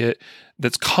first aid kit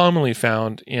that's commonly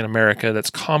found in America, that's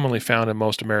commonly found in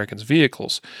most Americans'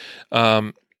 vehicles.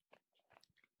 The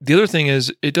other thing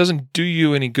is, it doesn't do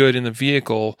you any good in the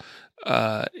vehicle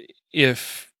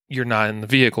if you're not in the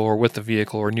vehicle or with the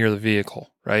vehicle or near the vehicle,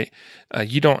 right?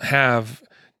 You don't have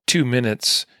 2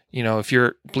 minutes, if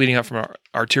you're bleeding out from an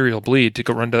arterial bleed, to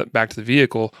go run back to the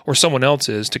vehicle, or someone else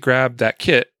is, to grab that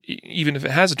kit, even if it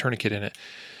has a tourniquet in it.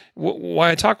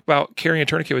 Why I talk about carrying a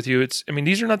tourniquet with you,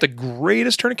 these are not the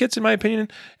greatest tourniquets, in my opinion,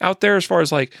 out there as far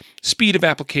as like speed of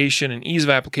application and ease of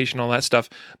application, all that stuff.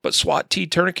 But SWAT T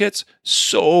tourniquets,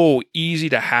 so easy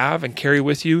to have and carry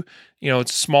with you.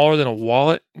 It's smaller than a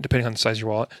wallet, depending on the size of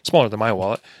your wallet, smaller than my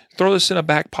wallet. Throw this in a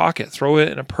back pocket, throw it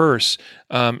in a purse.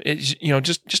 It's,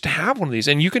 just to have one of these,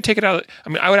 and you can take it out.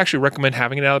 I would actually recommend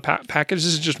having it out of the package.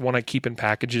 This is just one I keep in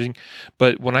packaging.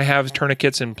 But when I have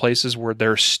tourniquets in places where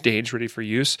they're stage ready for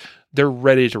use, they're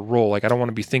ready to roll. Like, I don't want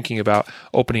to be thinking about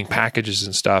opening packages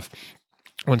and stuff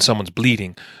when someone's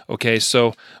bleeding. Okay.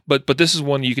 So, but this is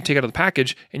one you can take out of the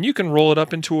package and you can roll it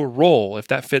up into a roll if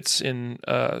that fits in,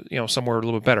 somewhere a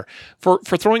little bit better. For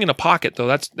throwing in a pocket though,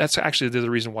 that's actually the other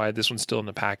reason why this one's still in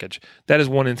the package. That is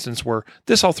one instance where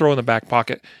this I'll throw in the back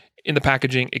pocket. In the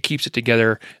packaging, it keeps it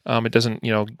together. It doesn't,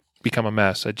 become a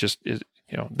mess. It just is,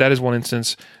 that is one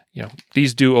instance.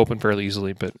 These do open fairly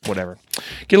easily, but whatever.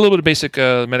 Get a little bit of basic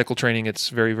medical training. It's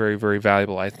very, very, very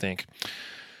valuable, I think.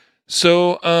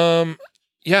 So,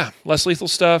 yeah, less lethal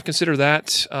stuff. Consider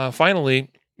that. Finally,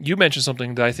 you mentioned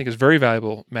something that I think is very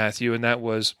valuable, Matthew, and that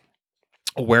was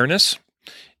awareness.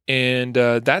 And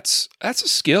that's a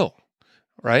skill,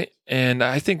 right? And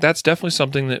I think that's definitely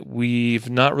something that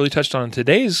we've not really touched on in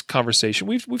today's conversation.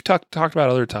 We've talked about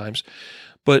other times,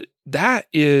 but that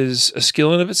is a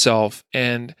skill in of itself,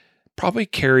 and probably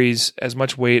carries as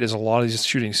much weight as a lot of these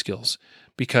shooting skills.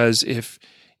 Because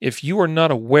if you are not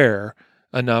aware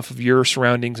enough of your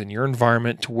surroundings and your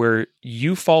environment to where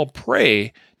you fall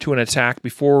prey to an attack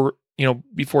before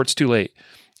it's too late,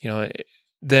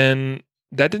 then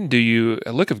that didn't do you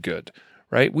a lick of good,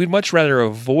 right? We'd much rather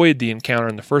avoid the encounter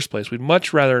in the first place. We'd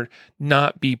much rather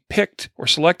not be picked or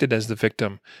selected as the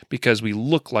victim because we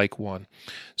look like one.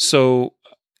 So,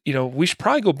 we should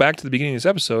probably go back to the beginning of this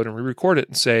episode and re-record it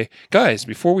and say, guys,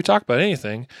 before we talk about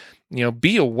anything,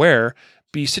 be aware,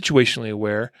 be situationally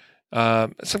aware.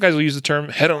 Some guys will use the term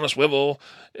head on a swivel.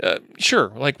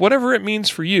 Sure, like whatever it means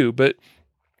for you, but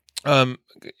and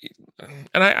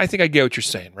I think I get what you're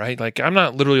saying, right? Like I'm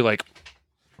not literally like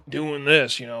doing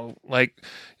this, like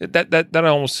that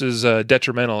almost is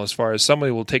detrimental as far as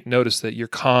somebody will take notice that you're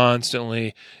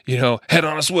constantly, head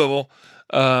on a swivel.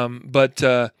 But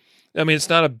it's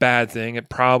not a bad thing. It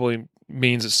probably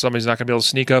means that somebody's not going to be able to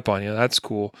sneak up on you. That's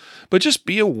cool. But just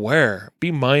be aware,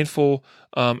 be mindful,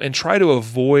 and try to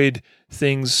avoid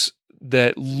things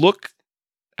that look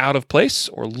out of place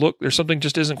or there's something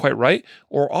just isn't quite right,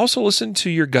 or also listen to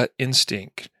your gut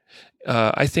instinct.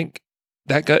 I think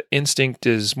that gut instinct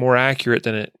is more accurate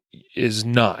than it is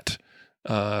not,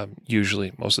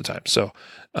 usually most of the time. So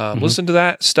listen to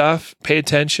that stuff, pay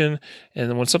attention, and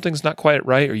then when something's not quite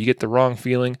right or you get the wrong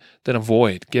feeling, then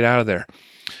avoid, get out of there.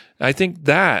 I think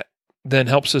that then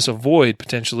helps us avoid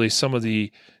potentially some of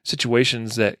the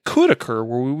situations that could occur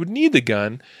where we would need the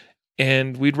gun,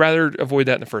 and we'd rather avoid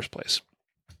that in the first place.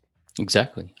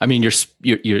 Exactly. I mean,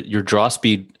 your draw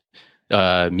speed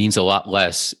means a lot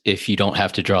less if you don't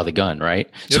have to draw the gun, right?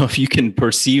 Yep. So if you can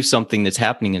perceive something that's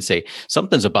happening and say,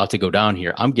 something's about to go down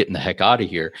here, I'm getting the heck out of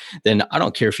here, then I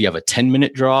don't care if you have a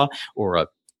 10-minute draw or a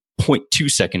 0.2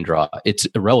 second draw. It's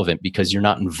irrelevant because you're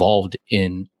not involved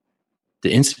in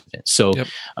the incident. So yep.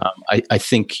 I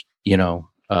think,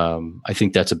 I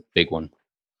think that's a big one.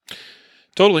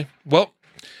 Totally. Well,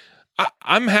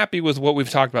 I'm happy with what we've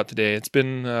talked about today. It's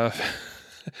been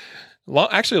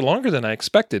actually longer than I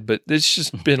expected, but it's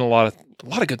just been a lot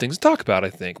of good things to talk about, I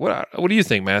think. What do you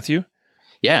think, Matthew?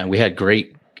 Yeah, we had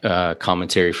great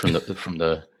commentary from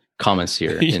the comments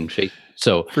here in Facebook.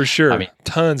 So for sure,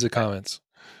 tons of comments.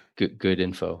 Good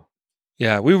info.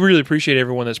 Yeah, we really appreciate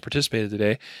everyone that's participated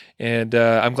today, and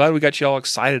I'm glad we got you all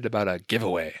excited about a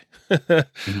giveaway.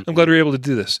 I'm glad we were able to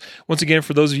do this. Once again,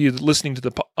 for those of you listening to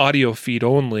the audio feed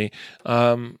only,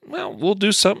 we'll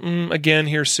do something again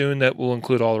here soon that will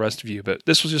include all the rest of you. But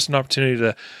this was just an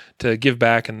opportunity to give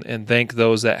back and thank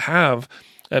those that have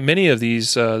many of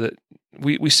these that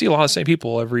we see a lot of the same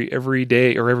people every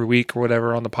day or every week or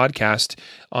whatever on the podcast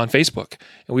on Facebook,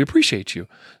 and we appreciate you.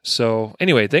 So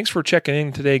anyway, thanks for checking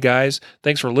in today, guys.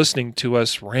 Thanks for listening to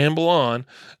us ramble on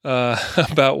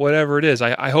about whatever it is.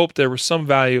 I hope there was some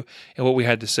value in what we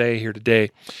had to say here today.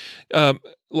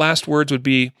 Last words would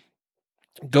be,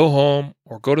 go home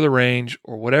or go to the range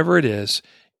or whatever it is,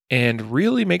 and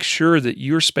really make sure that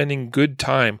you're spending good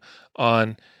time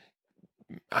on,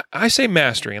 I say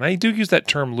mastering, and I do use that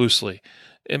term loosely.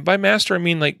 And by master, I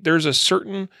mean like there's a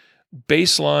certain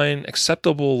baseline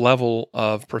acceptable level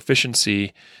of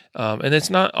proficiency, and it's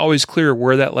not always clear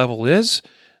where that level is,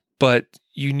 but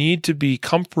you need to be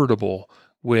comfortable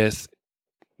with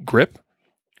grip,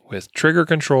 with trigger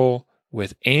control,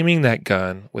 with aiming that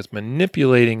gun, with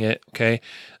manipulating it, okay?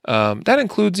 That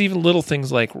includes even little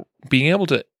things like being able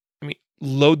to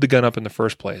load the gun up in the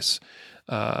first place.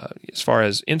 As far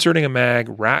as inserting a mag,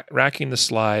 racking the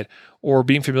slide, or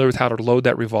being familiar with how to load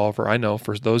that revolver. I know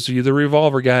for those of you the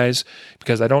revolver guys,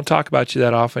 because I don't talk about you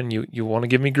that often, you want to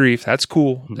give me grief. That's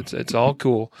cool. It's all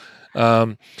cool.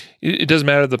 It doesn't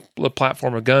matter the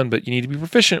platform of gun, but you need to be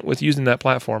proficient with using that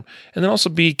platform, and then also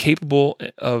be capable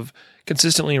of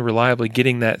consistently and reliably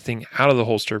getting that thing out of the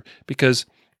holster, because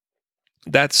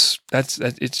that's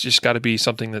it's just got to be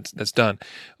something that's done.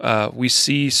 We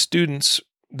see students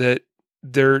that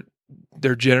they're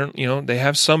general, they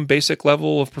have some basic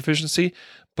level of proficiency,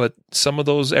 but some of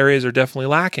those areas are definitely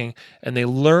lacking, and they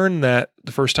learn that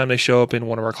the first time they show up in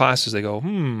one of our classes. They go,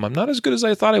 I'm not as good as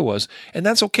I thought I was, and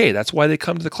that's okay. That's why they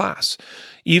come to the class.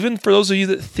 Even for those of you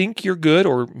that think you're good,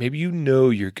 or maybe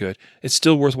you're good, it's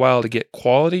still worthwhile to get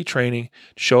quality training,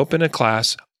 show up in a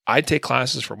class. I take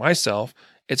classes for myself.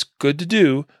 It's good to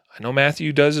do. I know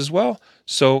Matthew does as well.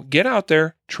 So get out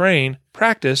there, train,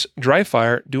 practice, dry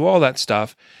fire, do all that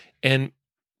stuff, and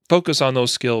focus on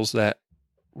those skills that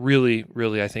really,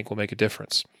 really, I think will make a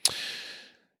difference.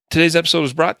 Today's episode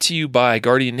was brought to you by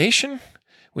Guardian Nation.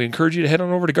 We encourage you to head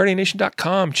on over to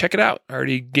guardiannation.com. Check it out. I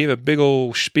already gave a big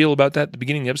old spiel about that at the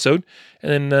beginning of the episode.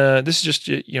 And then this is just,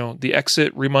 the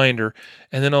exit reminder.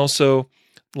 And then also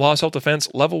Law Self-Defense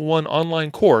Level 1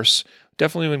 online course.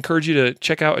 Definitely encourage you to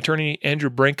check out Attorney Andrew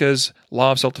Branca's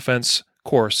Law of Self-Defense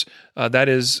course. That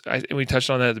is, we touched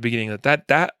on that at the beginning,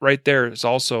 that right there is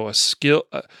also a skill,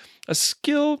 it's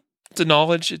a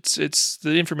knowledge, it's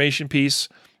the information piece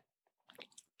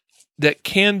that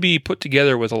can be put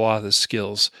together with a lot of the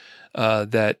skills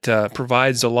that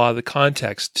provides a lot of the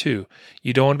context too.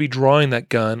 You don't want to be drawing that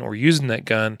gun or using that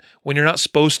gun when you're not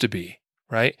supposed to be,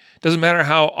 right? Doesn't matter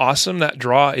how awesome that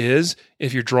draw is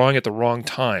if you're drawing at the wrong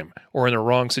time or in the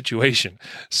wrong situation.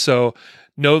 So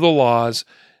know the laws.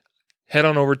 Head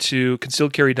on over to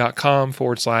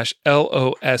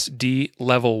concealedcarry.com/LOSD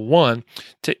level 1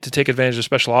 to take advantage of a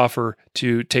special offer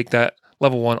to take that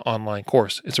level 1 online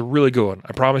course. It's a really good one.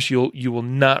 I promise you will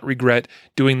not regret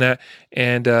doing that.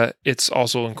 And it's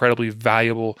also incredibly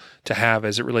valuable to have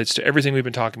as it relates to everything we've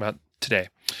been talking about today.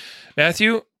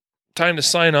 Matthew, time to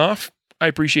sign off. I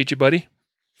appreciate you, buddy.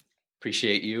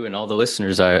 Appreciate you and all the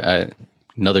listeners.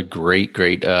 Another great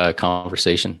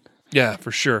conversation. Yeah,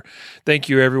 for sure. Thank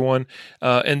you, everyone.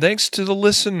 And thanks to the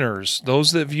listeners,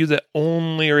 those of you that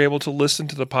only are able to listen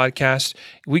to the podcast.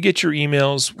 We get your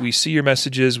emails. We see your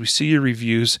messages. We see your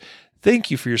reviews. Thank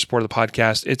you for your support of the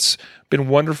podcast. It's been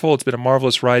wonderful. It's been a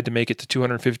marvelous ride to make it to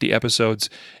 250 episodes.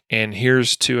 And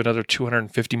here's to another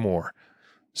 250 more.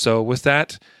 So with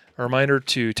that, a reminder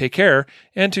to take care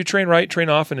and to train right, train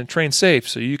often, and train safe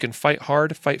so you can fight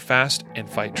hard, fight fast, and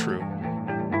fight true.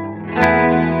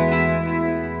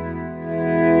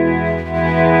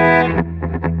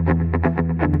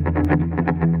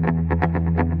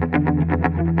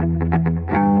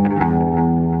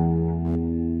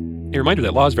 A reminder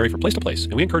that laws vary from place to place,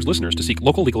 and we encourage listeners to seek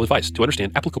local legal advice to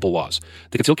understand applicable laws.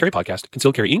 The Concealed Carry Podcast,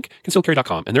 Concealed Carry Inc.,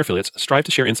 ConcealedCarry.com, and their affiliates strive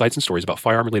to share insights and stories about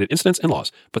firearm-related incidents and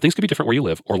laws, but things could be different where you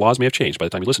live, or laws may have changed by the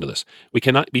time you listen to this. We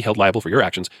cannot be held liable for your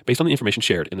actions based on the information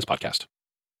shared in this podcast.